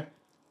Track, yeah.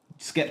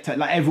 Skepta,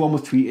 like everyone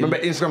was tweeting. Remember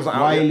Instagram's like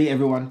Riley,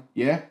 everyone,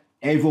 yeah.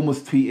 Everyone was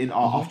tweeting,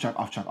 Off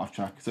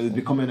Track. So it's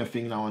becoming a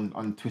thing now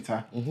on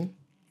Twitter.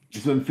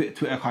 It's when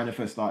Twitter kind of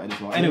first started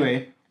as well.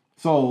 Anyway,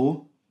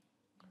 so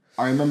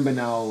I remember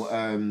now.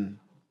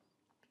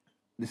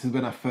 This is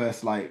when I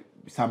first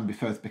Sam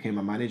first became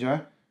a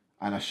manager,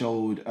 and I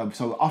showed.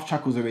 So Off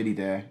Track was already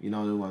there. You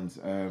know the ones.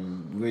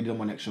 We did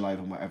One Extra Live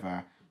and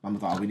whatever. Man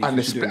was like, we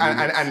need to do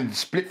and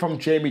split from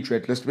Jamie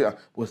Dread. Let's be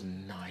was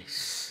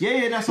nice.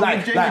 Yeah, that's what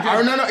Jamie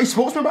Dread. No, he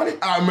spoke to me about it.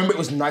 I remember it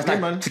was nice. Like,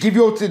 man. To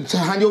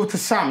hand you over to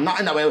Sam, not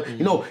in that way.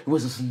 You know, it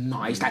was just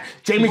nice. Like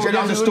Jamie Dread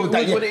understood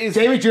that.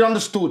 Jamie Dread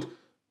understood.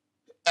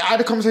 I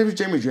had a conversation with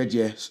Jamie Dread,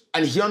 yes,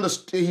 and he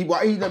understood.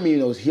 What he let me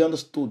know is he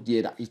understood,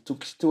 that he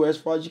took it to as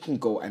far as you can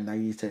go, and now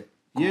you said.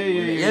 Yeah.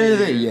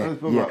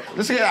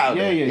 Let's get it out.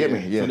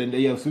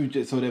 Yeah.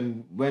 So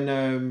then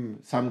when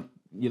Sam.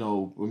 You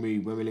know, when we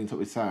linked up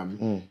with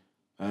Sam,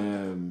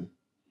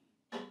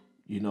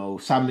 you know,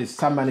 Sam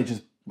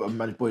manages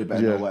Boy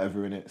Better or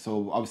whatever in it.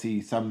 So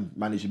obviously Sam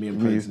manages me and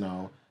Preds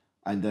now,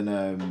 and then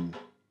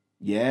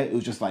it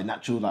was just like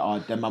natural.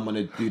 Like, then man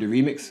wanna do the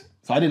remix.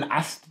 So I didn't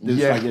ask. And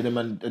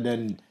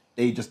then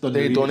they just done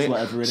the remix,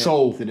 whatever in it.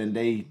 So then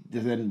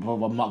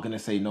I'm not gonna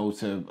say no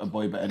to a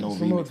Boy Better No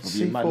remix for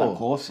being mad. Of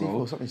course,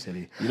 bro. Something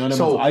silly. You know what I mean?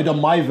 So I done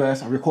my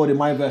verse. I recorded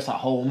my verse at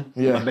home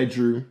in my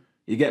bedroom.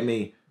 You get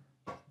me?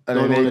 And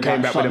then they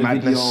came back with the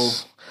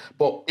madness.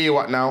 But hear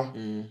what now?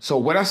 So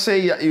when I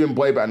say that you and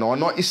Boy Better No, I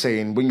know what you're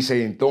saying. When you're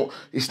saying don't,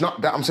 it's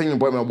not that I'm saying you and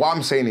Boy Better No. What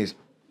I'm saying is,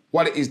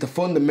 what it is, the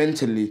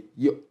fundamentally,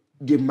 you're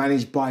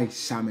managed by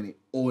Sam in it,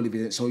 all of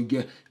it. So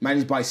you're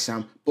managed by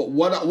Sam. But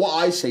what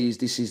I say is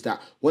this, is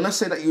that when I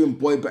say that you and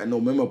Boy Better No,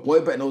 remember,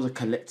 Boy Better No is a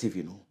collective,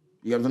 you know.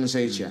 You know what I'm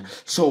trying to say, yeah?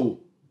 So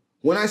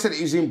when I said that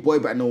you was in Boy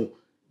Better No,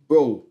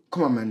 bro,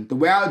 come on, man. The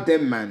way out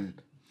them, man.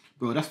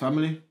 Bro, that's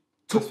family.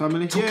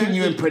 Tucking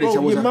you in Predator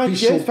bro, was man,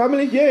 official. yeah,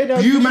 family, yeah. No,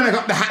 You man, I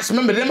got the hats.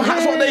 Remember them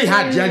hats? What they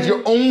had? You had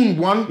your own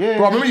one, Yeah.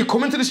 bro. I remember you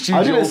coming to the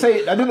studio. I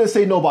didn't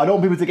say no, but I don't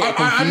want people to get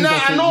confused.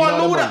 I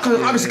know that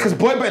because obviously because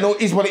Boy Better Know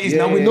is what it is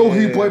now. We know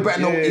who Boy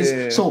Better Know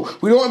is, so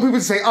we don't want people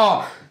to say,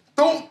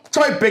 don't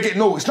try to beg it.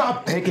 No, it's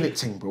not a begging it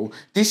thing, bro.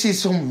 This is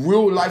some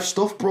real life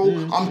stuff, bro.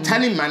 I'm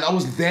telling man, I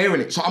was there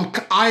in it, so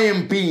I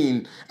am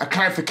being a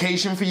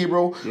clarification for you,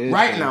 bro.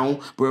 Right now,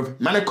 bro,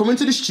 man, I come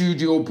into the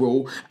studio,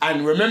 bro,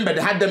 and remember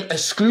they had them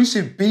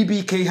exclusive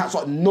BBK hats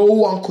what no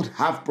one could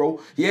have, bro.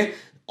 Yeah,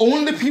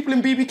 only the people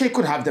in BBK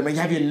could have them, and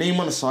you have your name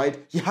on the side.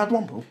 You had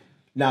one, bro.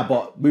 Nah,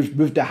 but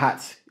with the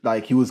hats,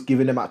 like he was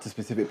giving them out to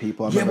specific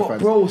people. Yeah, but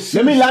bro,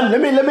 let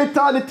me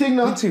tell the thing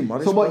now. You're too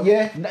modest, so, but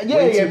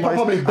bro.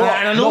 probably. But,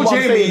 and I know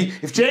Jamie.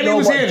 If Jamie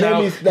was here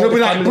now, he'll be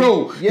like,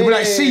 bro. He'll be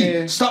like,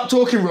 see, stop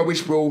talking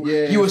rubbish, bro.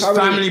 You was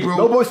family, bro.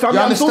 No, but it's family.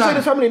 You I'm still saying understand?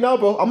 the family now,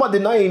 bro. I'm not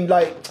denying,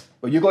 like.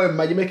 But you're going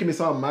mad. You're making me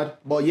sound mad.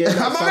 But yeah,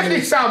 I'm not making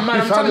you sound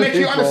mad. I'm trying to make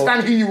you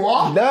understand who you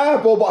are. Nah,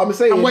 bro. But I'm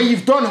saying and where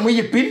you've done and where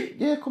you've been.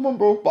 Yeah, come on,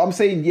 bro. But I'm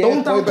saying, yeah,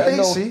 Don't Boy Better downplay,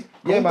 Know. see?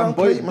 Yeah, Don't man, downplay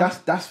boy, it, man.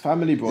 that's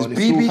family, bro. It's And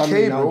still BBK,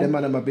 family bro. Now. Them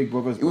man are my big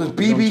brothers. It was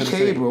bro. You know what I'm trying to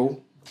say? BBK,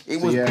 bro.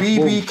 It was yeah,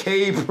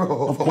 BBK,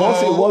 bro. Of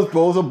course it was,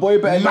 bro. It was a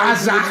Boy Better Know,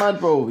 Mazza. man,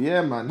 bro.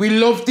 Yeah, man. We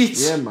loved it.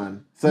 Yeah,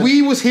 man. So,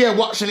 We was here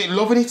watching it,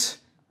 loving it.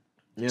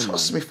 yeah,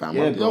 Trust man. me, fam.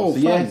 Yeah, bro. Yo, So,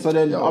 yeah, fam. so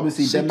then Yo,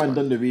 obviously sick, them man man.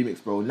 done the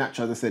remix, bro.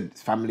 Natural, as I said,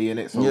 it's family in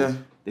it, so Yeah.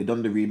 they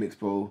done the remix,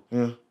 bro.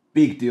 Yeah.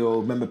 Big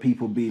deal. Remember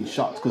people being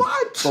shocked because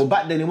so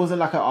back then it wasn't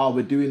like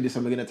we're doing this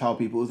and we're gonna tell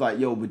people. It was like,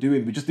 yo, we're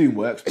just doing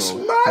works, bro. It's So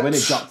mad. when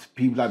it dropped,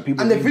 people.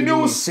 And the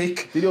video was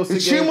sick. The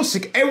tune was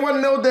sick. Everyone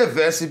nailed their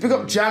verses. Big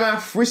up Jammer,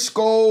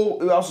 Frisco.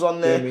 Who else was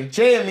on there?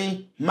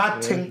 Jamie.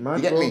 Mad thing. mad,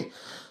 You get bro. me?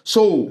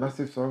 So,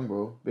 Massive song,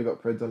 bro. Big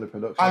up Preds on the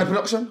production. and the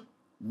production,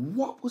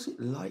 what was it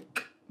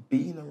like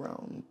being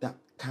around that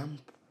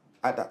camp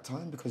at that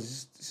time?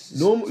 Because this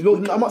is Normal.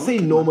 Look, I'm not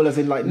saying normal as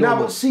in like Nah,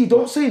 normal. but see,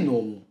 don't say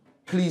normal.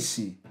 Please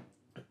see.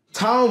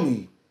 Tell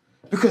me.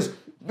 Because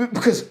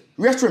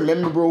we have to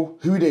remember, bro,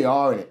 who they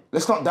are in it.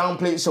 Let's not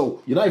downplay it.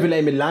 So, You're not even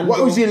letting me land. what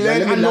bro. was he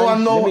learning? I know.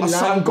 Let me I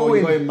said I'm land, bro.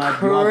 You're going mad.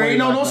 crazy.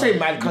 No, don't now. say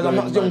mad because You're I'm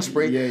going not young mad.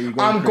 spray. Yeah, you're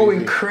I'm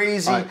going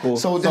crazy. Alright, cool.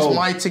 So that's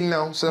my thing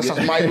now. So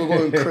that's my we're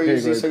going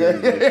crazy. So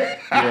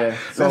Yeah.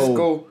 So, let's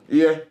go.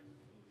 Yeah.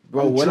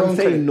 Bro, when I'm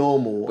saying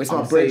normal, It's I'm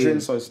not brethren, saying-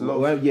 so it's love.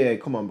 Well, yeah,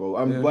 come on, bro.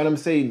 When I'm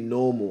saying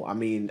normal, I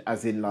mean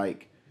as in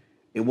like,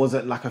 it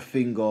wasn't like a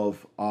thing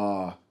of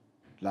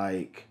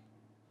like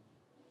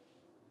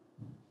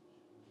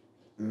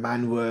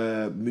man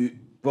were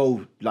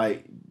bro,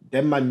 like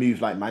them man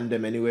move like man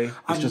them anyway. It's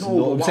I just know,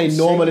 normal. but I'm what saying I'm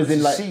normal saying as in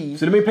to like. see-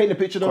 So let me paint the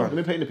picture, though. Go on. Let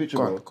me paint the picture,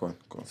 Go bro. on, go on,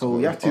 go on. So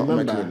you have to I'll make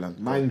remember, you land.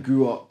 man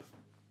grew up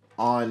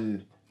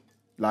on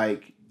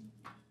like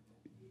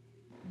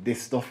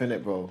this stuff in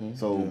it, bro.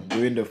 So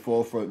we're in the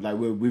forefront, like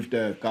we're with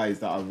the guys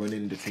that are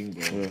running the thing,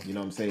 bro. You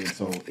know what I'm saying?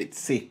 So it's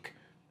sick.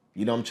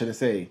 You know what I'm trying to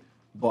say?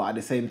 But at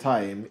the same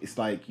time, it's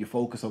like you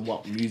focus on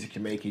what music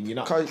you're making. You're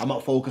not. I'm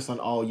not focused on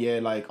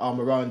I'm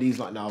around these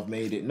like now I've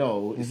made it.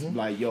 No, it's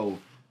like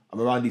I'm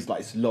around these like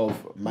it's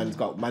love. Man's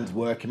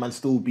working. Man's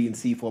still being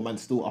C4.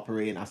 Man's still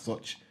operating as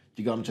such.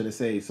 Do you get what I'm trying to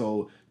say?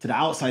 So to the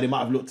outside, it might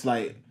have looked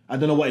like I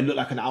don't know what it looked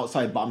like on the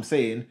outside, but I'm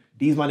saying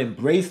these man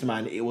embraced,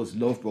 man. It was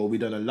love, bro. We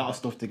done a lot of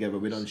stuff together.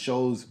 We done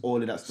shows,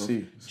 all of that stuff,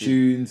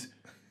 tunes.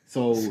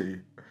 So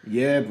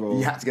yeah, bro.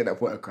 You had to get that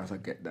point across. I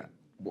get that.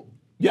 But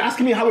You're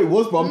asking me how it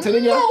was, bro. I'm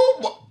telling you.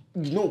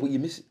 No, but you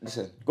miss it.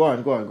 Listen. Go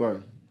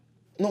on.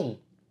 No.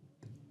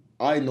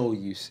 I know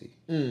you see.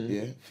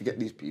 Yeah? Forget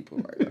these people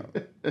right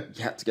now.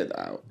 You had to get that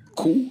out.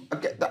 Cool, I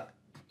get that.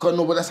 God,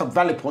 no, but that's a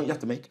valid point you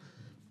have to make.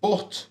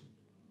 But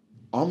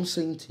I'm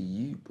saying to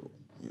you, bro,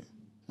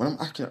 when I'm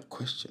asking that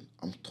question,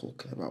 I'm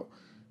talking about,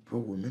 bro,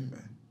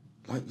 remember,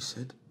 like you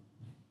said,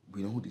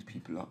 we know who these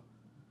people are.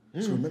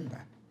 So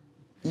remember,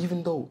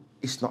 even though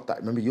it's not that,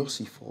 remember, you're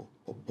C4,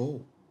 but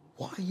bro,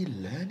 what are you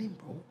learning,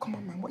 bro? Come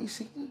on, man, what are you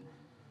seeing?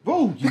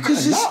 Bro,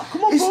 Because it's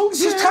come on, bro.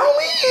 Just tell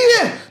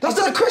me. That's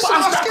the question.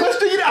 Ask that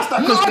question. You didn't ask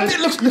that No, I question.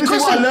 didn't look. You The see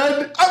what I question.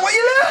 learned? What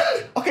you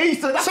learned? Okay,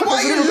 so that's So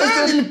what you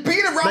learned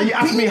being around Then you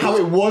asked me how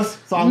it was.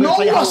 So I'm No, gonna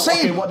say I'm how, saying,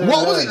 okay, what did I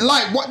was learn? it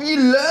like? What did you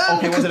learn?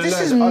 Okay, Because what did this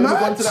I is learn?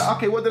 mad.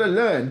 Okay, what did I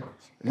learn?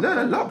 Learn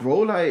a lot, bro.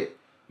 Like,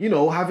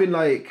 having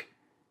like.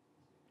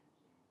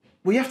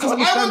 Well, you have to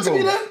Because I understand, want to bro.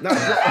 be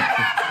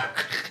there.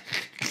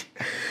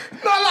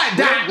 Not like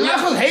that.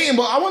 That's not hating,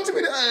 but I want to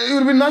be there. It would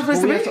have been a nice place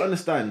But to we be. have to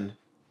understand,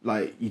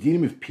 like, you're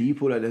dealing with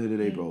people at the end of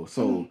the day, bro.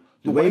 So,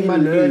 the But way what are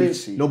man you learning,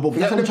 moves. see? No, but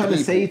that's what I'm trying to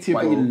say to you,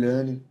 What bro. are you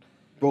learning?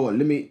 Bro,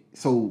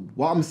 so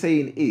what I'm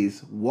saying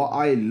is, what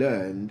I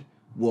learned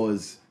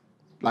was,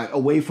 like,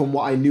 away from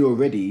what I knew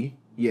already,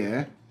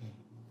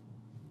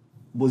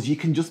 was you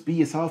can just be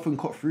yourself and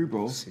cut through,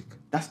 bro. Sick.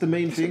 That's the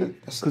main thing.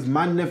 That's Because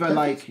man never,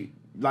 like,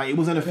 it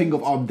wasn't a thing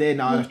of, I'm there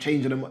now, I'm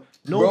changing them.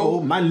 No,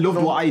 bro, man loved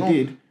what I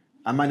did,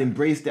 and man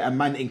embraced it, and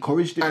man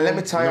encouraged it. And let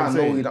me tell you, what I I'm know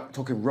saying? you're not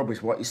talking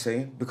rubbish what you're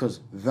saying, because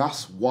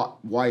that's why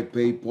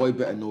Boy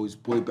Better Know is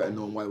Boy Better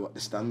Know and why what they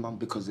stand on,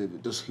 because they're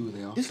just who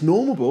they are. It's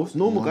normal, bro. It's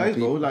normal guys,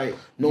 people. bro. Like,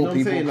 No you know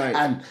people. what I'm saying? Like,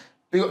 And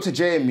big up to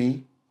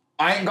Jamie.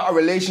 I ain't got a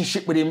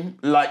relationship with him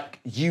like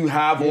you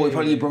have or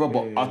probably your brother,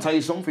 but I'll tell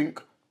you something.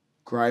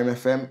 Grime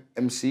FM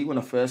MC when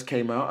I first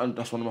came out, and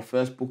that's one of my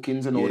first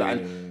bookings and all that.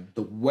 And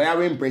the way I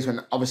embraced when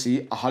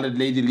obviously I hollered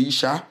Lady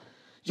Leisha,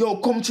 yo,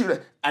 come to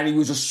it. And he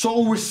was just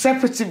so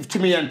receptive to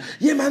me and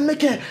yeah man,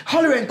 make it,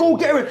 holler and go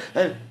get it.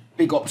 And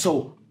big up.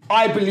 So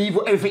I believe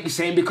what everything you're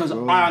saying because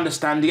I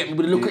understand. You get me?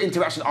 But look at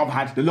interaction I've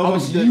had. The love,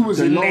 obviously you was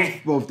in love,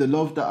 there. bro. The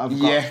love that I've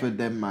got for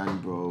them,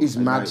 man, bro, is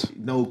mad. Like,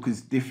 no,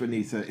 because differently,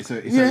 it's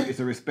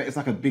a respect. It's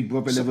like a big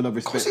brother level of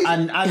respect,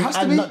 and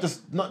not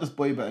just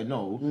boy, but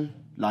no,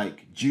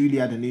 like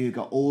Julia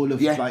Danuga, all of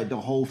like the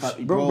whole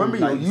family. Bro, remember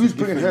like, you was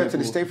bringing her to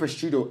the Stay Fresh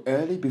studio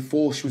early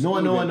before she was the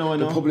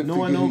public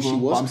figure who she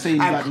was. I'm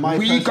saying and like my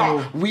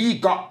we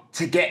got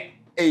to get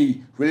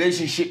a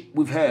relationship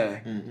with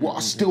her. What I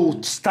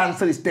still stand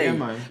to this day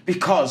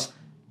because.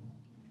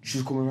 She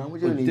was coming around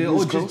with you and he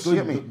was close, you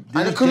get me?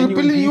 And I couldn't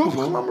believe you.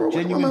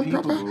 Genuine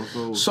people,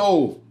 bro.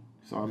 So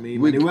I mean,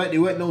 they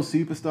weren't no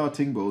superstar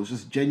thing, bro. It's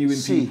just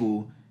genuine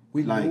people.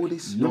 We like, know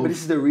this. Remember,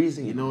 this is the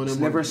reason. You know it's what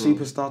never a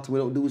superstar thing.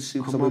 We don't do a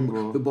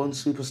superstar. We bond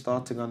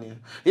superstar thing on here.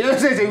 You know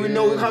what I'm saying? We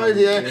know we come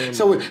here.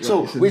 So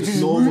this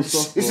is normal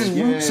stuff. This is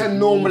roots and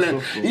normal.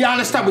 You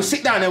understand? We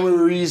sit down and we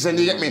reason.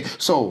 You get me?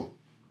 So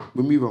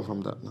we move on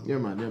from that now. Yeah,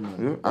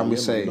 man. And we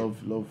say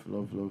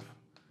love.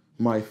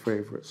 My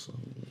favourite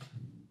song.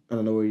 I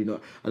don't know where you know.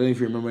 I don't know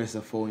if you remember it's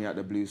a phone you at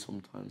the Blues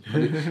sometimes.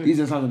 These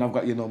are times when I've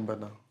got your number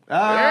now.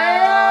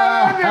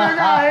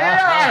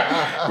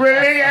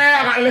 Really?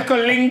 I got a little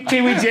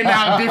linky with you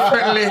now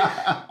differently.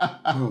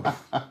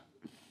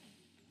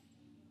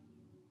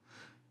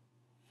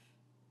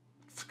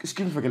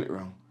 Excuse me if I get it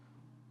wrong.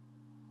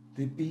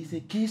 The beat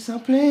that keeps on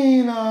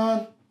playing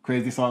on.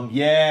 Crazy song.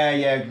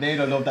 Yeah.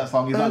 Nado love that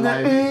song. He's not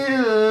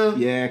live.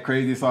 Yeah,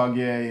 crazy song.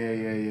 Yeah.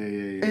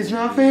 It's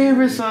my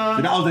favorite song.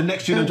 So that was the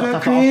next tune I dropped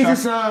after crazy off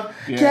song.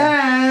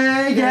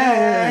 track.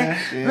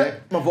 Yeah.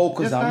 My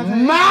vocals are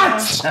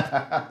mad.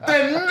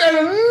 They're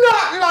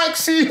not like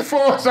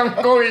C4s.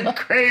 I'm going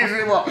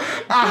crazy, but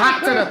I had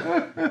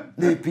to.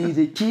 The beat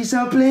that keeps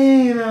on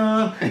playing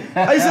on.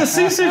 It's a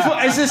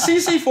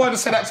CC4 to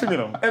say that to me,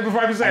 though. Every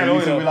time you say it,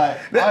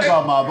 I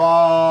got my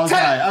balls.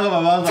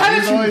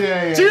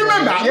 Do you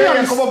remember?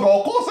 Yeah, come on, bro.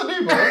 Of course I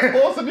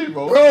do,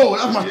 bro. Bro,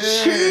 that's my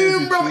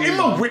tune, bro. In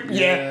my whip,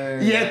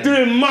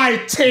 doing my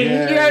thing.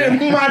 Yeah, the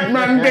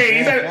madman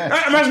days.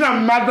 Imagine a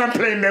madman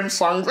playing them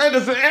songs. Yeah,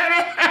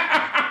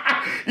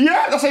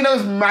 that's why that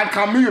was mad.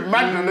 Can move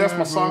madman. That's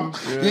my song.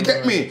 You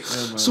get me?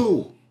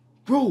 So,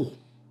 bro,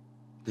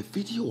 the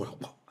video,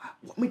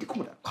 what made you come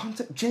with that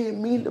concept? J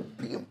and me in the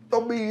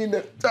BMW in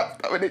the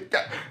top.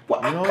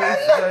 What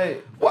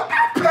happened? What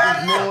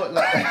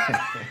happened?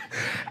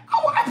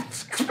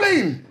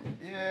 Explain.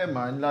 Yeah,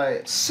 man,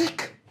 like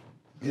sick.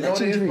 You know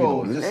what it is, bro?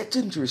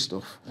 Legendary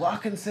stuff. What I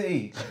can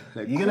say,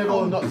 like, you're gonna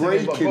go not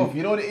saying, but bro,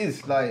 you know what it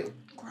is? Like,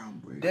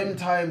 them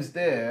times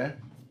there,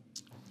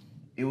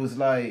 it was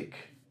like,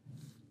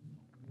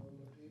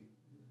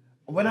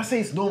 when I say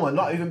it's normal,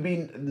 not even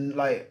being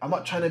like, I'm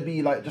not trying to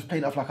be like, just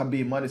playing off like I'm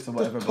being modest or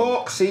whatever. Just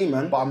talk, see,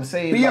 man. But I'm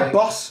saying, be like, a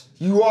boss.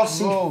 You are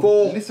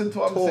C4. Listen to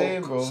what I'm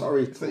saying, bro.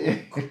 Sorry.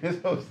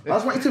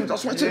 That's my tip.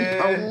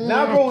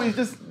 Nah, bro, it's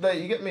just like,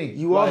 you get me?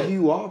 You are who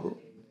you are, bro.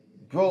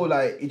 Bro,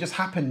 like, it just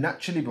happened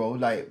naturally, bro.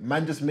 Like,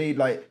 man just made,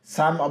 like,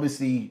 Sam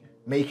obviously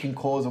making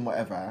calls and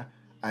whatever,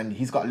 and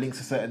he's got links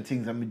to certain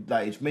things, and we,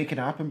 like, it's making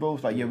it happen, bro.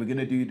 It's like, yeah, we're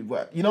gonna do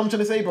what, you know what I'm trying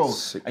to say, bro?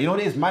 Sick. And you know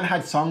what it is? Man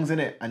had songs in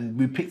it, and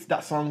we picked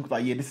that song,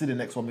 like, yeah, this is the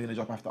next one we're gonna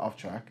drop after Off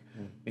Track.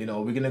 You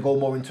know, we're gonna go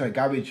more into a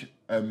garage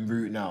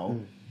route now,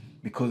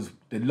 because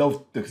they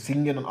love the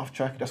singing on Off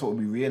Track. That's what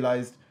we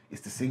realised. It's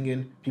the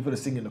singing. People are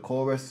singing the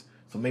chorus,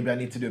 so maybe I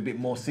need to do a bit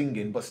more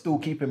singing, but still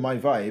keeping my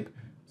vibe.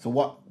 So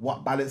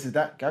what balance is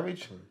that?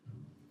 Garage.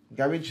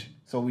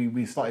 So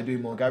we started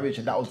doing more garage,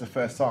 and that was the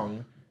first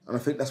song. And I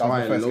think that's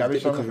why I loved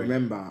it, because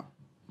remember,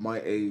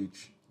 my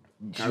age,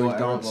 garage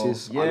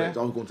dances. I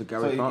was going to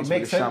garage dances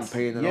with the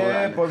champagne and all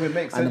that. Yeah, bro, it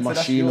makes sense. And the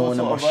Machino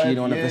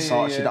and the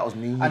Versace, that was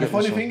me. And the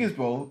funny thing is,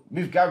 bro,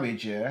 with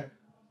garage,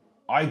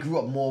 I grew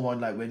up more on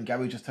like when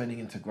garage was turning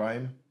into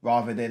grime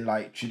rather than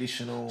like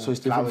traditional. So it's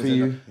different for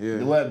you.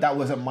 That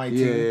wasn't my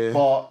thing,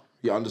 but.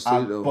 You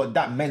understood it though. But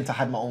that meant I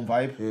had my own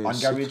vibe on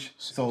garage.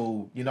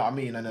 So, you know what I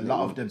mean? And a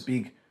lot of the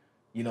big,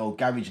 you know,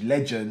 garage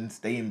legends,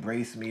 they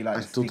embrace me, like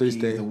the Stickies,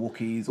 the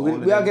Wookiees, all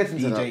of them,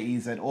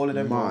 DJs and all of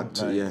them. Mad,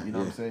 like, you know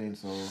what I'm saying?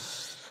 So,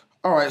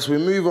 alright, so we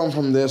move on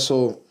from there.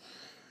 So,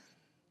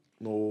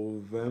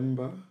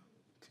 November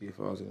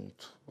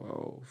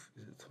 2012,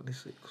 is it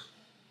 26?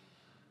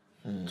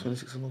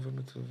 26th of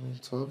November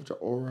 2012,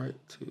 alright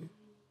too.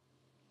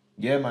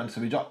 Yeah, man. So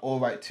we dropped All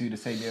Right 2 the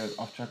same year as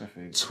Off Track, I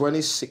think.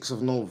 26th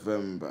of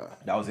November.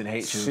 That was in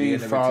HMV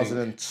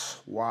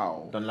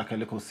 2012. Done like a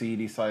little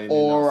CD signing.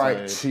 All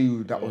Right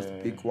 2, that was the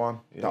big one.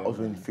 That was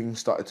when things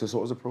started to. So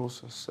what was the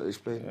process? So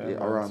explain.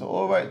 Around. So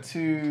All Right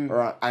 2.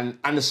 Right, and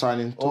the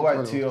signing. All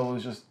Right 2, I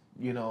was just,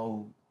 you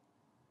know.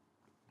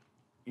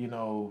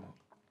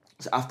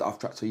 It's after Off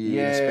Track, so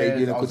you're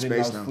in a good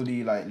space now.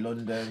 Fully like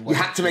London. You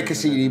had to make a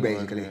CD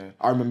basically.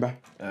 I remember.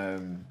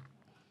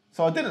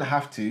 So I didn't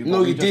have to. No,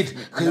 but you we did,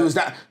 just- because it was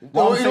that. What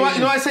No, I'm you know what? saying You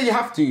know what I is- say you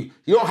have to.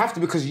 You don't have to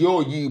because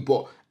you're you,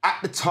 but at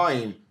the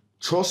time,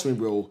 trust me,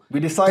 bro. We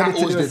decided that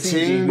to was do a the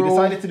CD. thing, We bro.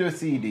 decided to do a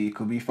CD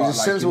because we felt It's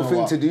a like, sensible you know thing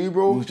what? to do,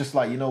 bro. It was just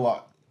like, you know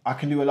what? I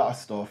can do a lot of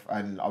stuff,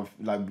 and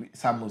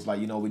Sam was like,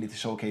 you know, we need to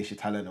showcase your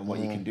talent and what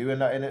you can do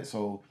and that in it.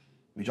 So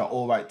we got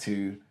all right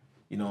to,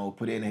 you know,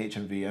 put it in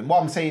HMV. And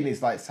what I'm saying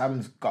is like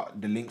Sam's got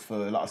the links for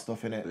a lot of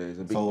stuff in it. Yeah, he's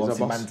a big- so he's a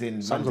obviously boss. man's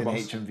in Sam's a boss.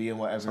 HMV and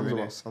whatever. Sam's a innit?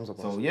 boss. Sam's a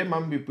boss. So yeah,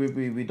 man,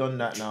 we done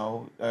that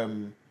now.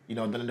 You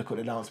know, done a quick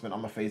announcement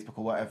on my Facebook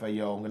or whatever.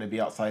 Yo, I'm gonna be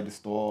outside the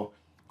store.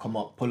 Come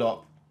up, pull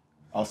up.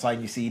 I'll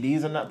sign you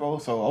CDs and that, bro.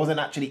 So I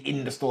wasn't actually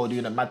in the store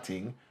doing a mad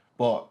thing,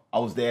 but I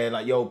was there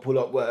like, yo, pull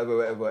up,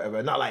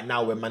 whatever. Not like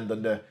now when man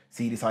done the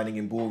CD signing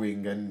in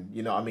Bullring and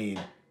you know what I mean.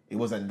 It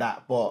wasn't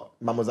that, but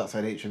man was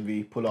outside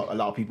HMV, pull up. A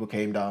lot of people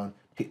came down,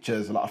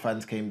 pictures. A lot of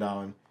fans came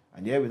down,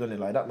 and yeah, we done it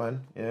like that,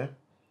 man. Yeah.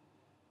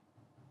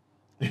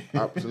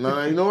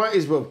 No, you know what it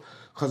is, bro?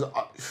 Because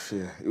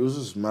it was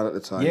just mad at the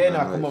time. Yeah, man, nah,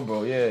 like, come on,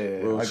 bro. Yeah.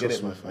 bro, I get trust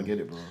it, me, man. I fam. get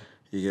it, bro.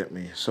 You get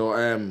me. So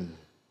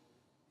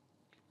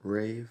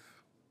rave.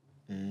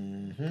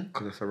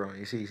 Cause it's around.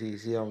 You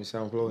see how we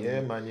sound flowing. Yeah,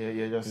 man.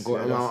 Yeah. Just.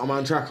 I'm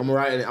on track. I'm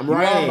writing it. I'm You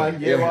writing are, it.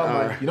 man. Yeah, man.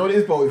 alright. You know what it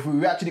is, bro? If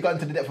we actually got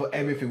into the depth of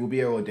everything, we'll be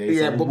here all day.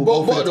 Yeah, so but we'll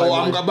go for the though,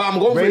 time. I'm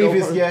going for it,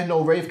 Rave though.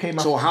 is, Rave came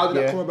out. So how did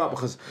that yeah. come about?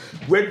 Because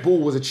Red Bull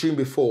was a tune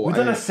before. We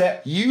done and a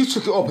set. You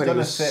took it up and done it a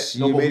was, set.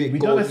 you No, but made it we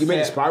go. done a You made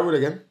it set. spiral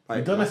again.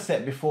 We done a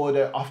set before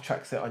the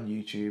off-track set on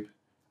YouTube.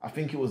 I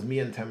think it was me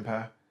and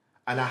Temper.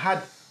 And I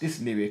had this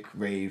lyric,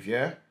 Rave,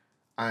 yeah?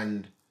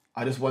 And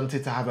I just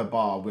wanted to have a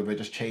bar where we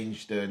just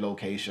changed the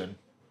location.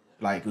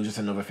 Like, it was just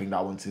another thing that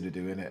I wanted to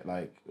do, innit?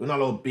 Like, we're not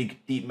all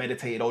big, deep,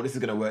 meditated, oh, this is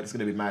going to work, this is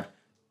going to be mad.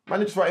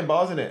 Man, just writing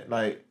bars, innit?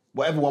 Like,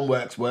 whatever one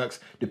works.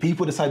 The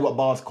people decide what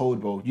bar's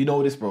code, bro. You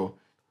know this, bro.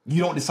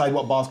 You don't decide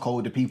what bar's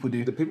code, the people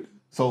do. The people.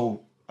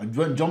 So, I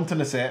jumped on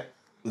the set.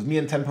 It was me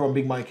and Temper on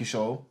Big Mikey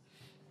show.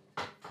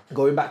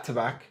 Going back to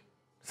back.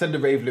 Said the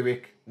rave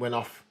lyric, went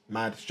off,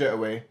 mad, straight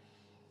away.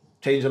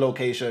 Change the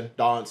location,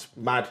 dance,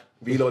 mad,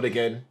 reload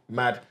again,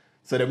 mad.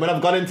 So then when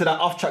I've gone into that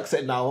off-track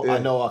set now, I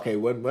know, okay,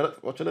 when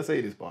what should I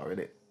say this bar,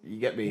 innit? You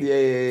get me?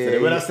 Yeah. So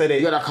then when I said it...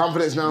 You got that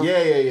confidence now. Yeah.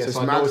 So So, it's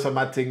I know mad. it's a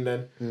mad thing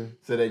then.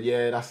 So then,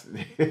 yeah, that's...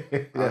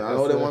 I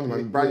know them ones,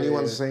 man. Brand new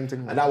ones, the same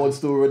thing. And that one's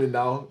still running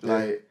now.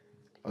 Like,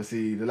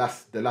 obviously, the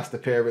last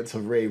appearance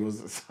of Ray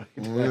was...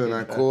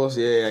 Of course,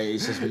 yeah.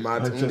 It's just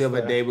mad. Just The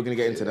other that. day, we're going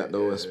to get into that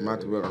though. It's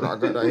mad. I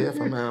got that here,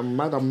 fam. I'm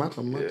mad.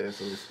 Yeah,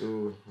 so it's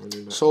still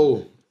running that.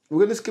 So, we're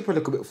going to skip a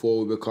little bit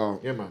forward because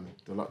Yeah, man.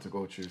 There's a lot to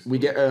go through. we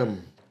get,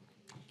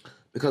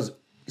 because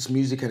it's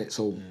music in it,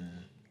 so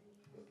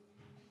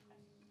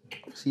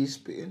obviously he's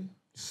spitting,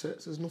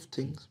 sets, there's enough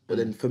things. But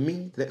then for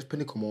me, the next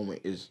pinnacle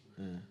moment is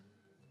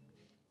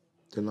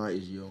The Night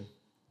Is Young.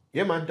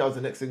 Yeah, man. That was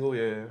the next single.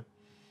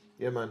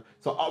 Yeah, man.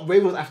 So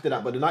Rave was after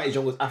that, but The Night Is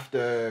Young was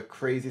after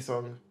Crazy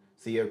Song.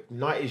 So yeah,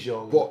 Night Is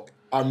Young. But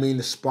I mean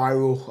the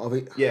spiral of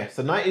it. Yeah,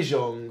 so Night Is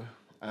Young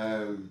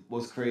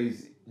was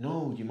crazy.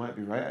 No, you might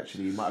be right.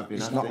 Actually, it might have been.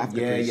 It's after. not after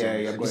Yeah. Crazy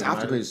I've Songs. got It's it after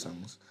right. Crazy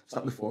Songs. It's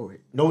not before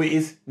it. No, it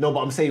is. No, but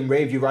I'm saying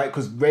Rave. You're right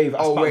because Rave. I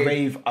Oh, spat Rave.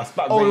 Rave. I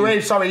spat Oh, Rave.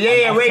 Rave, sorry. on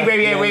Yeah, off-track,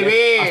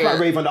 Rave. I spat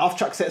Rave on the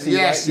off-track set. So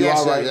Yes, you yes,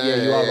 are right. yeah,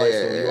 Yeah, you are right. yeah,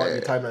 So yeah,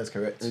 your timeline's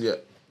correct. Yeah.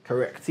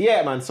 Correct.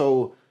 Yeah, man.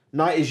 So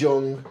Night Is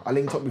Young. I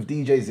linked up with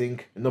DJ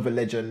Zinc, another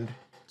legend.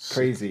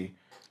 Crazy.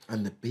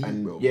 And the beat,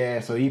 And bro. yeah,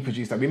 so he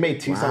produced that. We made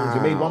two songs.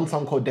 We made Wow. one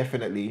song called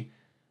Definitely,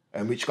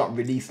 which got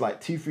released like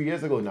 2-3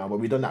 years ago now, but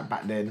we done that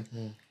back then.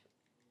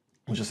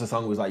 It was just a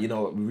song was like, you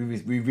know, we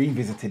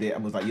revisited it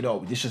and was like, you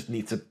know, this just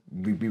needs to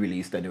be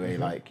released anyway.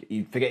 Like,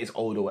 you forget it's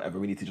old or whatever,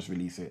 we need to just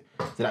release it.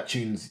 So that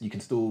tune's, you can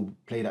still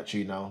play that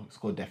tune now. It's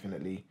called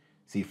Definitely.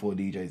 C4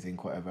 DJs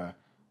Inc. whatever.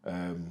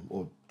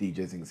 Or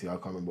DJs Inc. I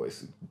can't remember what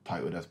it's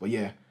titled as. But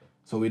yeah,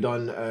 so we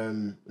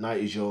done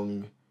Night Is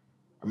Young.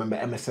 I remember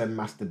MSM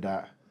mastered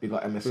that. Big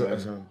up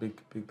MSM. Big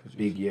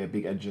producer.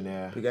 Big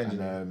engineer. Big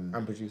engineer. And,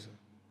 And producer.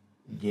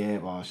 yeah,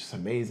 well, it's just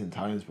amazing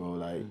times, bro.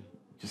 Like,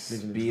 just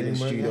Living being in dream,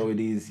 man, studio yeah. with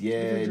these,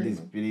 Living these,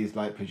 dream. these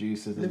like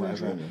producers and Living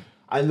whatever. dream, man.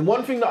 And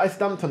one thing that I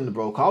stamped on,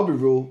 bro, 'cause I'll be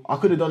real, I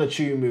could have done a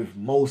tune with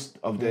most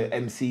of the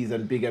MCs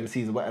and big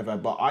MCs or whatever,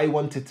 but I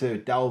wanted to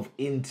delve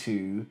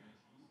into,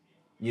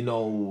 you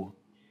know,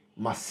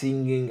 my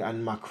singing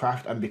and my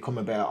craft and become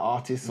a better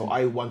artist. So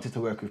I wanted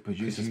to work with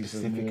producers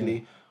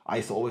specifically. I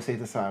used to always say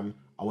to Sam,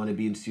 I want to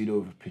be in studio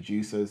with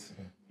producers.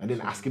 I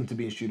didn't ask him to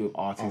be in studio with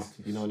artists,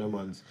 you know, them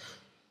ones.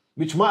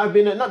 Which might have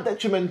been not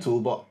detrimental,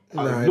 but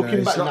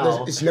looking back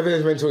now, It's never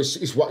detrimental,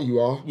 it's what you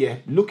are. yeah,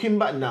 looking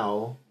back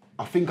now,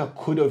 I think I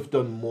could have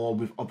done more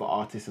with other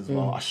artists as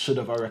well. I should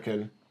have, I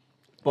reckon.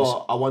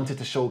 But I wanted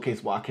to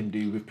showcase what I can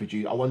do with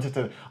produce. I wanted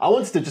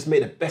to just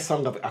make the best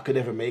song I could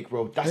ever make,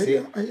 bro. That's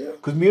it. Yeah.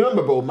 Because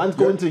remember, bro, man's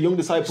going to Young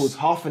Disciples,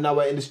 half an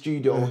hour in the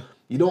studio.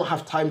 You don't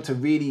have time to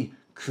really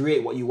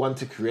create what you want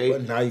to create.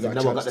 But now you got,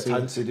 I've got the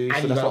time to do. And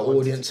so you that's got what I wanted.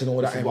 audience and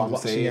all that. This is what I'm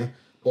watching saying. you.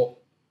 But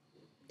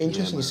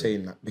interesting you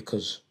saying that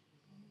because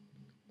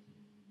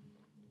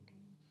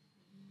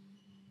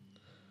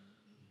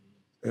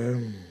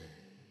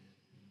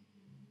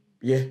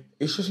Yeah,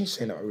 it's just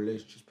insane about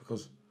relationships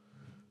because,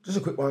 just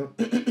a quick one,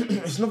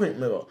 it's nothing,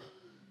 remember,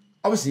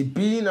 obviously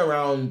being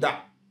around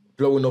that,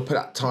 blowing up at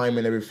that time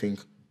and everything,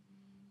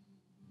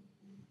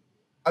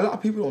 a lot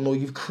of people don't know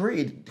you've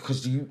created,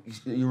 because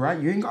you're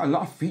right, you ain't got a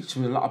lot of features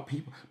with a lot of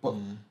people, but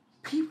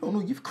people don't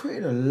know you've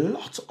created a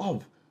lot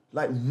of,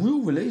 like,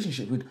 real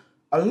relationships with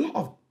a lot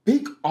of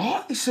big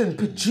artists and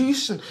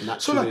producers.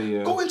 So, like,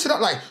 go into that,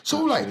 like,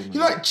 so, like, you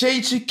know, like,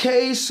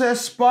 J2K, Sir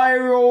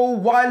Spiral,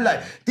 Wild,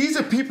 like, these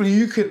are people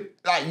you could,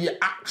 like, you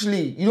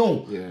actually, you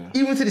know,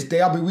 even to this day,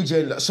 I'll be with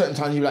you at certain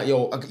times, you're like,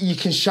 yo, you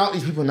can shout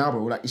these people now,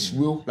 bro, like, it's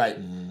real, like,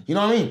 you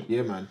know what I mean?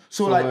 Yeah, man.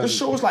 So like, the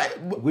shows, like,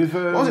 what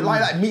was it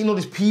like meeting all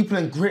these people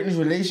and creating these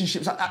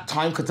relationships at that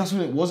time? Because that's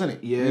when it wasn't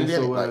it? Yeah, really,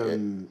 so like,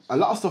 a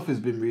lot of stuff has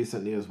been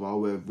recently as well,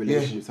 where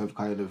relationships have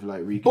kind of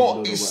like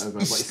rekindled or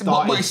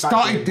whatever. But it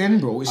started then,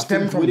 bro. It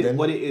stemmed from then.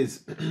 What it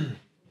is,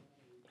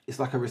 it's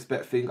like a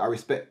respect thing. I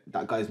respect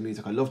that guy's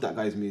music. I love that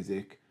guy's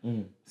music.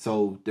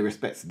 So the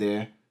respect's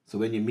there. So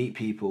when you meet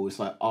people, it's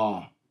like,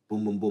 boom,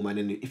 boom, boom. And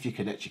then if you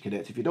connect, you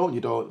connect. If you don't,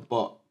 you don't.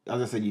 But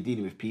as I said, you're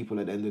dealing with people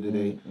at the end of the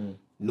day.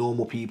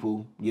 Normal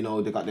people, you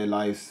know, they got their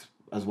lives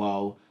as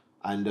well.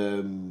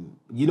 And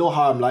you know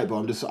how I'm like, bro.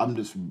 I'm just,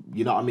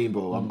 you know what I mean,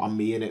 bro? I'm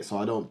me in it, so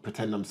I don't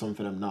pretend I'm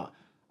something I'm not.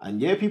 And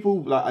yeah,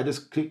 people, like, I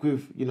just click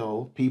with, you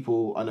know,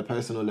 people on a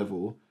personal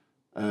level.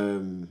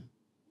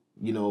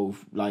 You know,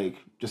 like,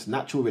 just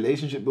natural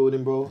relationship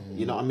building, bro.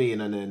 You know what I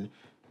mean? And then,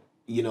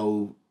 you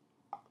know,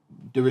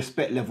 the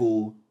respect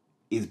level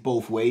is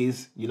both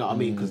ways, you know what I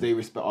mean? Because they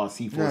respect our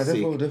C4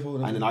 sick,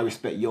 definitely. and then I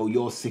respect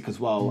you're sick as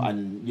well,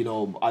 and you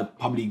know I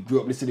probably grew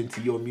up listening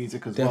to your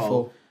music as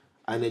well,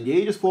 and then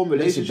you just form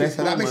relationships.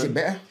 That makes it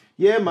better.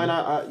 Yeah, man.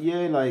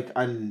 Yeah, like,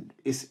 and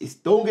it's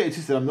don't get it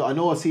twisted. I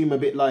know I seem a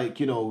bit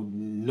like, you know,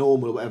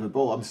 normal or whatever,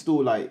 bro. I'm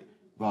still like,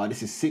 wow,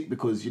 this is sick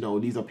because, you know,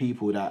 these are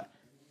people that,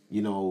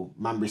 you know,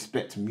 man,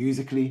 respect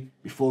musically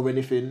before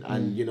anything,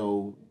 and you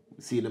know,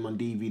 seeing them on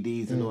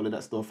DVDs and all of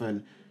that stuff,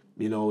 and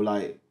you know,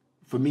 like.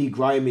 For me,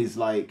 grime is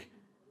like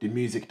the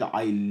music that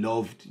I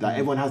loved. Like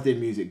everyone has their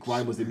music.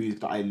 Grime was the music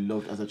that I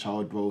loved as a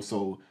child, bro.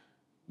 So,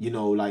 you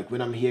know, like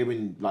when I'm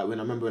hearing, like when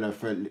I remember when I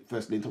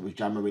first linked up with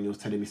Jammer and he was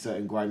telling me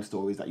certain grime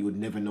stories that you would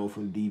never know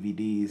from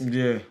DVDs.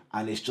 Yeah.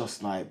 And it's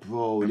just like,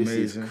 bro, this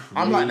is crazy,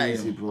 I'm like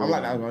that, bro. I'm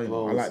like that,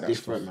 bro. I like that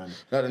different, stuff. Man.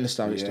 Like the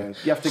nostalgic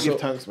stuff. You have to give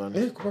thanks, man.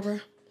 Yeah, come on, bro.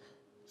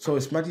 So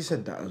it's mad you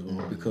said that as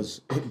well,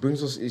 because it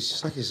brings us, it's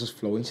just like it's just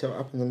flowing. See what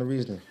happens on the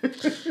reasoning.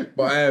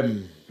 But,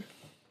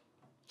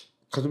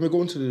 because we're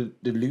going to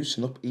the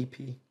Loosen Up EP.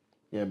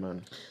 Yeah,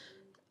 man.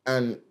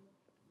 And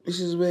this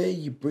is where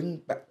you bring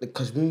back,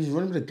 because we was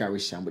running with a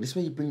garage sound, but this is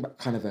where you bring back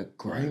kind of a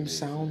grime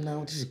sound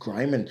now. This is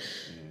grime, and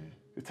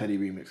the Teddy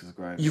remix is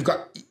grime. You've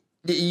got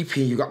the EP,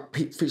 you've got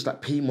features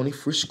like P Money,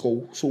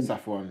 Frisco, so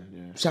Safwan,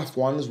 yeah.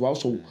 Safwan as well.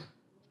 So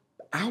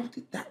how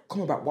did that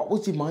come about? What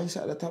was your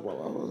mindset at the time?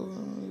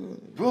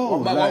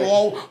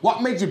 Bro,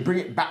 what made you bring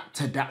it back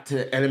to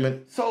the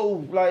element?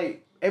 So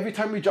like every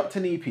time we dropped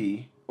an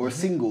EP. Or a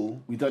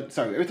single,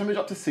 every time we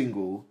dropped a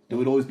single, there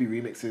would always be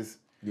remixes.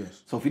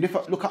 Yes. So if you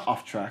look at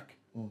Off Track,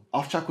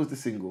 Off Track was the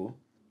single.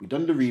 We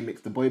done the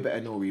remix, the Boy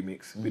Better Know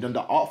remix. We done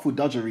the Artful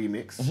Dodger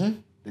remix,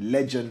 the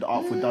legend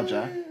Artful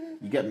Dodger.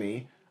 You get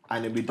me?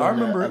 And then we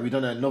done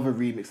another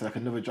remix, like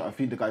another genre. I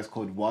think the guy's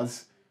called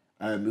Was.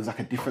 It was like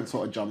a different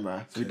sort of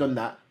genre. So we done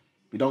that.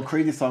 We done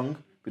Crazy Song.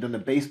 We done the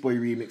Bass Boy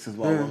remix as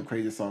well on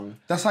Crazy Song.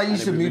 That's how you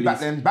used to move back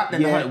then. Back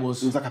then, that's how it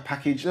was. It was like a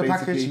package, basically.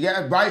 Package,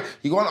 yeah, right.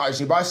 You go on iTunes,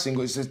 you buy a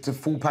single, it's just the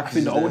full package. I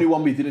think the only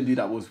one we didn't do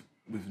that was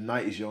with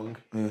Night Is Young.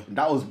 Yeah.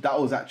 That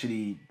was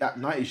actually, that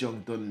Night Is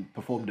Young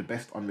performed the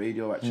best on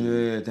radio,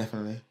 actually. Yeah,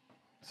 definitely.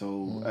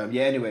 So,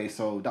 anyway,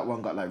 so that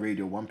one got like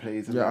Radio 1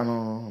 plays. And I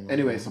know.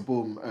 Anyway, so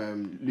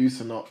boom,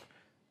 Loosen Up.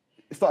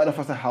 It started off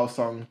as a house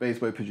song. Bass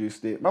Boy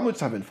produced it. Man was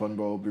just having fun,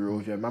 bro. Be real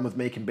with you. Man was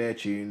making bare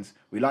tunes.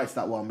 We liked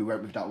that one. We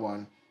went with that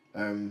one.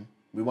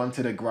 We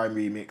wanted a grime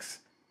remix.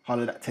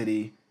 Hollered at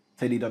Teddy.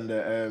 Teddy done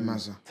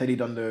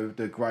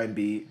the grime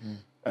beat.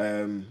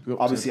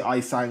 Obviously, I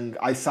sang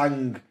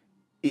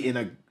it in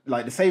a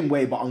like the same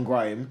way but on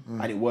grime,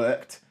 and it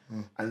worked.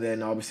 And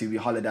then obviously we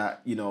hollered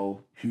at, you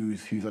know,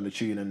 who's on the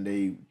tune, and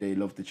they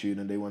loved the tune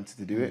and they wanted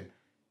to do it.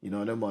 You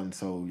know them one.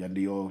 So and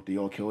they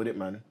all killed it,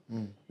 man.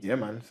 Yeah,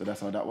 man. So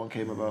that's how that one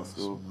came about.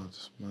 So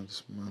mad.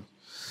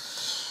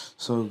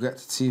 So get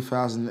to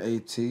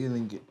 2018 and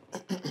then get.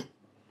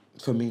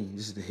 For me,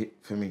 this is the hit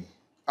for me.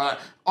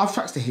 Off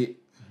Track's the hit,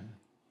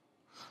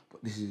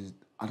 but this is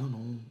I don't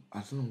know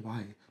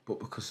why, but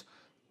because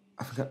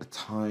I think at the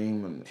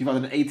time and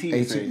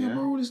 2018, yeah,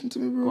 bro, listen to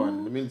me, bro. Go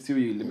on, let me see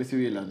where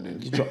you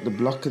landed. You dropped the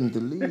block and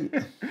delete.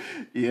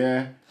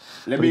 Yeah,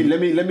 let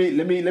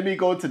me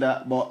go to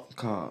that. But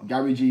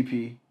Gary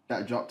GP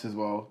that dropped as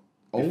well.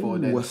 before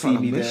then. what's See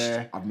that? Me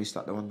There. I've missed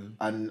that one then.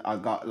 And I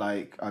got a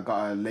I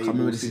remember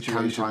label this is Can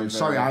situation. Time. with,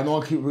 Sorry, I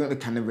know I keep bringing the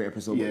Can Every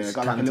episode. Yeah, but I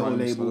got like a Can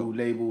little Time,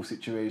 label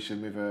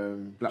situation with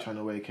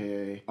Channel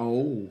AKA.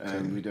 Oh,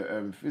 okay. With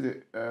the is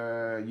it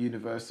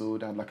Universal?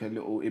 They had like a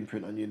little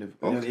imprint on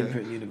Okay.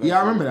 Universal. Yeah, I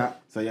remember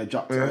that. So yeah,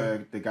 dropped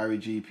the Gary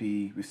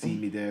GP with See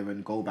Me There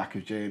and Go Back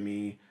with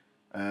Jamie.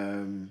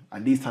 And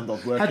these times I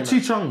was working. Had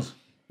 2 songs.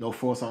 No,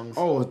 4 songs.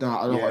 Oh, no,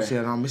 I don't want to say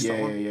it. I missed that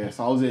one. Yeah.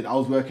 So I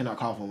was working at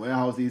Carphone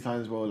Warehouse these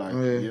times, bro. Like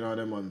you know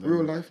them ones.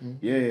 Real life, man.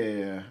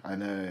 Yeah.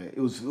 And it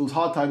was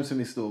hard times for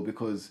me still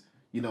because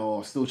I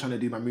was still trying to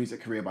do my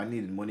music career, but I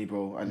needed money,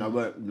 bro. And I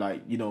weren't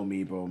like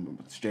me, bro.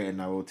 Straight and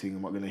narrow thing.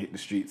 I'm not gonna hit the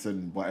streets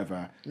and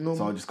whatever.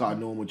 So I just got a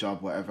normal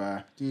job,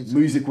 whatever.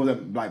 Music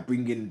wasn't like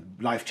bringing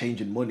life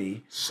changing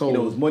money. So it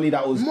was money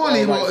that was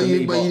money, but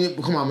you need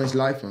to come on, it's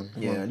life, man.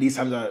 Yeah, these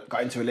times I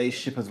got into a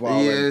relationship as well.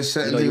 Yeah, and,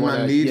 certain things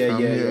man need.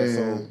 Yeah.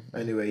 So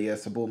anyway,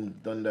 so boom,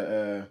 done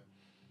the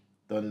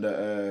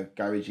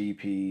Gary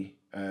GP.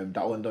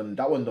 That one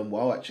done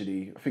well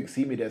actually. I think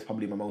See Me There is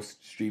probably my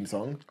most streamed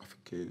song. I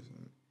think it is.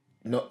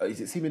 No, is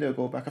it See Me There?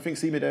 Go Back. I think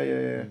See Me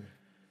There.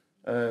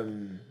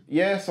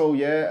 That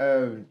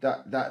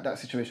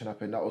situation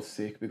happened. That was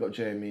sick. We got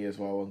Jamie as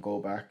well and Go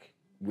Back.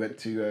 Went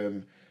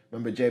to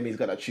remember Jamie's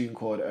got that tune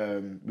called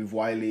with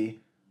Wiley.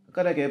 I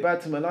gotta get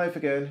back to my life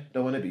again.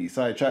 Don't wanna be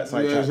sidetracked.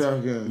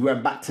 We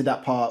went back to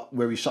that part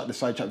where we shot the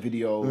sidetrack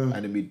video and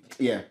then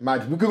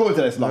mad. We could go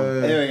into this long.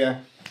 Anyway,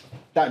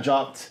 that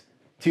dropped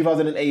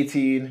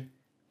 2018.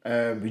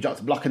 We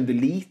dropped Block and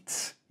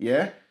Delete.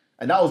 Yeah.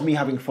 And that was me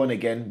having fun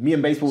again. Me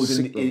and Baseball was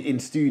in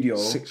studio.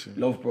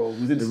 Love, bro.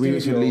 Was in the studio.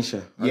 Remix with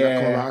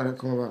Leisha.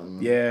 Come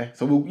about. Yeah.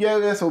 So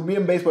so me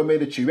and Baseball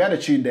made a tune. We had a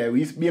tune there.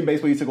 Me and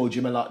Baseball used to go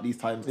gym a lot these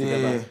times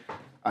together. Yeah.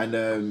 And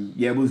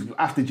it was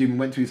after gym. We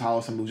went to his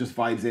house and we were just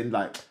vibes in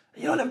like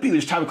them people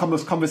just trying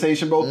to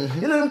conversation, bro.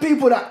 You know them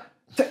people that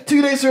take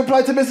 2 days to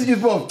reply to messages,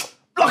 bro.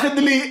 Block and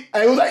delete.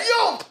 And it was like,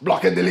 yo,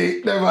 block and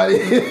delete. Everybody.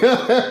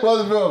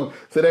 Bro.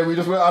 So then we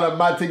just went on a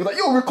mad thing. It was like,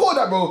 yo, record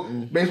that, bro.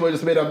 Basically,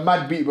 just made a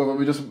mad beat, bro.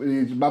 Man was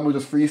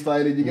just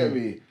freestyling, you get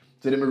me?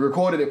 So then we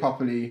recorded it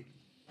properly.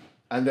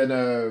 And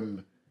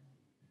then,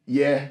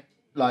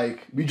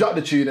 we dropped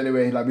the tune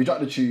anyway.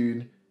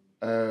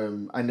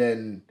 And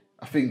then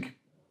I think,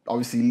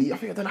 obviously, I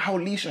don't know how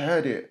Leisha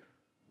heard it.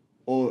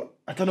 Or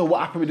I don't know what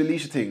happened with the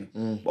Leisha thing.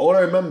 But all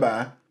I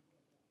remember,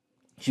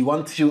 she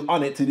was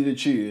on it to do the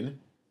tune.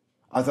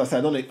 As I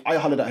said, I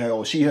hollered at her,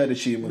 or she heard the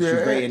tune, she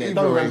was great in it.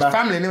 Don't remember.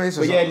 Family anyway,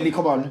 so but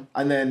come on.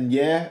 And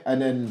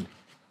then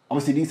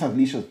obviously these times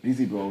Leisha's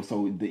busy, bro.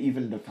 So we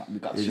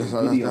got the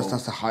video.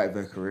 That's the height of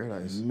her career,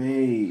 that is.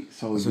 Mate.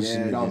 So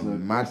that was a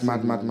mad.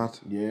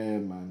 Yeah,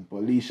 man.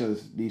 But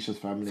Leisha's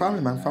family.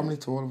 Family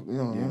to all. We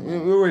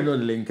already know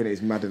the link, and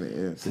it's mad, innit?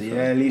 Yeah. So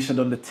Leisha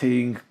done the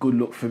thing. Good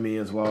luck for me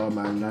as well,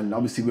 man. And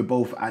obviously we're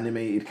both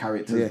animated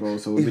characters, bro.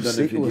 So we've done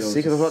the videos. It was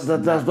sick.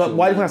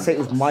 Why did I say it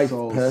was my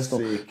personal?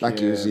 Sick, like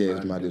it was, it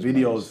was mad.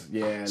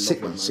 Videos,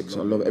 sick, man.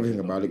 I love everything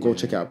about it. Go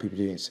check it out. People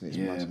doing it. It's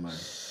mad.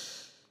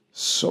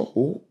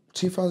 So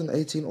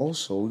 2018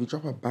 also, you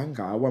drop a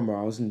banger. I remember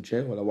I was in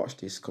jail when I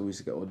watched this because we used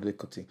to get all the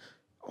liquor thing.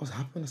 I was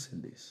happy when I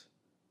seen this.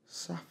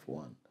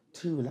 Safwan.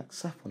 Too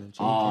relaxed Safwan and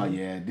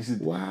JK. This is...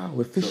 Wow,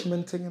 with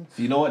fisherman thing.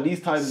 So you know what, these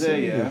times there,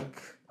 yeah?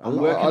 I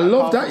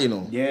love that, you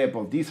know. Yeah,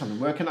 bro, these times I'm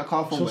working at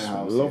Carphone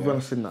Warehouse. I love when I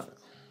seen that.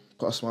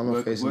 Got a smile on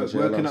my face in the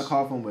jail. Working at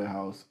Carphone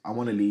Warehouse, I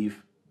want to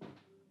leave.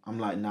 I'm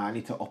like, nah, I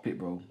need to up it,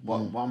 bro. What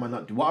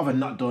have I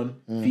not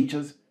done?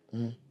 Features.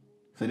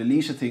 So the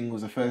Leisha thing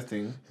was the first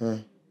thing.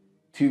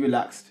 Too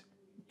relaxed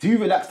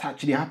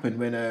actually happened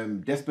when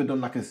Despa done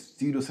like a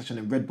studio session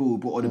in Red Bull,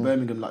 brought all the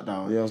Birmingham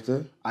lockdown. Yeah, I was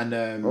there. And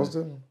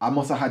I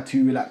must have had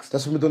Too Relaxed.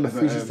 That's when we done the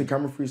 360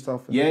 camera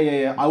freestyle.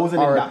 Yeah. I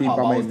wasn't in that part,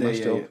 but I was there.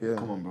 Yeah.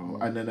 Come on, bro.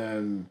 And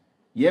then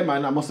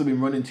man, I must have been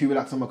running Too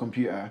Relaxed on my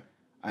computer.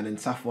 And then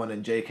Safwan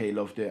and JK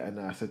loved it, and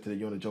I said to them,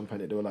 "You want to jump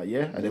on it?" They were like,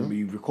 "Yeah." And then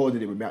we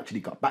recorded it when we actually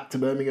got back to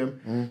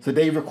Birmingham. So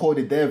they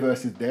recorded their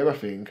verses there, I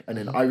think, and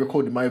then I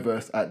recorded my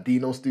verse at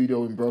Dino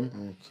Studio in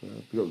Brum.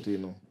 Big up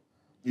Dino.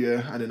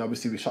 Yeah, and then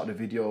obviously we shot the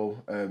video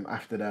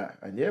after that,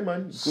 and yeah,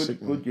 man,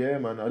 good, yeah,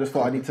 man. I just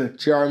thought I need to.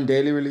 GRM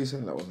Daily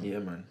releasing that one. Yeah,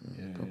 man.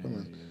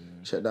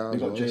 Man. Check that out. We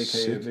got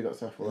JK, we got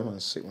Safwan. Yeah, man,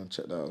 sick man.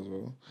 Check that out as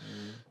well.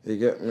 You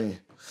get me.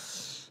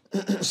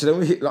 So then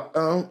we hit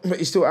lockdown. But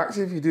you're still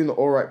active. You're doing the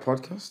All Right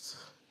podcast.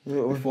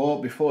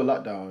 Before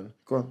lockdown,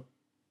 go on.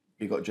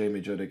 We got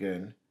Jamie Judd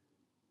again.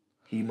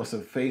 He must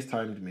have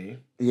FaceTimed me.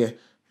 Yeah.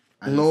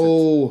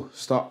 No,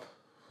 stop.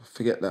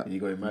 Forget that. You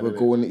going mad? We're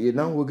going.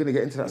 Now we're gonna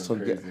get into that. So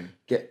we're gonna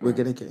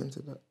get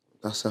into that.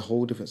 That's a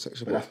whole different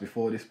section. But that's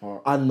before this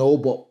part. I know,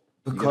 but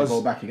because you're gonna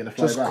go back, you're gonna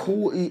fly just back.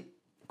 Cool it.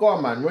 Go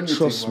on, man. Run your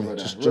trust thing, me. Run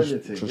your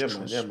thing.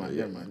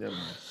 Yeah, man.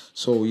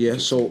 So yeah,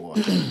 so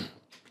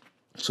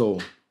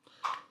you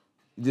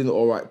did the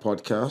All Right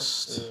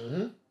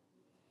podcast.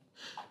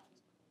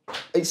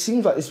 It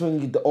seems like it's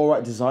when the All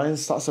Right design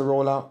starts to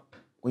roll out.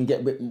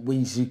 when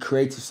you see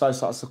creative side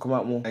starts to come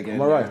out more. Again,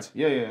 Am I right?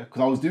 Yeah.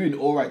 Because I was doing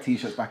all right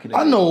t-shirts back in the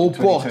I day, know, in but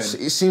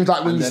 2010. it seems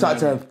like when And you then, start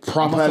to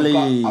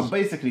properly.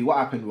 basically, what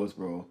happened was,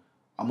 bro,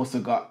 I must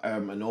have got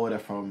an order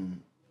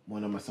from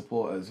one of my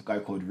supporters, a guy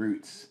called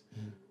Roots,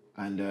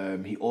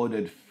 and he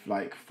ordered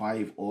like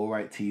 5 all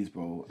right tees,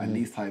 bro. And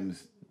these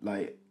times,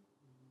 like,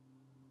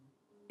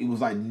 it was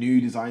like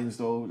new designs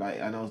though, like,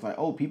 and I was like,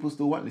 oh, people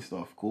still want this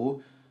stuff,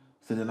 cool.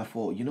 So then I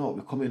thought, you know what,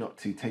 we're coming up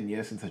to 10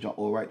 years since I dropped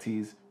all right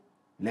tees.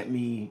 Let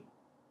me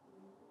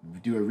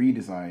do a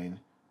redesign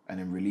and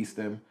then release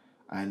them.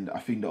 And I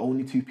think the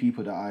only 2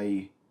 people that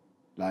I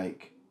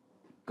like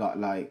got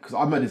like, because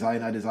I'm a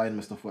designer, I design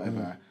my stuff,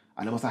 whatever.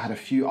 And I must have had a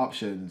few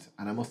options,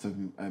 and I must have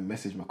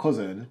messaged my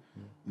cousin,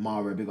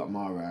 Mara, big up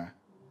Mara.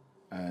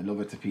 Love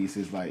her to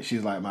pieces. Like,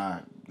 she's like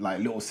my like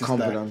little sister.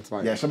 Confident,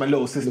 like, yeah, she's my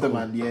little sister,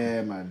 man.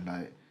 Yeah, man.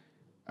 Like,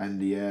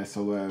 and yeah,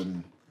 so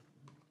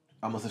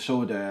I must have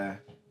showed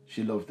her.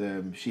 She loved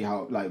them. She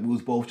helped. Like, we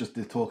was both just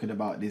talking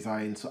about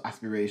design, so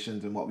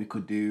aspirations and what we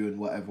could do and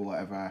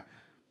whatever.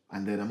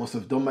 And then I must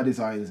have done my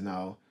designs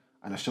now,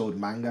 and I showed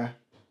Manga.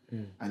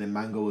 And then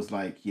Manga was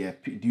like, yeah,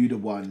 do the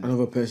one.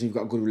 Another person you've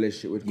got a good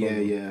relationship with.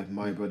 Yeah,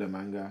 my brother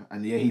Manga.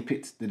 And yeah, he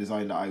picked the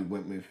design that I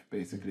went with,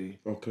 basically.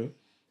 Okay.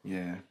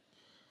 Yeah.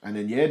 And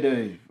then, yeah,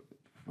 the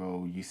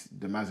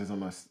Maz is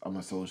on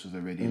my socials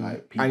already.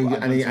 Like, people,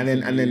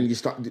 and then you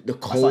start the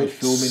coats. I started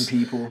filming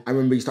people. I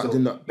remember you started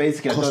doing the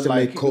basically custom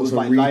made coats for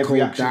live Rico,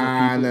 reactions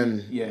Dan,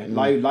 of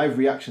people, live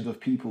reactions of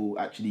people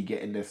actually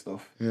getting their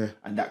stuff. Yeah.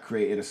 And that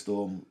created a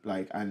storm.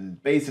 Like,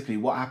 and basically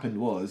what happened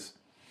was,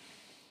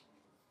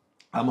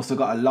 I must have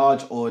got a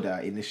large order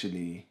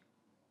initially,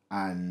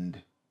 and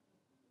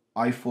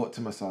I thought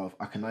to myself,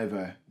 I can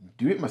either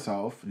do it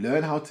myself,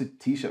 learn how to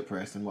t-shirt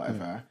press and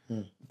whatever,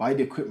 buy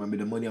the equipment with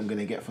the money I'm going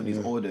to get from these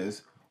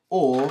orders,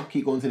 or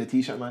keep going to the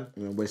t-shirt man.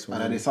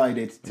 I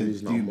decided to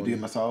do it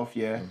myself,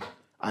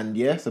 And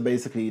yeah, so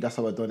basically that's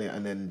how I done it.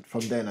 And then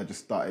from then I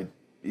just started,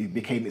 it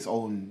became its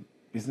own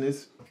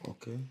business.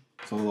 Okay.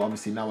 So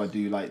obviously now I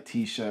do like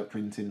t-shirt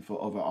printing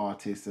for other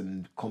artists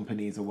and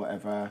companies or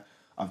whatever.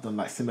 I've done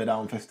like Simmer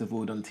Down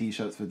Festival, done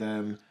t-shirts for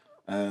them.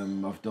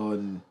 I've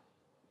done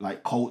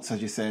like coats,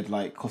 as you said,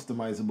 like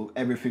customizable,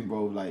 everything,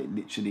 bro. Like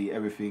literally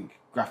everything,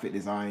 graphic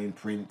design,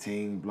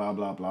 printing, blah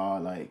blah blah.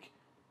 Like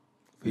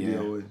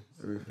Video,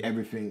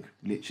 everything,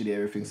 literally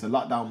everything. So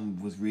lockdown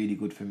was really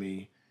good for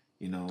me,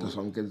 you know. That's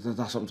what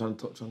I'm trying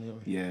to touch on here.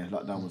 Yeah,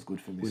 lockdown was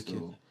good for me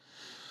still.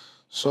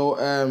 So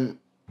come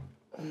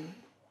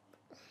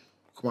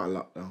out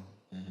of lockdown.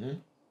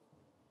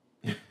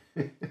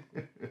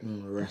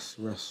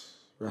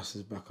 Rest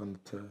is back on the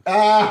turf.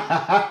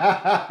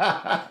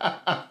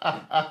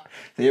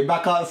 So you're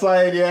back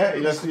outside, yeah?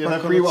 You're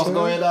free what's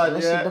going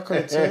on, yeah? Back on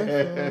the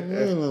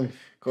turf.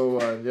 Come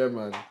on, yeah,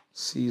 man.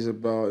 C's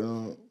about, you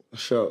know,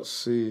 shout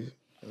C. You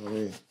know what I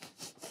mean?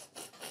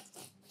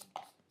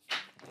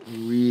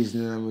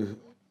 Reasoning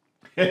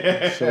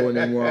and showing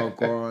them where I'm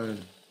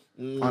going.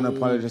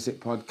 Unapologetic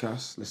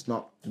podcast. Let's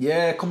not.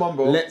 Yeah, come on,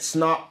 bro. Let's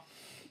not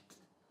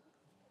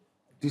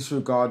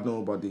disregard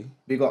nobody.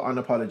 Big up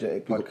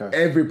Unapologetic podcast.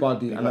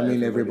 Everybody, and I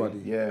mean everybody.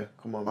 Yeah,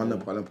 come on, man.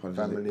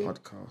 Unapologetic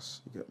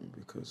podcast. You get me?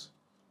 Because,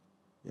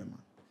 yeah, man.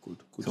 Good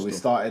so stuff. we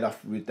started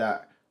off with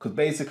that. Because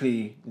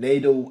basically,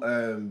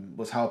 Nadal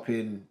was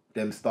helping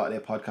them start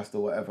their podcast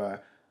or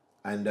whatever.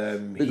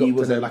 And he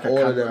wasn't like a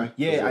camera.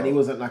 Yeah, and he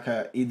wasn't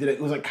like he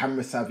wasn't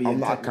camera savvy. I'm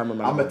not a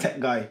cameraman. I'm a tech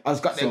guy.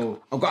 I've got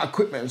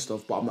equipment and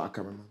stuff, but I'm not a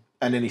cameraman.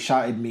 And then he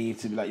shouted me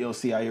to be like, yo,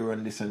 see how you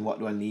run this and what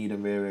do I need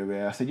and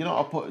where. I said, you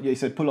know, he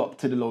said, pull up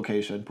to the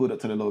location, put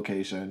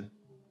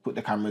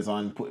the cameras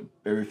on, put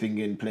everything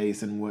in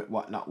place and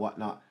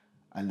whatnot.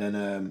 And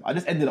then I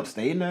just ended up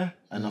staying there.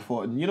 And I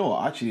thought, you know what,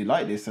 I actually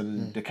like this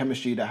and the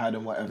chemistry they had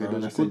and whatever.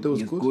 Yeah, it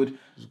was good.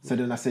 So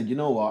then I said, you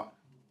know what,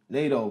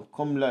 Nado,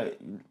 come like,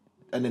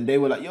 and then they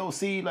were like, yo,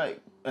 see, like,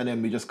 and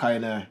then we just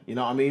kind of, you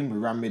know what I mean? We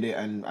ran with it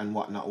and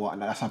whatnot.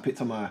 That's how I picked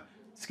up my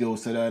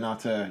skills to learn how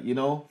to, you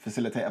know,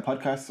 facilitate a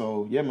podcast.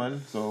 So yeah, man.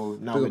 So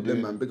now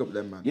big up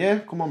them, man. Yeah,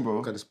 come on, bro.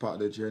 Because it's part of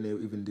the journey,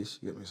 even this,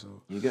 you get me? So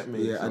you get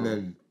me? Yeah, so. and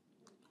then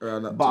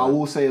around that but time, I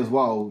will say as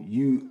well,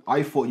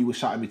 I thought you were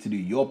shouting me to do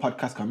your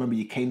podcast. Cause I remember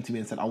you came to me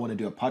and said, I want to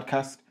do a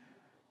podcast.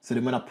 So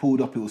then when I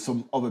pulled up, it was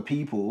some other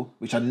people,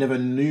 which I never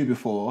knew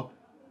before.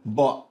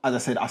 But as I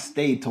said, I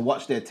stayed to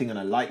watch their thing and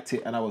I liked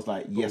it. And I was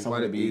like, yes, I'm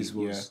going to be...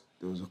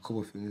 There was a couple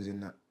of things in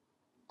that.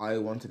 I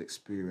wanted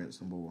experience,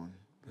 number one,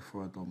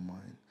 before I done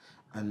mine.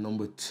 And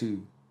number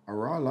two, I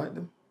rather liked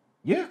them.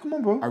 Yeah, come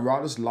on, bro. I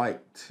rather just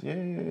liked.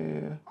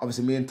 Yeah.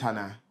 Obviously, me and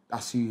Tana,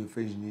 that's who you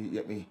originally, you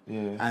get me?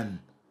 Yeah. And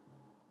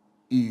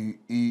you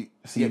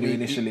see me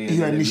initially.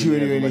 You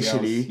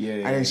initially. Yeah.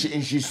 And then she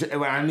introduced,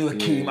 when I knew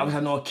Akeem, obviously I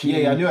know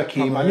Akeem. Yeah, I knew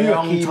Akeem.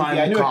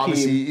 I knew Akeem.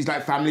 He's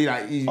like family,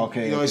 like,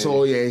 okay.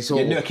 So yeah,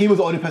 Akeem was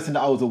the only person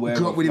that I was aware of.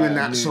 Grew up with him in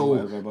that, so,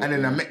 and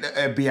then I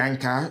met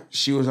Bianca,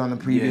 she was on the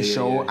previous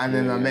show, and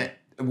then I met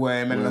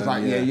Worm, and I was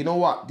like, you know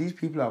what, these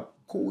people are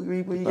cool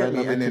people, you get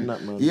me? And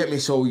then, you get me?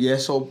 So,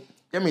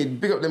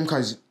 big up them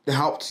because they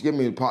helped, get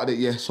me, part of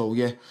it, so,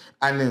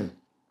 and then,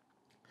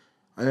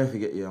 I never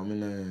forget you. I'm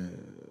in a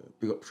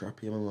big up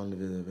Trappy. I'm in one of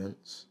the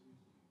events.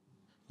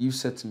 You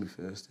said to me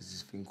first, there's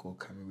this thing called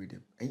Camera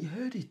Rhythm. And you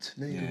heard it.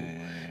 No, you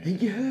don't.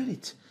 And you heard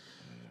it.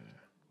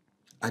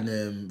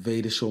 And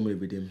Vader showed me the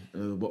rhythm.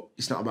 But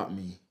it's not about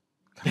me.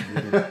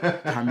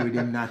 Camera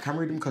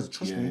Rhythm, because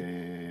trust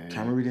me.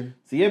 Camera Rhythm.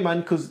 So yeah,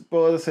 man, because,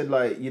 bro, as I said,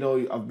 like, you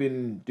know, I've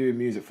been doing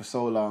music for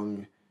so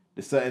long.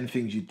 There's certain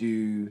things you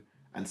do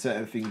and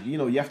certain things, you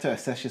know, you have to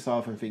assess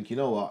yourself and think, you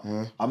know what,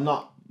 I'm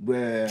not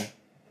where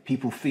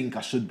people think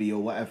I should be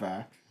or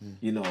whatever.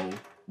 You know,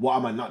 what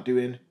am I not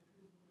doing?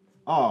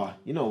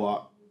 You know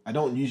what, I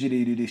don't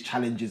usually do these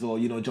challenges or,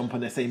 you know, jump on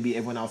the same beat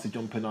everyone else is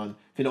jumping on.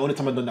 I think the only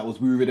time I've done that was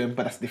Woo Rhythm,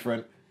 but that's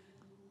different.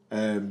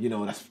 You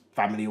know, that's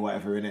family or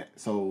whatever, innit?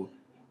 So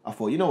I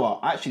thought, you know what,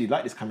 I actually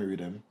like this Camera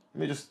Rhythm.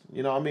 Let me just,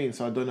 you know what I mean?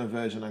 So I've done a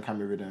version on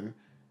Camera Rhythm,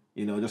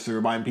 you know, just to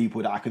remind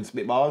people that I can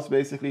spit bars,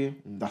 basically.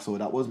 And that's all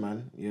that was,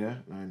 man. Yeah,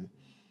 and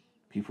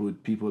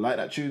people like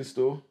that tune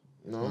still,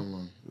 you know?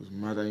 Man. It was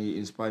mad, and you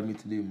inspired me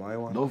to do my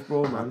one. Love,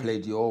 bro, man. I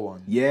played your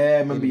one. Yeah,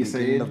 remember you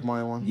saying of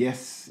my one.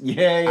 Yes,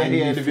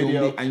 yeah, the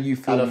video. And you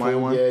filmed my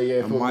one.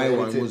 Yeah, and my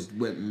one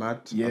went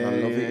mad. Yeah, and I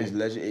love it. It's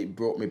legend. It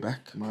brought me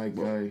back. My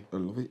guy. I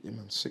love it. Yeah,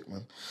 man. Sick,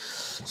 man.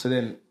 So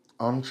then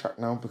on track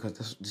now,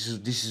 because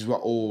this is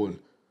what all.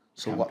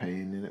 So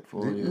campaign in it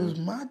for it was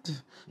mad.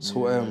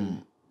 So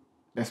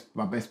that's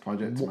my best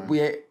project,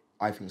 man.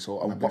 I think so.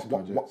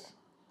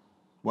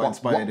 What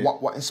inspired it?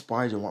 What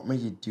inspired you? What made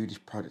you do this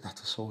project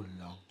after so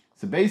long?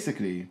 So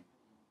basically,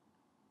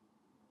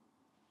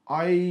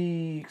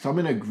 I'm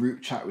in a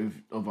group chat with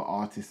other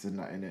artists and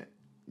that in it.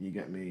 You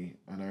get me?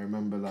 And I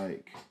remember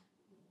like,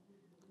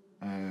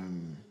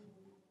 in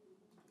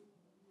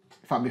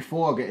fact,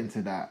 before I get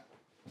into that,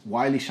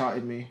 Wiley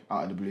shouted me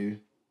out of the blue. He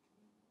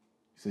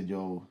said,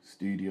 "Yo,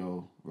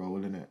 studio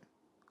rolling it,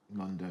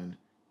 London."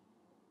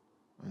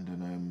 And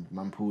then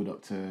man pulled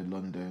up to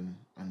London,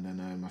 and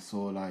then I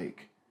saw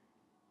like,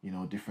 you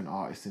know, different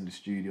artists in the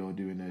studio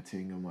doing their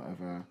thing and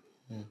whatever.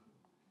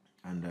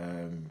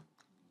 And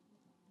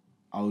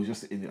I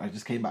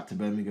just came back to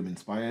Birmingham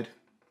inspired,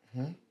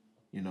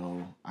 you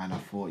know, and I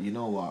thought, you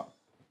know what,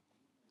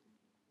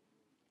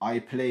 I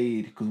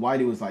played, because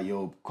Wiley was like,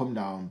 yo, come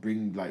down,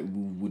 bring, like,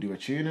 we'll do a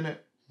tune in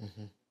it.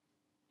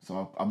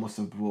 So I must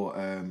have brought,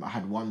 I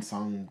had one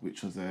song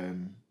which was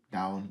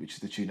Down, which is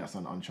the tune that's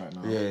on track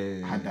now.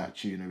 I had that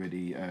tune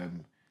already.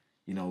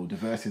 You know, the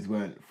verses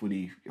weren't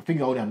fully, I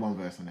think I only had one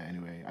verse on it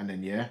anyway. And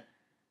then,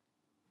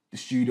 the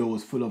studio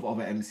was full of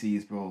other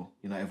MCs, bro.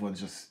 You know,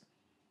 everyone's just,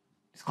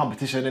 it's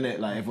competition, innit?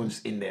 Like, everyone's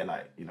just in there,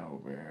 like, you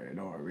know, we're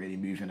not really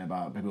moving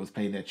about. People was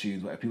playing their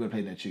tunes, people were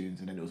playing their tunes,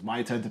 and then it was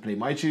my turn to play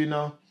my tune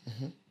now.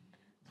 So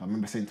I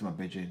remember saying to my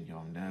bedroom, yo,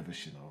 I'm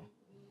nervous, you know,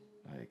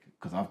 like,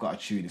 because I've got a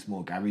tune, it's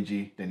more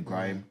garagey than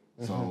grime.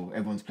 So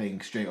everyone's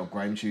playing straight up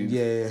grime tunes.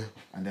 Yeah.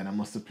 And then I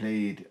must have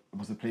played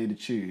the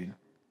tune.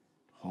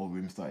 The whole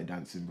room started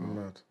dancing, bro.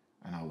 Mad.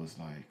 And I was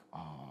like,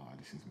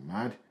 this is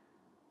mad.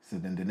 So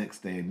then the next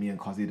day, me and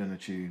Cozzy done a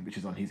tune, which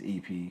is on his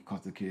EP,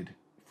 Cos the Kid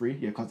 3.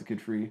 Yeah, Cos the Kid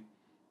 3.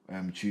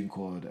 Tune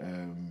called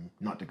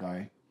Not the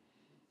Guy.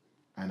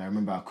 And I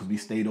remember, because we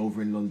stayed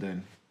over in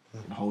London,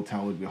 the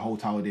hotel, we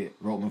hoteled it,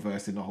 wrote my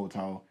verse in the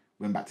hotel,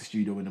 went back to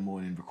studio in the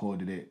morning,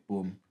 recorded it,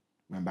 boom,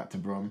 went back to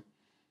Brum.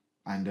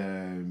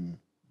 And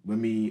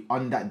when we,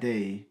 on that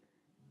day,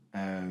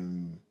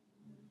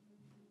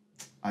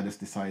 I just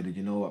decided,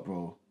 you know what,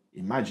 bro,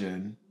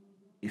 imagine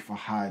if I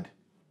had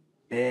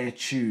bare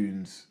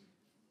tunes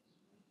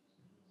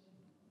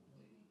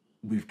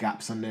with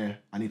gaps on there.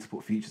 I need to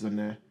put features on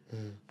there.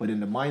 But then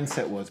the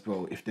mindset was,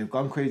 bro, if they've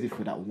gone crazy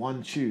for that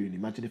one tune,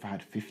 imagine if I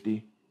had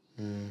 50.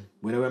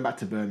 When I went back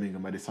to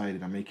Birmingham, I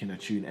decided I'm making a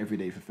tune every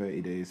day for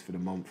 30 days for the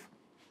month,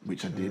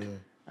 which I did.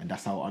 And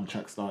that's how On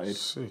Track started.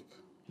 Sick.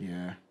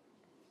 Yeah.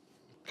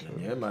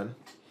 Yeah, man.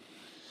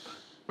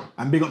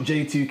 And big up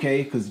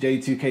J2K, because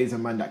J2K is a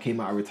man that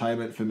came out of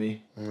retirement for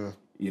me.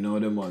 You know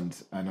them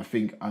ones. And I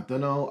think, I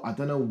don't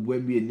know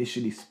when we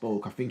initially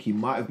spoke, I think he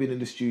might have been in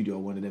the studio,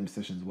 one of them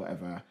sessions,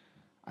 whatever.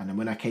 And then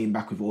when I came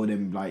back with all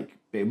them, like,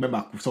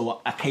 remember,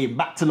 so I came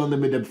back to London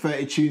with them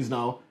 30 tunes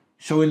now,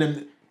 showing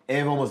them,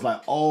 everyone was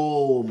like,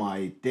 oh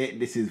my,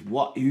 this is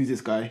what, who's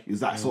this guy? It was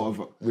that sort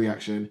of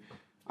reaction.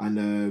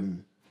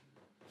 And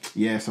like,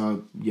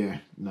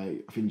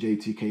 I think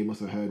J2K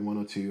must have heard one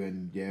or two,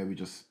 and we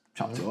just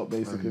chopped it up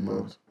basically,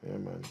 bro. Yeah,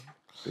 man.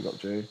 Big up,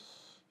 Jay.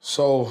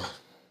 So,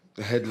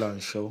 the headline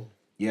show.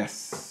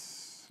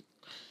 Yes.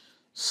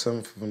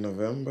 7th of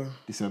November.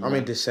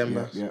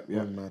 December.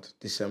 Yeah. Mad.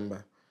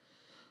 December.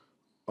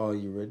 Are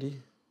you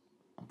ready?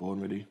 I'm born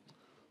ready.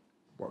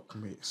 What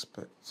can we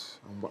expect?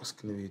 And what's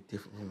going to be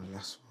different from the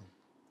last one?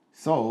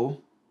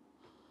 So,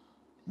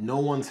 no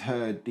one's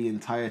heard the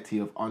entirety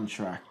of On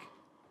Track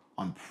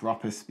on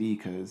proper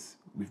speakers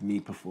with me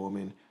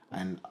performing.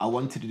 And I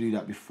wanted to do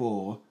that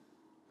before,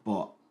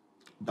 but...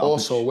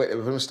 Also, wait,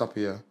 let me stop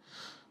here.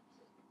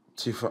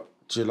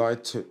 To July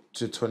to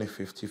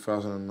 25th,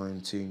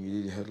 2019,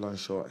 you did a headline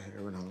show at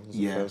Here and Hands.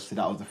 Yeah, so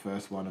that was the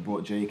first one. I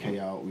brought JK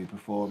out. We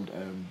performed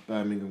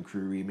Birmingham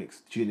Crew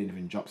remix. Tune didn't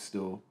even drop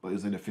still, but it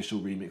was an official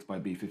remix by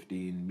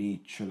B15.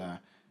 Me, Trilla,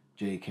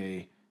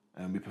 JK.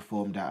 We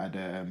performed that at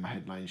a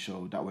headline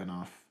show. That went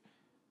off.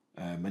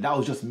 And that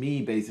was just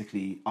me,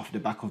 basically, off the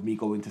back of me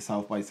going to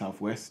South by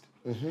Southwest.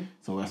 Mm-hmm.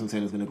 So that's what I'm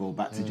saying, I was going to go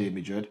back to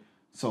Jamie Judd.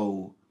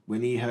 So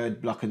when he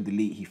heard Block and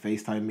Delete, he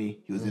FaceTimed me.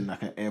 He was in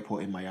like an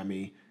airport in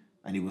Miami.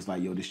 And he was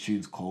like, yo, this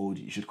tune's cold.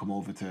 You should come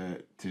over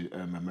to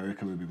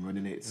America. We've been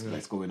running it.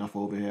 Let's go enough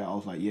over here. I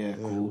was like, yeah,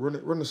 cool.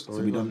 Run the story.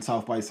 So we done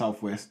South by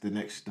Southwest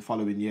the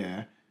following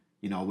year.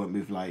 You know, I went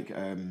with like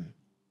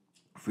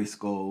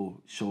Frisco,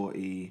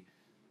 Shorty,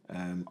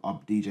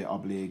 DJ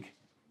Oblig,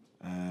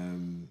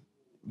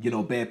 you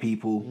know, Bare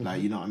People,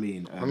 like, you know what I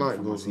mean? I like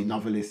from those, obviously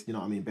Novelist, you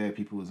know what I mean? Bare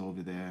People was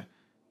over there.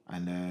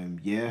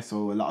 And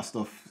so a lot of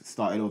stuff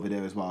started over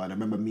there as well. And I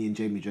remember me and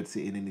Jamie Judd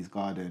sitting in his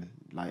garden,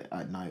 like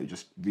at night,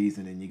 just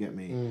reasoning, you get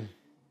me?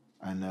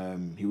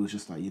 And he was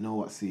just like, you know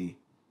what, see,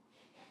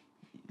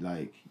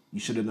 like, you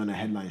should have done a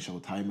headline show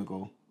time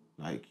ago.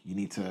 Like, you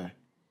need to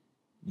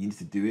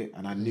do it.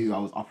 And I knew I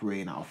was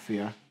operating out of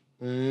fear.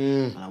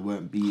 And I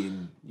weren't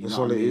being, That's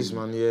all it is,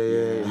 man. Yeah.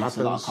 It happens.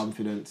 A lot of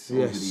confidence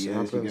over the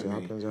years.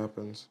 It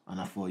happens.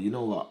 And I thought, you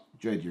know what,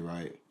 Dread, you're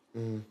right.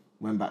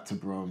 Went back to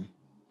Brum,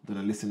 done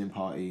a listening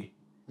party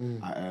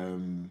at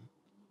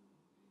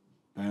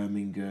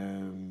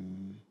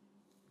Birmingham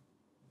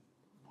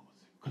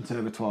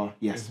Conservatoire.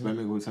 Yes,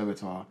 Birmingham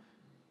Conservatoire.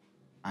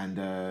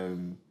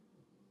 And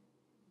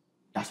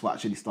that's what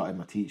actually started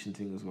my teaching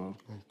thing as well.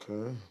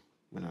 Okay.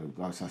 When I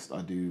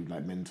do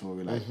like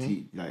mentoring,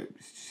 like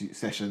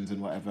sessions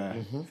and whatever,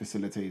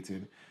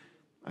 facilitating,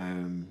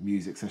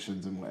 music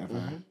sessions and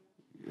whatever,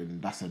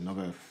 and that's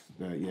another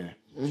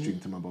string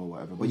to my bow,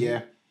 whatever. But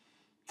yeah,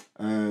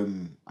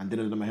 and then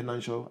I did my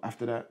headline show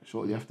after that,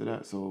 shortly after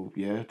that. So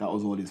yeah, that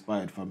was all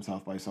inspired from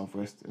South by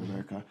Southwest in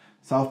America.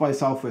 South by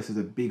Southwest is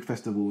a big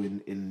festival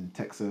in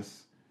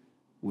Texas,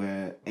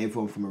 where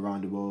everyone from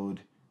around the world,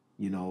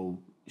 you know,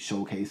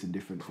 showcasing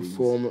different things.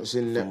 Performance,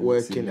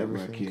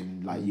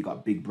 everything. Like you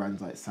got big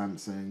brands like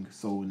Samsung,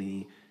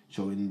 Sony,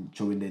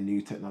 showing their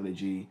new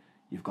technology.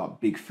 You've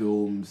got big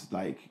films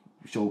like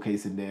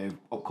showcasing their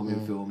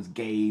upcoming films,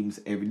 games,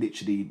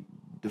 literally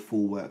the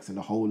full works, and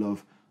the whole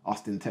of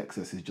Austin,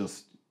 Texas is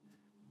just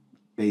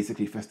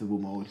basically festival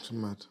mode. It's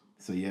mad.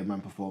 So yeah,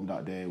 man, performed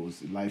out there. It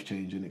was a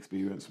life-changing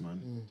experience,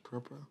 man.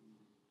 Proper.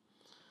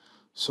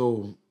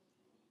 So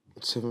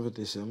 7th of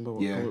December,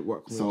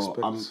 what can we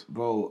expect?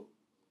 Bro,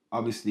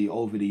 obviously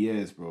over the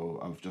years, bro,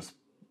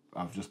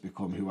 I've just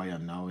become who I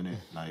am now, innit?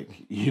 Like,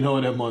 you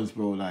know them ones,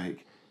 bro,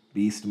 like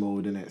beast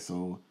mode, innit?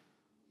 So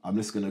I'm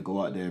just gonna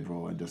go out there,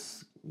 bro, and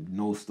just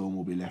no stone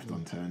will be left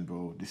unturned,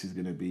 bro. This is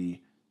gonna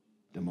be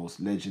the most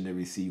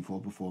legendary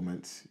C4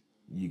 performance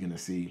you're gonna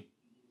see.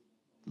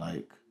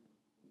 Like,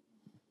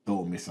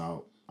 don't miss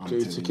out. Get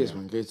your tickets,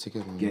 man.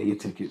 Get your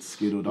tickets,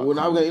 Skiddle.com. Well,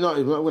 now you're not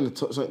going to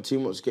touch on it too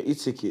much. Get your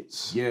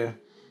tickets. Yeah.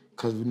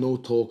 Because with no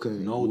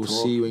talking, we'll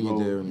see you when you're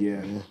there.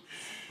 Yeah.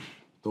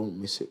 Don't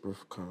miss it, bro.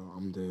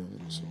 I'm there.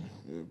 So,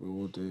 yeah, we're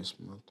all there,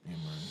 man. Yeah,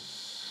 man.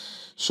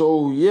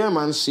 So, yeah,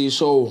 man. See,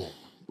 so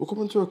we're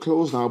coming to a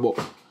close now, but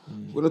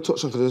we're going to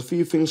touch on, because there's a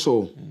few things.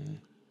 So,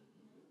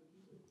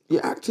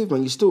 you're active,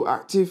 man. You're still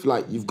active.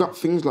 Like, you've got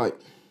things like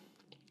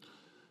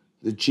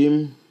the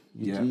gym.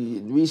 Yeah.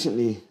 You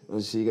recently,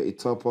 obviously, you got your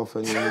top off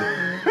and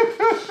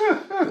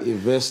got your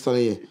vest on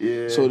you.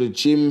 Yeah. So, the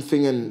gym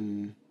thing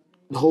and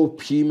the whole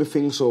Puma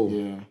thing. So,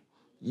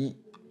 yeah.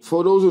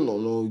 For those who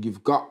don't know,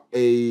 you've got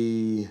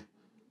a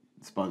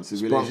sponsor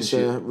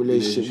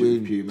relationship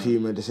with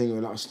Puma, the thing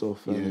and that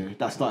stuff. Yeah,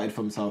 that started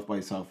from South by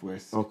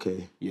Southwest.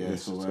 Okay. Yeah,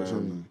 yes,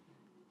 so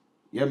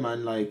yeah,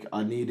 man, like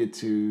I needed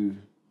to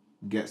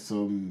get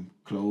some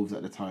clothes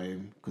at the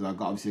time because I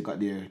obviously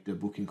got the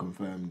booking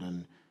confirmed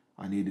and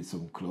I needed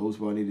some clothes,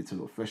 but I needed to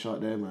look fresh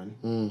out there, man.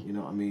 You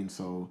know what I mean?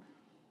 So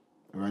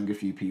I rang a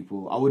few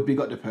people. I would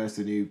big up the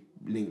person who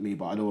linked me,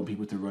 but I don't want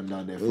people to run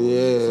down their phone.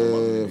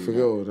 Yeah,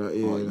 forget all that.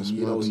 Yeah, but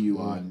you know who you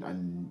are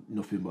and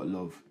nothing but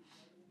love.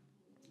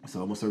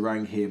 So I must have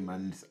rang him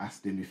and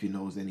asked him if he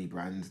knows any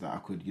brands that I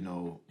could, you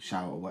know,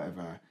 shout or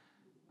whatever.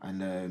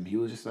 And he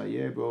was just like,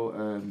 yeah,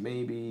 bro,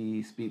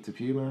 maybe speak to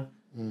Puma.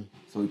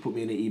 So he put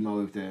me in an email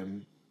with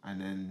them, and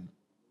then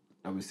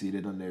obviously they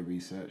done their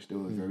research. They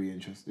were very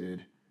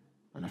interested.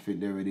 And I think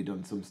they already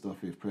done some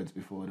stuff with Preds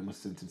before. They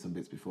must have sent in some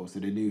bits before. So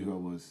they knew who I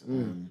was.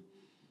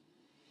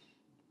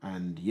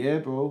 And yeah,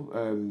 bro,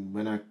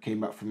 when I came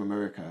back from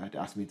America, they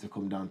asked me to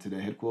come down to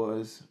their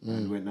headquarters.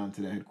 And went down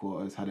to their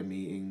headquarters, had a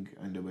meeting.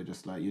 And they were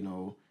just like, you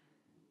know,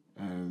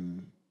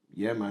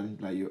 yeah, man,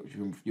 like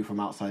you're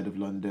from outside of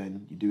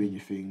London. You're doing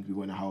your thing. We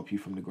want to help you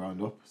from the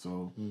ground up.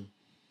 So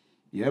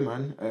yeah,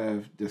 man,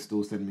 they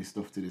still send me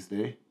stuff to this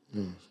day.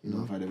 You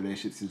know, I've had a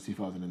relationship since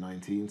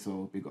 2019.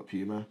 So big up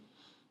Puma.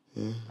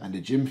 Yeah. And the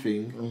gym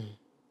thing,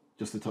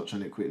 just to touch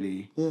on it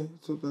quickly. Yeah,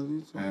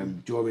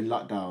 during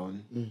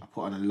lockdown, I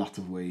put on a lot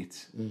of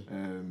weight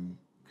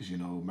because you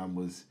know, man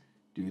was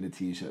doing the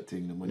t-shirt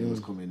thing. The money was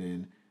coming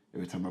in.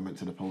 Every time I went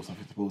to the post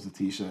office to post the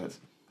t-shirts,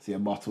 see a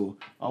bottle.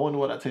 I wonder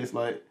what that tastes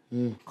like.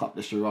 Cup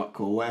the Ciroc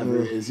or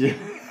whatever it is.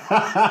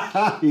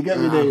 Yeah. You get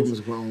me, Dave?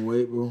 Just put on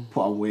weight, bro.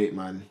 Put on weight,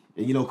 man.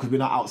 And, you know, because we're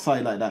not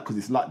outside like that because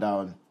it's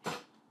lockdown.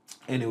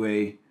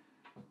 Anyway,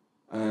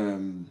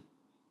 I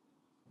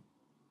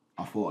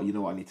thought, you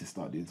know what, I need to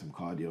start doing some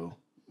cardio.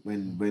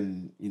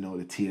 When you know,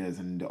 the tiers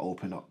and the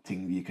open up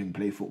thing, you can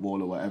play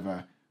football or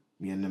whatever.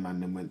 Me and the man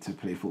then went to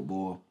play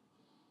football.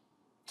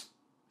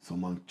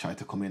 Someone tried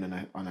to come in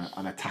on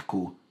a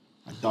tackle.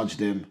 I dodged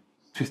him,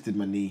 twisted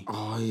my knee.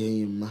 Oh yeah,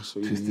 you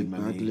massive. Twisted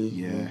my knee,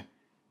 yeah.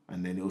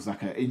 And then it was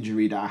like an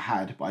injury that I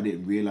had, but I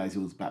didn't realise it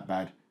was that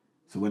bad.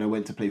 So when I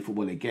went to play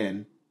football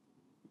again,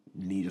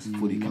 knee just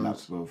fully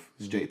collapsed, bro.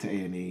 Straight to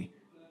A&E.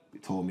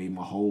 It told me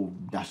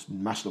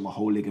mashed up my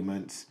whole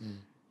ligaments.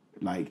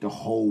 Like the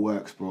whole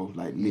works, bro.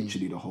 Like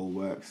literally the whole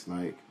works.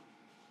 Like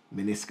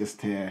meniscus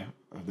tear.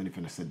 I don't know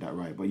if I said that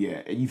right, but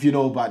yeah, if you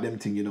know about them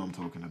thing, you know what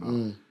I'm talking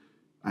about.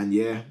 And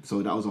yeah,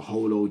 so that was a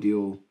whole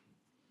ordeal.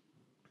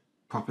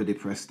 Proper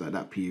depressed at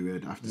that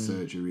period after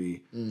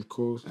surgery. Of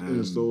course,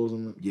 installs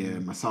and that. Yeah,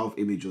 my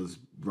self-image was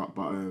rock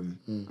bottom.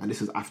 And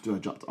this was after I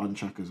dropped On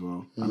Track as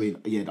well. I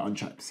mean, yeah, the On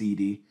Track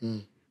CD.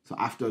 So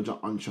after I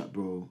dropped On Track,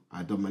 bro,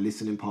 I done my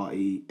listening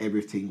party.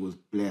 Everything was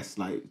blessed.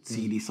 Like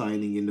CD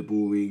signing in the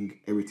Bullring.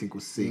 Everything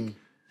was sick.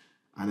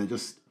 And I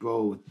just,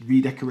 bro,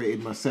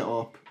 redecorated my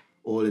setup.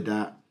 All of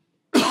that.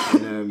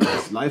 And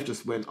life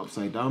just went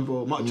upside down,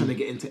 bro. I'm not trying to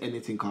get into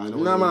anything, cause I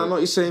man, I know what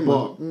you're saying,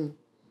 man.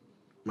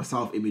 My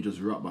self-image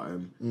was rock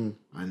bottom.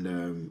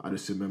 And I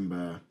just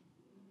remember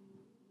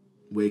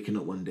waking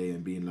up one day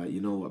and being like,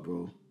 you know what,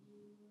 bro?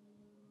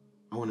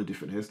 I want a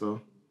different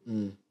hairstyle.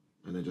 And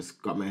I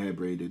just got my hair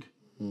braided.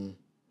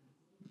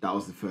 That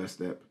was the first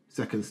step.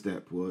 Second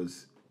step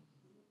was,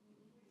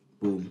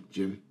 boom,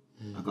 gym.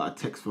 I got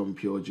a text from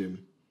Pure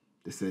Gym.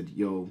 They said,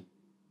 yo,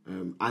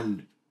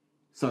 and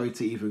sorry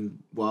to even,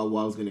 while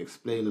I was going to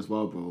explain as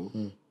well, bro,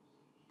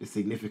 the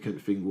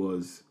significant thing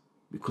was,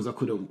 because I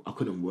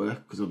couldn't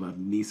work because of my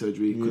knee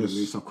surgery, couldn't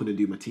move, so I couldn't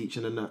do my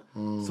teaching and that.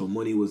 So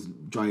money was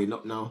drying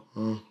up now.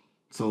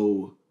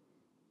 So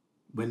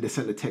when they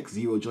sent the text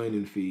 0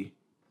 joining fee,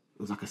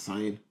 it was like a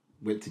sign.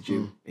 Went to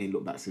gym, ain't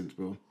looked back since,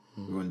 bro.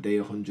 We're on day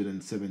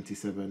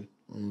 177.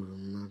 Oh,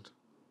 mad.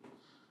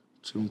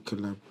 Gym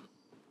collab.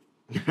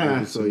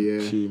 So yeah.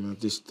 Man,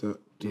 this, that.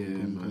 Yeah,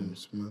 man.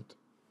 It's mad.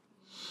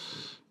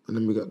 And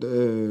then we got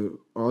the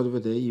other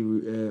day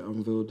you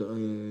unveiled the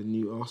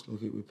new Arsenal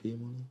kit with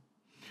P-Money.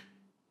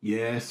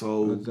 Yeah,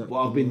 so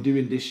what I've been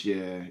doing this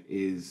year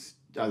is,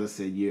 as I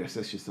said, you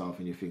assess yourself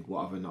and you think,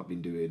 what have I not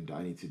been doing that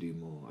I need to do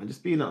more? And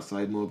just being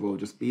outside more, bro.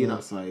 Just being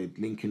outside,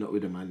 linking up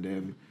with them and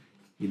them,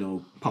 you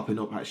know, popping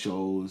up at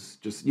shows.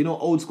 Just, you know,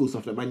 old school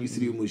stuff that man used to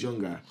do when we was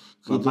younger.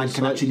 So man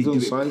can actually do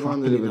it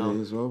properly now.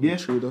 As well, yeah,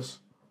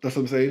 that's what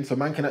I'm saying. So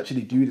man can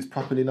actually do this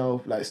properly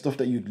now. Like stuff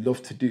that you'd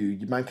love to do,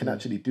 man can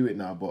actually do it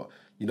now. But,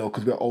 you know,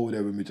 because we're older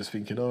and we're just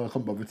thinking, oh, I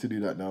can't bother to do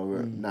that now.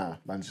 Nah,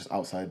 man's just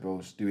outside, bro.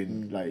 Just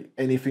doing like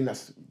anything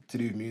that's to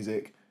do with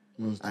music.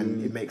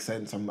 And it makes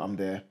sense. I'm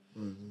there.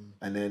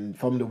 And then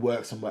from the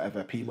works and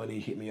whatever, P-Money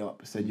hit me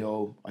up, said,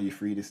 yo, are you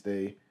free this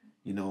day?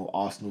 You know,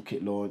 Arsenal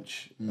kit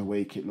launch,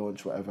 away kit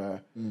launch,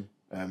 whatever.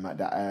 At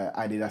that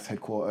Adidas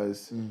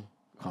headquarters.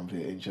 Can't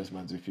play interest,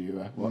 man's with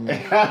you.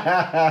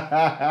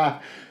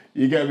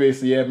 You get me?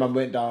 So yeah, man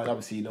went down.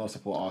 Obviously, you know,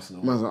 support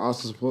Arsenal. Man's an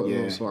Arsenal supporter,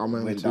 yeah, so I'm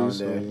went down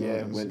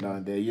there. Went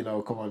down there. You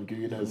know, come on,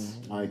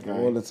 Gooners, my guy.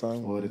 All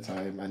the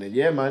time. And then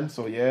yeah, man.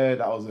 So yeah,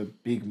 that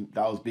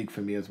was big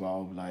for me as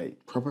well.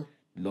 Like proper.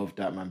 Loved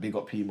that, man. Big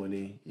up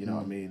P-Money. You know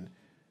what I mean?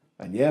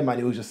 And yeah, man,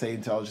 I was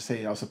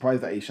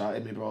surprised that he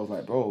shouted me, bro. I was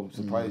like, bro, I'm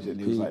surprised. And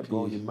he was like,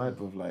 bro, you're mad,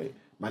 bro. Like,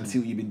 man, see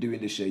what you've been doing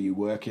this year. You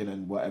working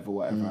and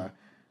whatever.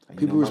 And,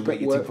 people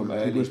respect work, man.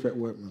 Early. People respect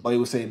work, man. But he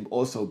was saying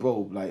also,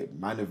 bro, like,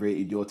 man have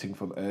rated your thing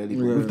from early.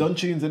 Yeah. We've done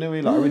tunes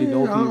anyway. Like, I already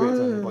know P rates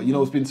on it. But, you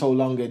know, it's been so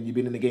long and you've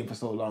been in the game for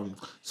so long.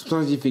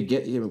 Sometimes you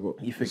forget,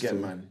 but... You forget,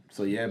 man.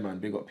 So, yeah, man,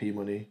 big up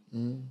P-Money.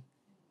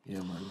 Yeah,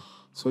 man.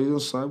 So you're on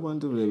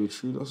Sidewind over there with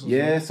True?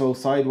 Yeah, so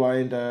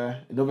Sidewind,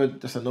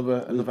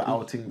 another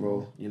outing,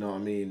 bro. You know what I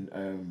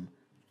mean?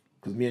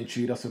 Because me and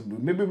True,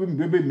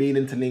 we've been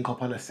meaning to link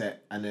up on a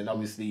set, and then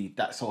obviously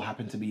that so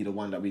happened to be the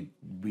one that we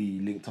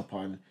linked up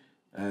on.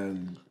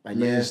 And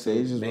main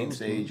stage,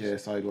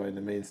 Sidewind,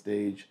 the main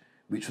stage,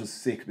 which was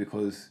sick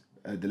because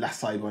the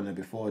last Sidewinder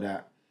before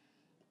that,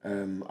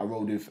 I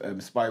rode with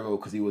Spyro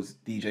because he was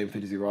DJing for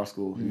Dizzy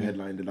Rascal, who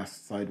headlined the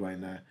last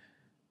Sidewinder.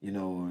 You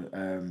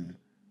know,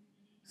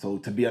 so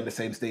to be on the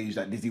same stage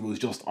that Dizzy was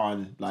just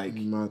on, like,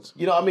 mad.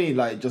 You know what I mean?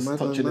 Like, just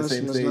touching the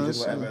same stage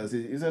nice, and whatever.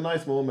 Yeah. It's a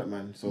nice moment,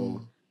 man.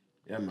 So,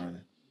 yeah,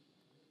 man.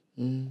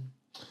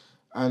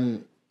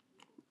 And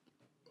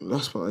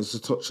that's what I used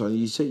to touch on.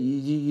 You say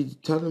you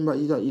tell them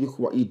about that. You look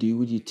what you do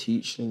with your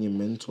teaching and your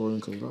mentoring,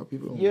 because a lot of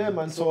people. Yeah,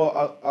 man. So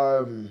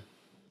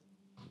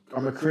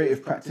I'm a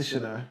creative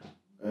practitioner,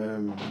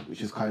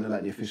 which is kind of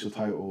like the official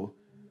title.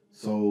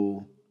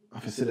 So I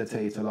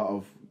facilitate a lot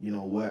of, you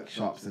know,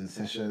 workshops and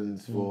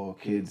sessions for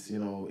kids, you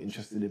know,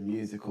 interested in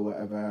music or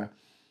whatever.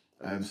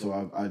 So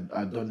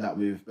I've done that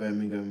with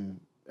Birmingham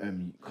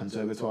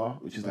Conservatoire,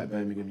 which is like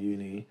Birmingham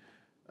Uni,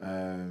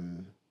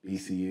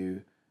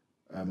 BCU.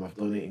 I've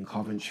done it in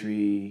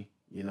Coventry,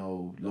 you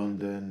know,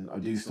 London. I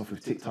do stuff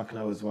with TikTok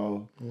now as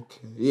well.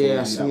 Okay.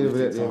 Yeah, I So seen do it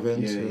that at the with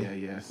events. TikTok.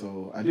 Yeah.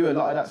 So I do a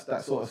lot of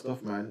that sort of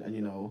stuff, man. And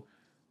you know,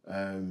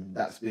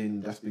 that's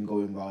been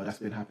going well. That's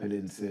been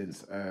happening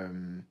since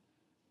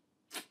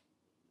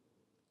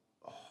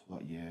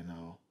what year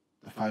now?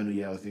 The final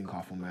year I was doing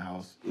Car From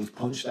Warehouse. It was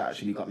Punch that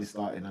actually got me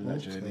started on that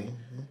journey.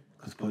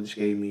 Because Punch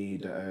gave me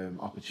the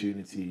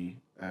opportunity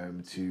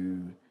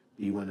to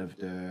be one of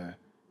the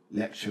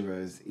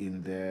lecturers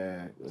in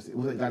their, it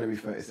wasn't Gallery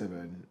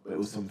 37, but it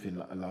was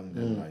something along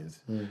those lines.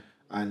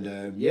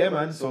 And yeah,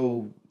 man,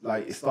 so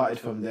like it started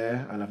from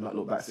there and I've not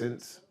looked back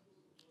since.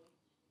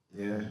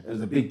 Yeah,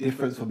 there's a big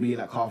difference from being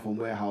at Car From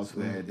Warehouse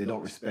where they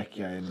don't respect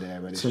you in there.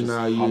 And it's To just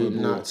now,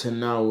 horrible. to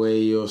now where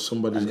you're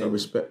somebody's And got then-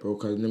 respect, bro,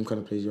 because them kind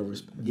of places you have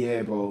respect.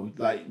 Yeah, bro.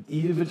 Like,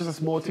 even just a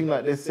small thing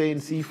like they're saying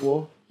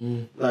C4,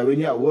 like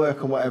when you're at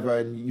work and whatever,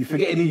 and you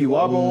forgetting who you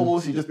are, bro,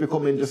 almost, you're just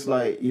becoming just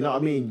like, you know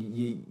what I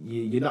mean?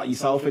 You're not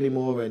yourself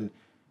anymore. And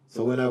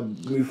so when I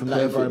moved from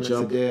that Perfect environment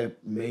job. to there,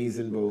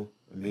 amazing, bro.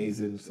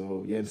 Amazing.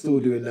 So, yeah, I'm still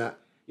doing that.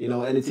 You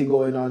know, anything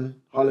going on,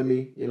 holler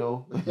me, you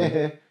know,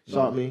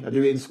 shout me. I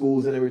do it in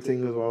schools and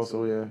everything as well.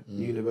 So, yeah,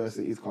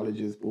 universities,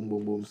 colleges, boom,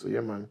 boom, boom. So, yeah,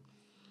 man.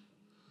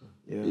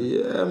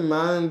 Yeah,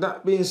 man.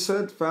 That being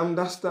said, fam,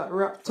 that's that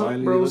wrapped up,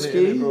 Finally done it,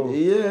 broski. innit, bro?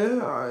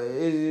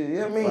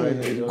 Yeah, I mean,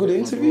 Finally done good it,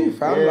 interview, bro.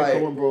 fam. Yeah, like,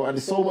 come on, bro. And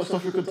there's so much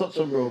stuff we could touch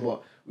on, bro.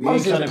 But we I ain't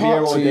was trying just to be here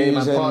part all day, twos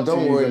man. and Part don't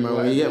twos worry, and man.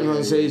 whatever. We get me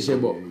on stage here,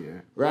 but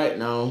Yeah. right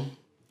now,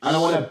 And I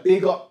want to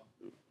big up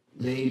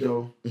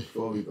Nado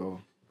before we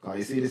go. Cause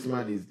you see, this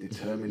man is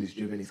determined, he's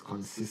driven, he's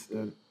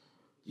consistent.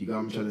 You get what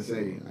I'm trying to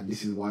say? And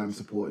this is why I'm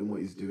supporting what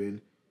he's doing.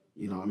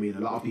 You know what I mean? A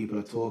lot of people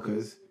are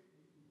talkers.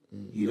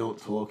 He don't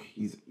talk.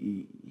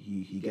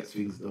 He gets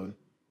things done.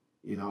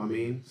 You know what I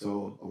mean?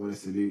 So I want to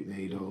salute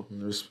Nado.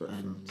 respect,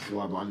 fam. So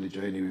I'm on the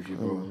journey with you,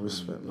 bro.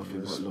 Respect, Nothing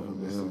man. but Respect, love and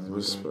man. blessings. my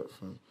Respect,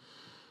 fam.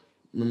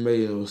 Remember,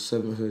 you know,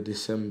 7th of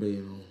December,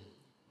 you know,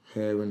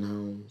 Hare and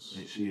Hounds. guy.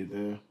 Make sure you're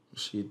there.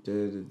 She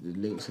there, the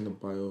links in the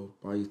bio.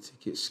 Buy your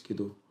ticket,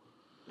 Skiddle.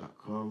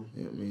 You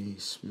get me?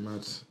 It's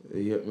mad.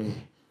 You get me?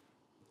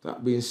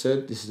 That being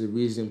said, this is the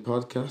Reasoning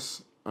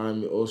Podcast.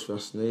 I'm your host,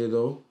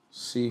 Rasnado.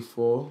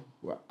 C4.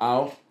 We're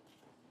out.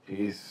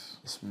 Peace.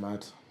 It's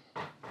mad.